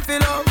 Never got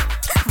feel up.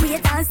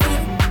 Wait and see.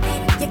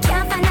 You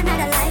can't find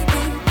another like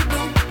me.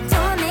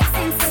 Don't make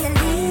sense till you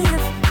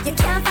leave. You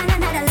can't find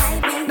another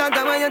like me. That's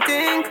what you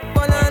think,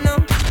 but I know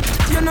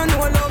you don't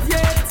know love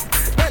yet.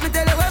 Let me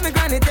tell you what my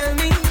granny tell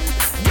me.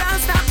 Can't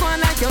stop one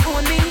like you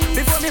own me.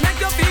 Before me make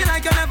you feel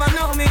like you never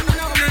know me.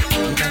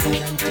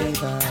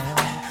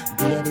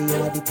 Baby, you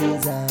are the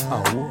teaser.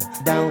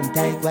 Don't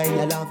take away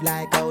your love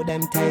like how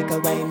them take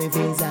away my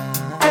visa.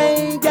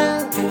 Hey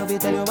girl, you love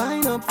it and you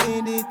wind up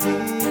for the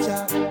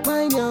teacher.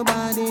 Mind your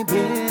body,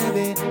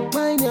 baby.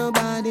 Mind your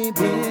body,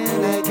 baby.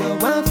 Like you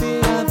want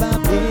to have a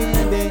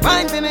baby.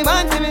 Wine for me.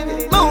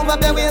 Move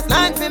up your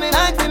waistline for me,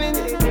 like for me.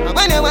 And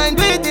when you wine,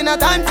 do it in a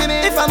time for me.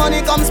 If a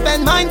money come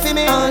spend mine for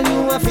me. All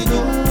you have to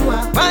do.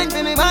 Wine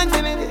for me.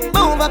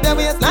 Move up your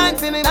waistline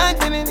for me, like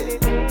for me.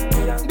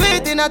 Do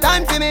it in a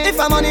time for me. If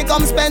a money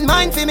come spend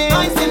mine for me.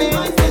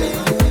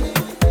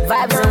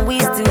 Vibes and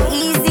weeds too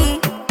easy.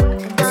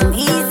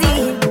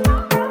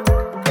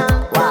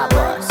 Wow,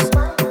 boss.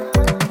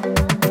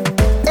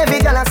 Every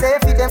girl I say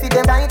fit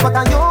them tight, but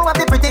you have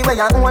the pretty way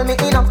you hold me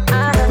in up.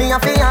 Me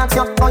have to ask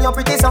you, how you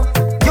pretty so?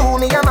 You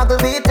me a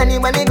muggle with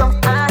anywhere me go.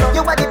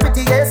 You are the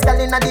prettiest girl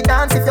inna the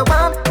dance. If you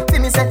want,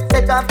 feel me say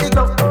take off the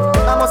glove.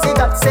 I must see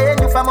God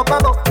send you from up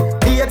above.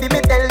 Baby me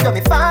tell you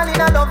me fall in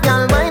love,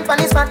 girl. Mind pon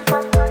this fat,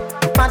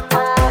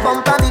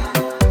 bump a bit.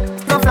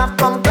 No flap,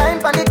 come climb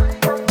pon it,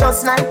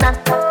 just like that.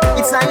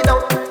 It's like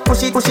out,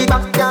 push it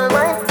back, girl.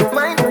 Wine, girl.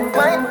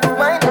 Wine.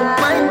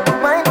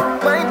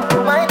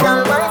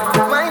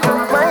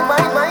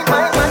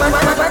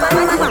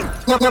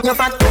 You're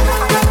fat.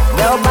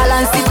 Girl,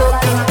 balance it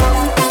up.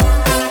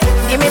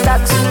 Give me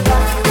that.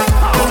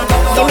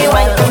 Give me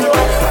wine.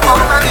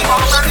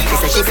 She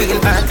say she feel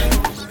hurt.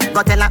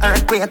 Go tell her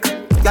earthquake.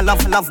 Your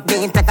love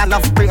me, take a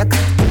love break.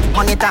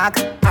 Money talk,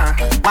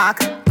 walk.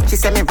 She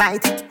say me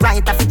right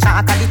off the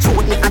chalk. And the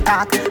truth me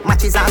attack.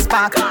 Matches and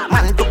spark.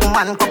 Man to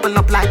man, couple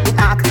up like the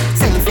ark.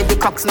 Send for the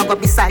crooks, no go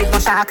beside no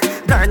shark.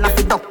 Girl off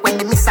the duck when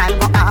the missile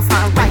go off.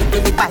 And ride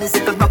in the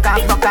bicycle, rock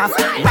off.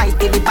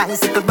 Ride in the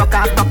bicycle, rock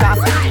off.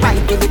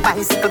 Ride in the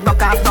bicycle,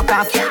 rock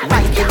off.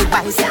 Ride in the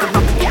bicycle,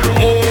 rock off.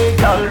 Hey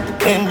girl,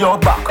 in your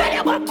back.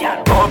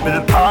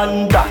 Double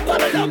panda.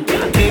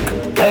 Tick,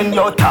 in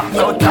your top.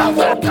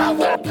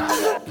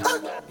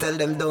 Tell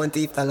them don't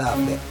even laugh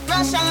there.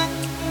 Russian,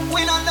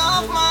 we don't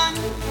love man.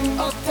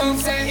 Uptown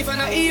say if I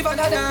not even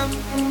a damn,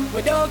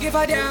 we don't give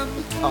a damn.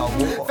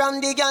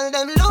 From the girl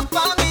them look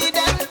for me,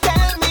 them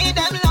tell me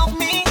them love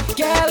me.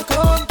 Girl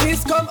come,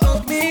 please come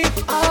up me.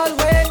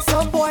 Always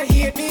some boy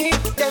hate me.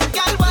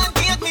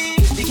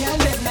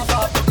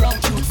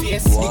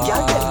 face. The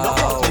girl them no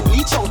fuck me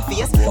bleach out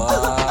face.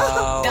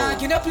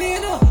 Dog, you no play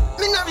no.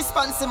 Me no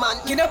responsive man.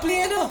 You no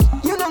play no.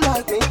 You don't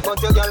like me,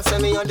 but your girl say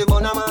me on the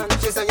bonner man.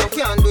 She say you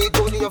can't do it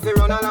good, you fi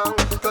run along.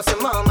 Plus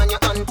your mom and your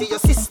auntie, your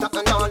sister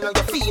and all of your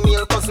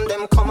female cousin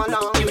them come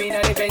along. You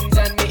inna the Benz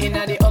and me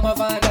inna the Hummer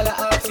van. Dollar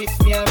ask if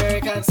me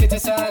American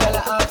citizen.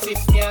 Dollar ask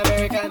if me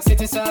American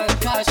citizen.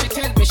 Cause she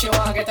tell me she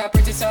want get a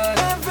pretty son.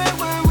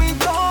 Everywhere we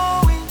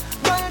going,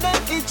 girl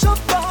them itch up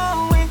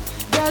going.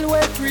 Girl we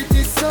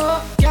pretty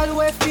so, girl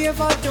we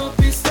favor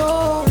dopey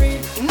story.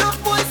 No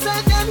boys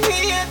say them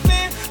hate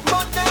me,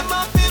 but them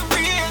have to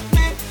rate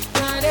me.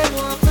 Now them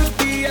want to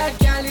be a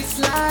girl is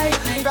like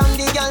me. From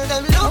the girl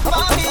them look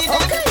for me,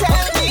 them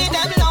tell me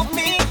them love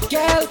me.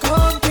 Girl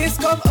come kiss,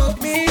 come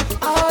hug me.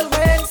 All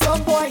when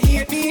some boy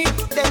hate me.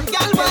 Them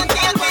girl want to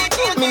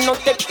hate me. Me no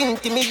take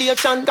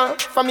intimidation,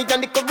 from me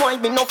and the good boy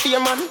me no fear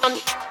man.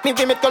 And me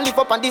we make you live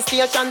up on this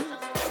station.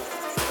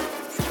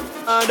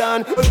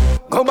 Adan,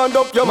 come and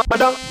up your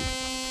mother.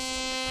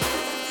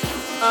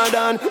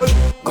 Adan,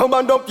 come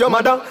and up your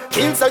mother.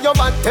 Kill say your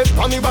bad take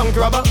for me bank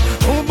robber.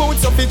 Who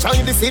boots up each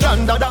eye the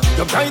cylinder?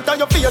 You bright on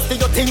your face, do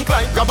you think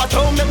like grabber?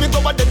 Don't make me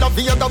go a dead of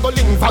your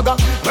gobbling fagger.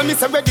 When me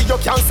say ready, you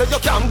can't say you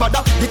can't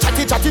bother. The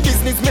chatty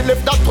business, me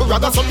left that to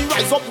rather. So me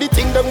rise up the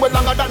thing, them well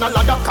longer than a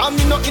ladder. Call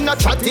me no in a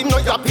chatting, no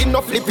yapping,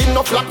 no flipping,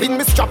 no flapping.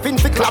 Me strapping,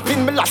 fi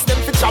clapping, me last them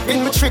fi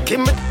chopping. Me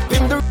tricking, me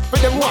him the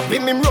with them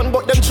whopping. Him run,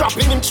 but them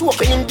trapping, him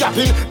choking, him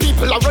gapping.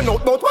 People are run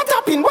out, but what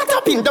happened? What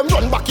happened? Them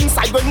run back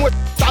inside when we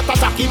start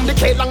attacking. The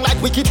K long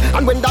like wicked,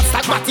 and when that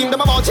start batting,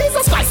 them about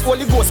Jesus Christ,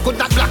 Holy Ghost could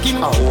not block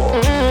him.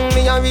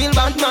 Me a real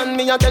bad man,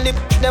 me a tell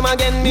them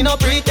again, me no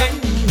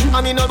pretend.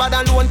 I me no bad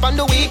alone on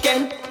the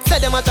weekend. Say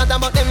them a chat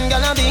about them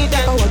gonna beat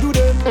them. How I do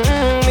them?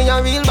 Me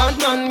a real bad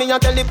man, me a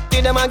tell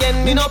them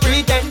again, me no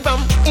pretend.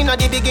 From inna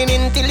the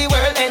beginning till the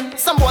world end.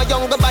 Some boy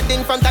young go bad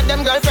in front of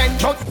them girlfriend.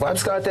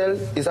 Vybz Kartel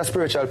is a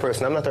spiritual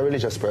person, I'm not a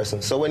religious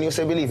person. So when you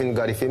say believe in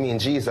God, if you mean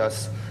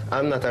Jesus,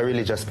 I'm not a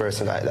religious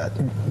person like that.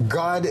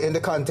 God in the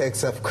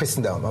context of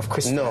Christendom, of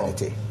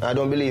Christianity. No, I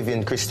don't believe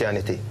in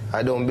Christianity.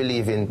 I don't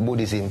believe in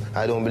Buddhism.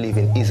 I don't believe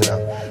in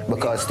Islam.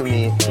 Because to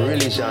me,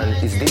 religion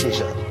is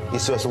division.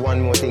 It's just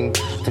one more thing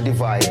to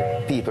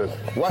divide people.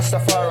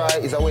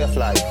 Rastafari is a way of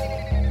life.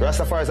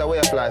 Rastafari is a way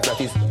of life that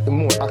is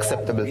more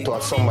acceptable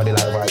to somebody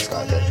like Vybz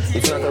Kartel.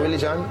 It's not a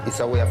religion, it's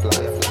a way of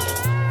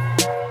life.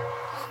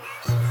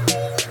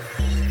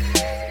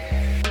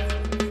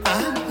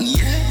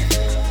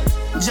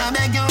 Jah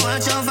beg you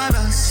watch over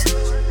us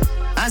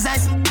as I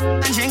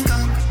and drink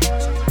up.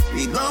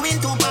 We going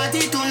to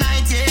party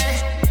tonight,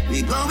 yeah.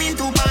 We going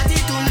to party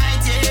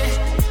tonight,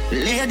 yeah.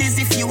 Ladies,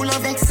 if you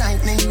love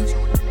excitement,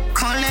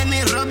 come let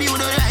me rub you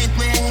the right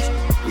way.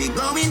 We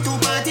going to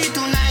party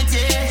tonight,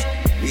 yeah.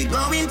 We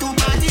going to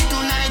party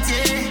tonight,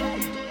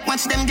 yeah.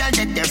 Watch them girls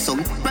that they're so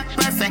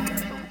perfect.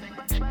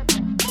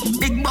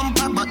 Big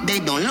bumper, but they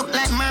don't look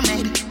like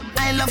mermaid.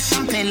 I love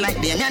champagne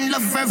like them and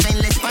love vervain.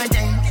 Let's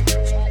party.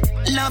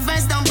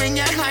 Lovers don't bring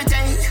your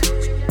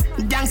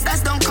heartache.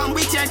 Gangsters don't come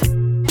with your.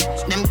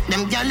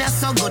 Them girls are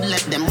so good,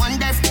 let them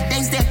wonder if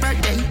today's their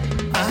birthday.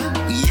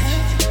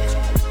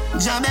 Yeah.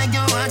 Jah beg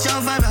you watch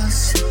over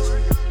us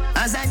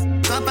as I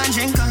up and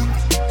drink up.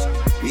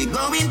 We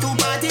going to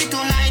party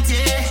tonight,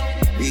 yeah.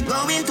 We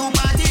going to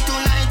party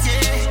tonight,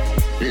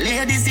 yeah.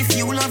 Ladies, if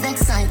you love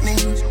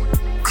excitement,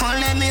 come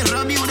let me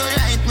rub you the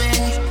right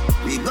way.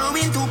 We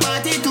going to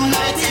party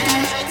tonight,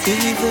 yeah.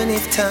 Even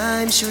if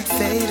time should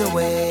fade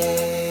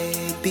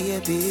away,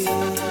 baby,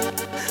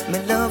 my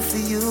love for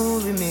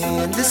you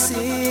remain the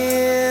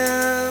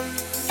same.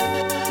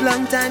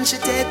 Long time she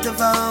take the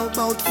vow,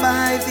 about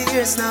 5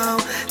 years now,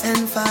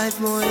 and 5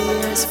 more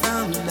years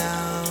from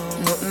now.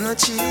 Nothing no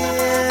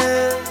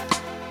change.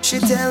 She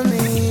tell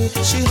me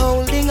she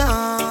holding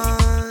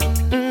on.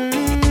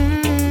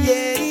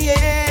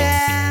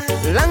 Yeah.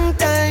 Long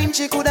time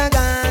she coulda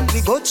gone.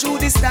 We go through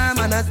this time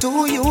and a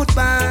 2 youth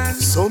band.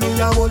 So me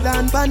a hold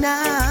on for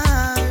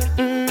now.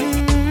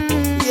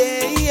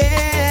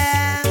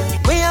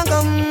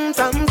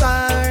 From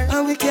far,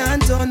 and we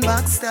can't turn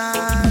back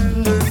star.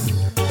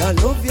 The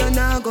love you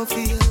now go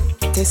feel,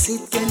 test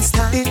it can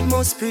start, it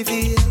must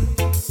prevail.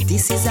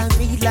 This is a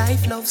real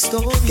life love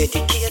story,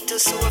 dedicated to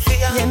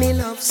Sophia. Yeah, me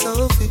love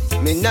Sophie.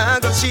 Me nah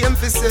go shame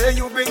fi say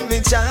you bring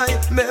me joy.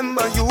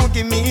 Remember you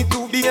give me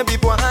 2 baby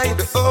boy.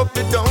 The up,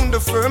 the down, the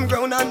firm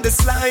ground and the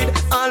slide.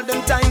 All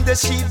them time the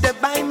sheep they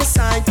by my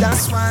side.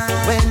 That's why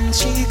when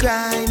she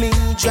cry me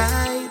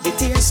dry, the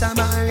tears are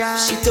my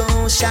eyes. She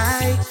don't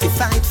shy, to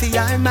fight for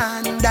your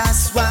man.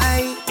 That's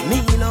why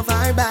me love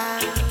her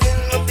back.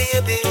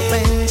 Baby.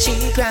 When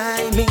she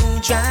cry me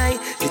dry,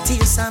 the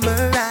tears are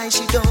my eyes.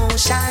 She don't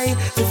shy,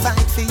 to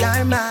fight for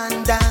your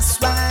man. That's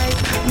why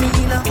me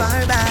love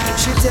her back.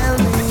 She tell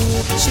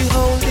me she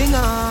holding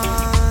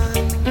on.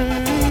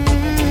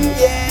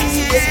 Yeah.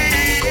 You get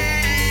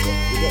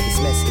this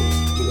message.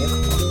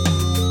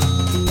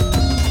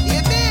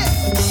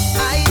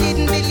 I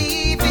didn't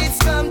believe it's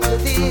come to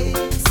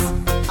this.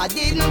 I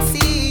didn't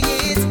see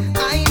it.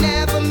 I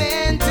never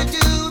meant to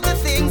do the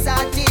things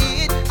I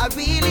did. I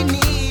really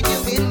need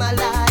you in my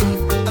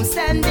life. I'm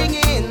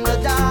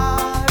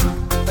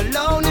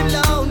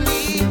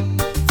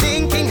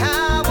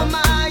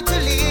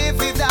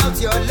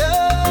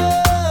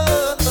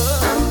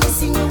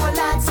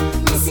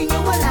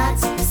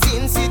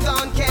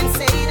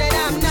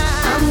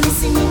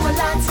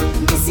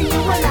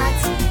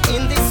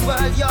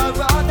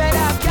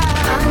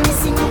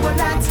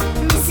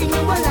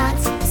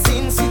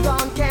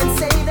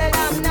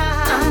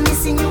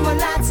a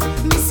lot,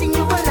 missing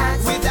you a lot.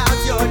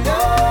 Without your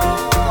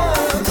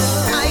love,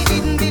 I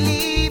didn't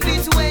believe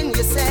it when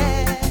you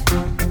said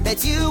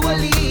that you were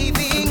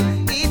leaving.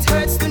 It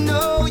hurts to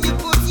know you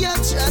put your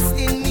trust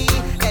in me,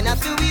 and I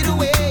threw it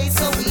away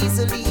so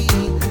easily.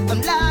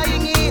 I'm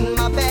lying in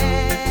my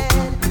bed,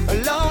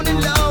 alone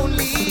and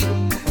lonely,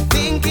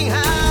 thinking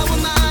how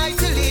am I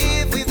to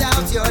live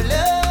without your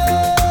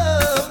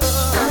love.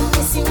 I'm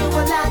missing you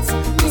a lot,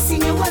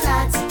 missing you a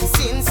lot.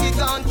 Since you're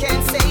gone,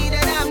 can't say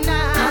that I'm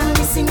not. I'm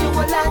missing you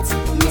a lot,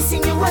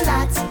 missing you a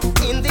lot.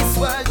 In this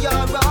world, you're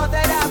all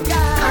that I've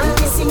got. I'm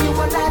missing you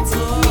a lot,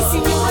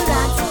 missing you a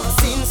lot.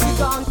 Since you're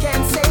gone,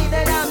 can't say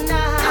that I'm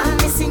not. I'm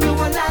missing you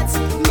a lot,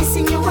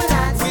 missing you a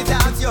lot.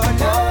 Without your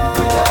love.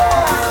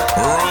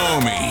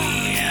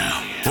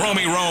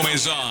 Romy Rome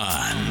is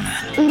on.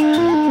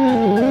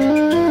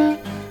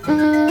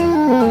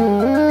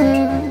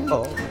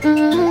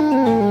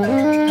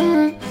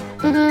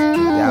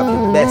 You have the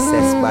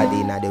bestest body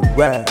in the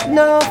world.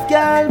 No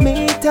girl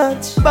me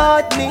touch,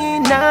 but me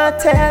not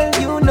tell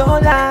you no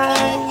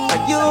lie.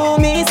 And you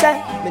me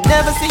say, me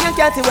never see a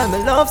cat when me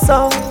love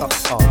so.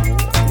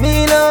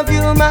 Me love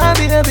you, my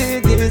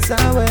baby, this is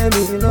where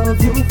me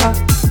love you for.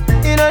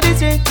 You know the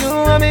street, you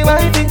are me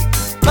wifey,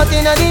 but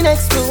in the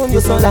next room, you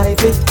so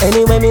lively.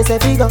 Anyway, me say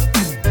figure,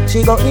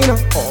 she go in.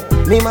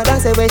 Me mother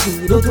say where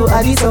she do to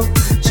Adi so.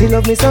 She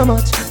love me so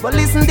much, but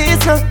listen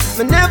this now.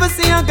 Me never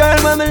see a girl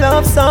when me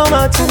love so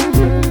much.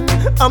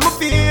 I'm a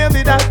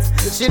baby that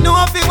she know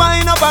if you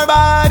wind up her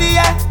body,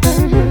 yeah.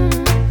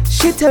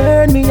 She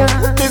turn me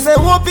on. Me say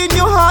open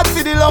your heart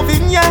for the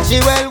loving, yeah. She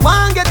well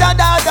want get a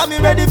daughter, me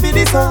ready for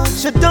this song.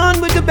 She done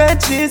with the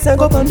bed, she say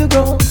go on the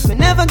ground. Me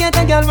never get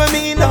a girl when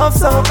me love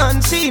so,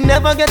 and she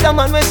never get a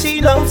man when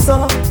she love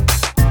so.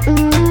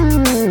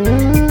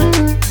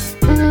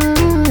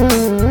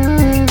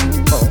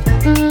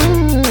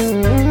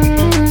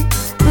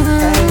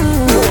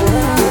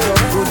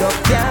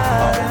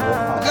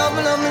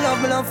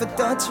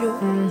 Touch you,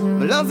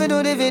 me love to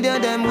do the video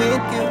them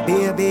with you.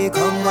 Baby,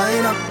 come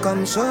wind up,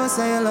 come show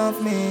say you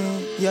love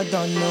me. You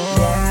don't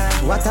know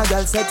what a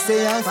girl sexy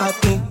and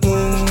fatty.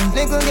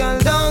 Little girl,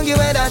 don't give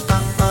it that.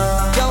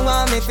 You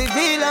want me to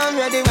feel I'm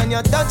ready when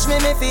you touch me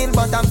feel,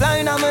 but I'm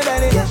blind on my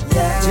belly.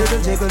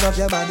 Jiggle, jiggle up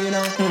your body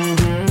now.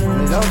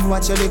 Me love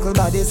watch your little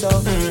body so.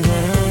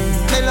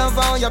 Me love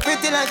how you're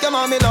pretty like your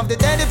mommy. Love the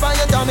daddy for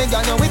your tummy,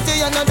 girl, you're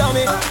witty and no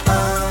dummy.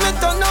 Me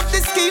turn up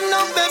the scheme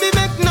now, baby,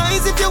 make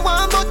nice if you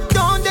want, but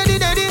don't daddy.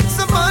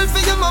 So fall for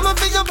your mama,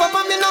 for your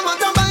papa, me no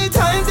matter by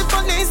time the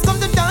police come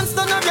to dance,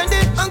 done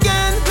already.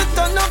 Again, me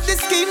turn up the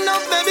scheme now,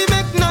 baby,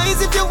 make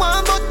nice if you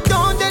want, but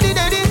don't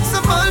daddy.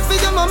 So fall for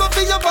your mama,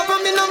 for your papa,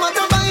 me no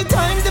matter by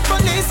time the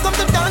police come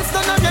to dance,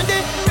 done already.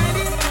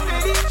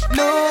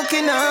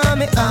 Looking at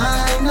me,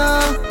 I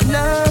know,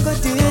 now go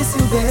diss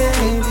you,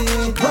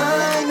 baby.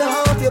 Wind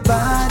up your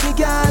body,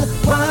 girl.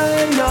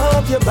 Wind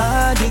up your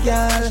body,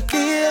 girl.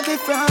 Baby,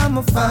 from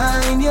a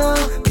fine you,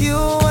 you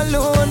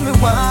alone me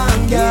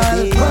want, girl.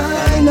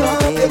 Wind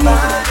up your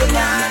body,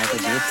 girl.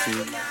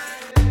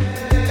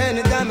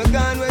 Anytime I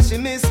gone where she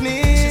miss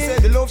me, she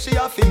said the love she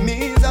offer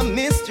me is a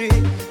mystery.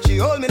 She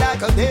hold me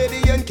like a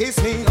baby and kiss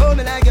me. Hold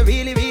me like you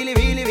really, really,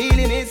 really,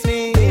 really miss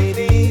me,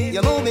 baby.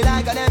 You move me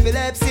like an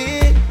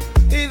epilepsy.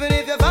 Even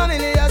if your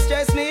family has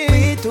stressed me,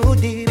 we too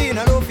deep in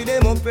a love for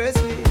them oppress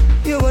me.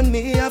 You and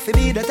me have to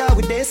be that I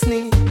with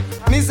destiny.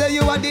 Me say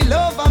you are the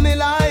love of my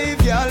life,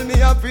 girl. Me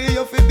a pray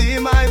you fi be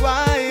my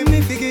wife.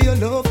 Me figure your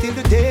love till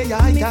the day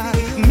I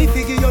die. Me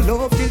figure your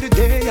love till the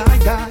day I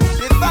die.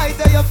 The fight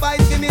or you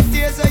fight for me,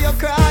 tears or you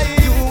cry.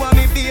 You and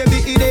me baby,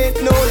 it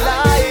ain't no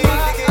lie. Me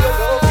figure your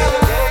love till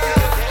the day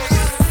I die.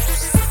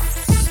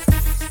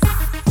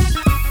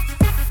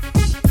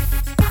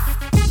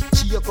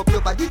 Shake up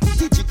your body,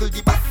 jiggle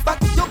the back.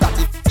 You got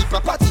it, tip a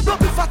party,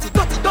 double fatty,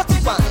 dirty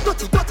one.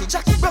 Dirty,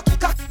 Jackie, rocky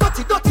cock,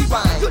 dirty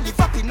one. You live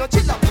happy, no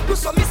chill happy, do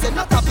so me say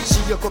not happy.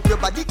 Shake up your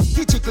body,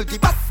 jiggle the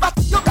back.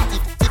 You got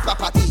it, tip a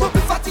party,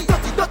 double fatty,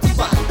 dirty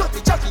one.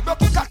 Dirty, Jackie,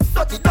 rocky cock,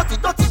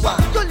 dirty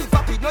one. You live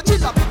happy, no chill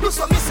happy, do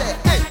so me say.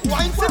 Hey,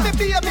 wine for me,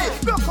 baby,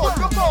 rock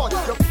on.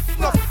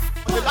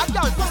 You like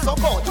girl, do so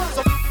good.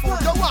 So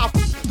you want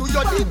do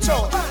your deep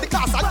show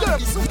because I hear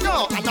you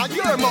now and I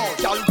hear more.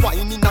 Girl,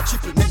 wine in a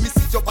triple, make me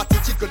see your body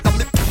jiggle, and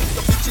me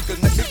jiggle,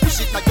 make me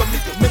push it like your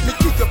middle, make me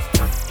kick up,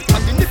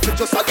 and the nipple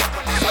just a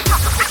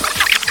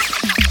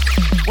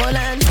Hold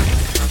on,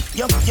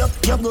 your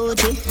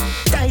booty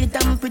tight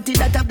and pretty,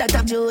 that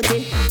have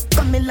beauty.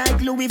 Coming like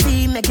Louis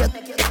V, make you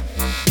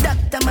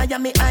Dr.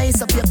 Miami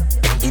eyes up you.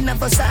 In a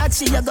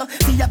Versace you go,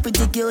 feel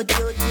pretty cute.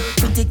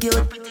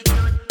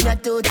 You're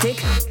too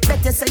thick.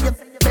 Better say you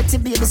pretty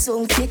baby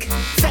so kick.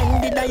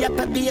 Fendi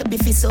diaper baby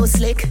feel so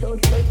slick.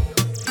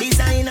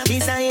 Designer.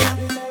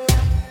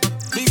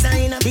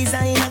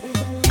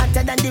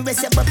 Hotter than the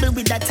rest, you bubble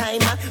with that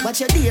timer. Watch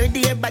your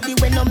dear body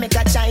when no make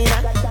a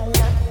China.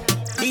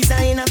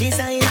 Designer.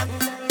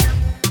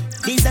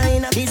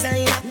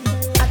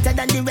 Hotter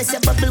than the rest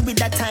your bubble with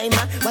that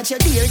timer. Watch your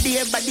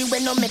dear body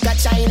when no make a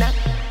China.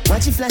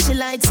 Watch you flash your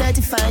light,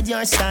 certified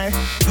your star.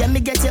 Yeah, me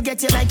get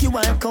you like you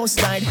are Coast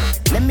Guard.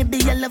 Let me be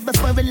your lover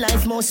for a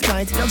life most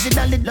part. Luxury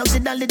dolly,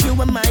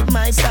 you are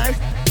my star.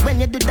 When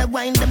you do the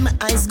wine, then my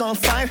eyes gone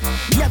far.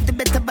 You have the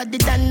better body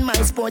than my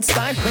sports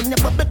car. When you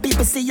bubble,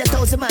 people see you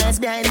 1,000 miles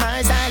behind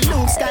Mars. I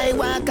Luke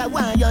Skywalker,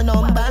 want your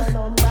number.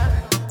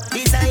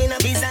 Designer.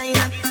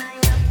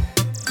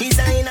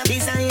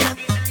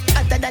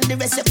 Hotter than the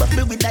rest, you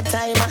bubble with that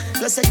timer.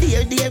 Plus a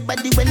dear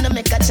body when I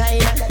make a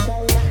China.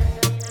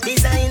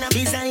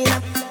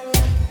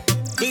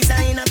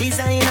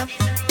 Designer.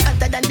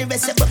 Hotter than the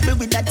rest, you bubble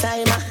with that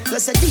timer.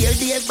 Plus a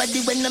dear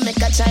body when I make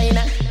a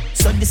China.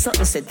 So the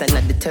something set and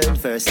at the third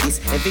verse is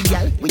every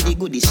gal with the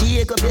goodie,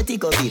 shake up your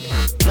tick of it.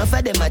 None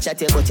of them a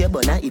chat about your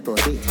bun a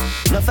hypocrite.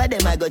 None of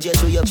them a go just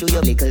through your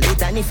little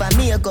bit. And if I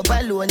make up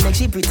alone, make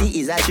she pretty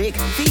is a trick.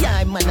 For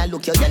your man a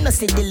look you no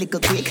see the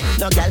little quick.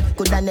 No gal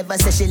coulda never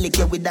say she lick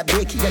you with a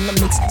brick. You no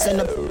mix, so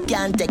no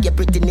can't take your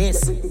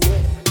prettiness.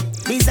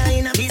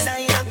 Designer.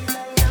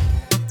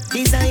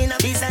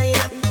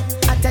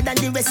 Hotter than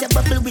the rest, you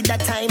bubble with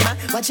that timer.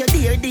 Watch your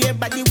dear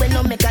body when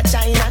no make a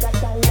China.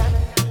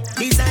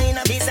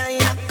 Designer.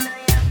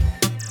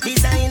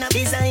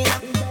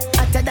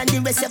 Hotter than the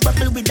rest, you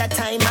bubble with that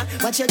timer.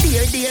 Watch your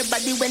dear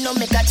body when no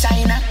make a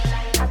China.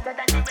 Hotter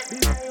than the rest,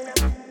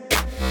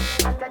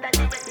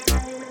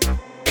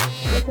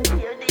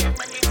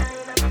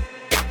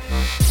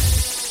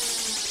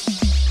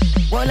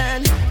 hold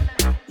on.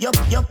 Yup,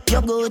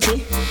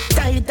 Gucci.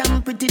 Tight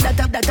and pretty, that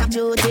up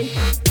duty.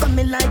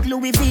 Coming like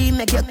Louis V,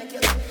 make you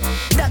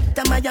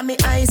Dr. Miami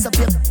eyes up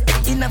you.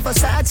 In a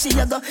Versace,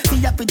 you go,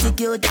 you're pretty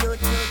cute.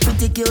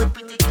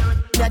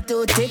 You're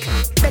too thick.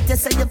 Better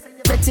say you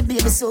pretty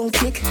baby soon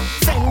kick.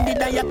 Fendi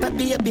diaper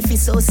baby feel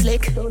so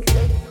slick.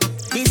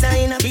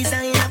 Designer.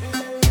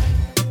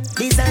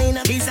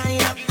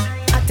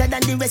 Hotter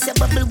than the rest, you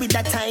bubble with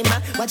that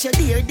timer. Watch your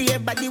dear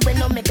body when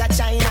no make a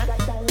China.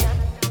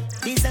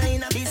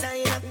 Designer.